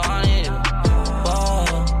believe I wanted you. Whoa.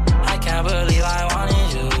 I can't believe I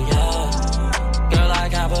wanted you, yeah. Girl, I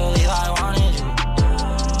can't believe I wanted you.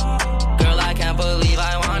 Girl, I can't believe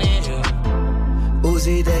I wanted you.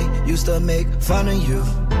 Uzi, they used to make fun of you.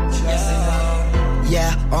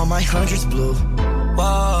 Yeah, all my hundreds blue.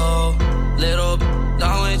 Whoa, little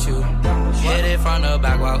done with you. Hit it from the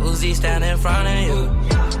back while Uzi stand in front of you.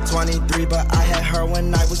 23, but I had her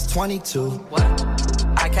when I was 22. What?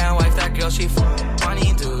 I can't wife that girl, she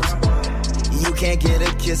funny dudes. You can't get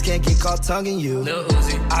a kiss, can't get caught tonguing you. Lil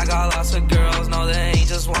Uzi, I got lots of girls, no they ain't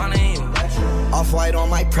just one of you. Off-white on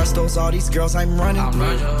my Prestos, all these girls I'm running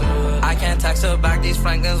through. I can't text her back, these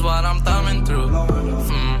Franklins what I'm thumbing through.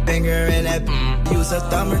 Finger in that use a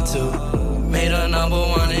thumb or two. Made her number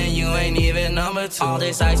one and you ain't even number two. All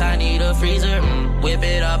this ice, I need a freezer. Whip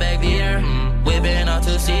it up, egg beater. Whipping a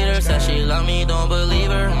two-seater. Said she love me, don't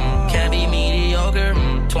believe her. Can't be mediocre.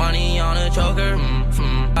 20 on a choker.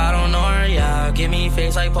 I don't know her, yeah. Give me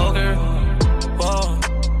face like poker. Whoa.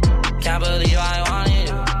 Can't believe I wanted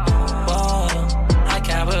you. Whoa. I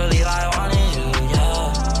can't believe I wanted you,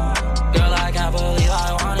 yeah. Girl, I can't believe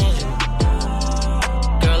I wanted you.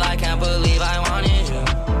 Girl, I can't believe I wanted you.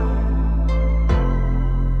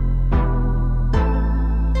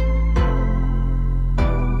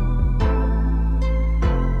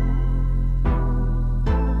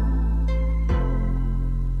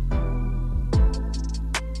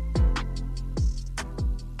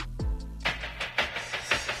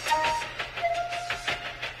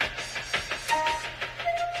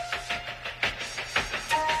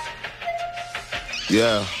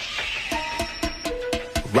 Yeah.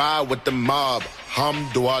 Ride with the mob,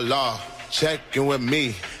 Hamdulillah. Check in with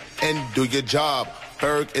me and do your job.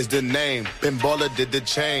 Berg is the name. Ben Baller did the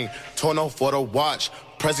chain. Torno for the watch.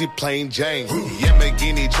 Prezi plain Jane.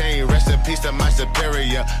 Yamagini chain. Rest in peace to my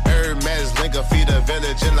superior. Hermes Linka feed a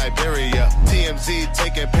village in Liberia. TMZ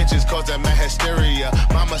taking pictures causing my hysteria.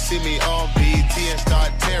 Mama see me on BT and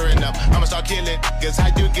start tearing up. I'ma start killing cause how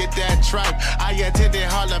you get that tripe? I attended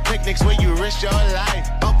Harlem picnics where you risk your life.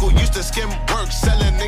 Uncle used to skim work selling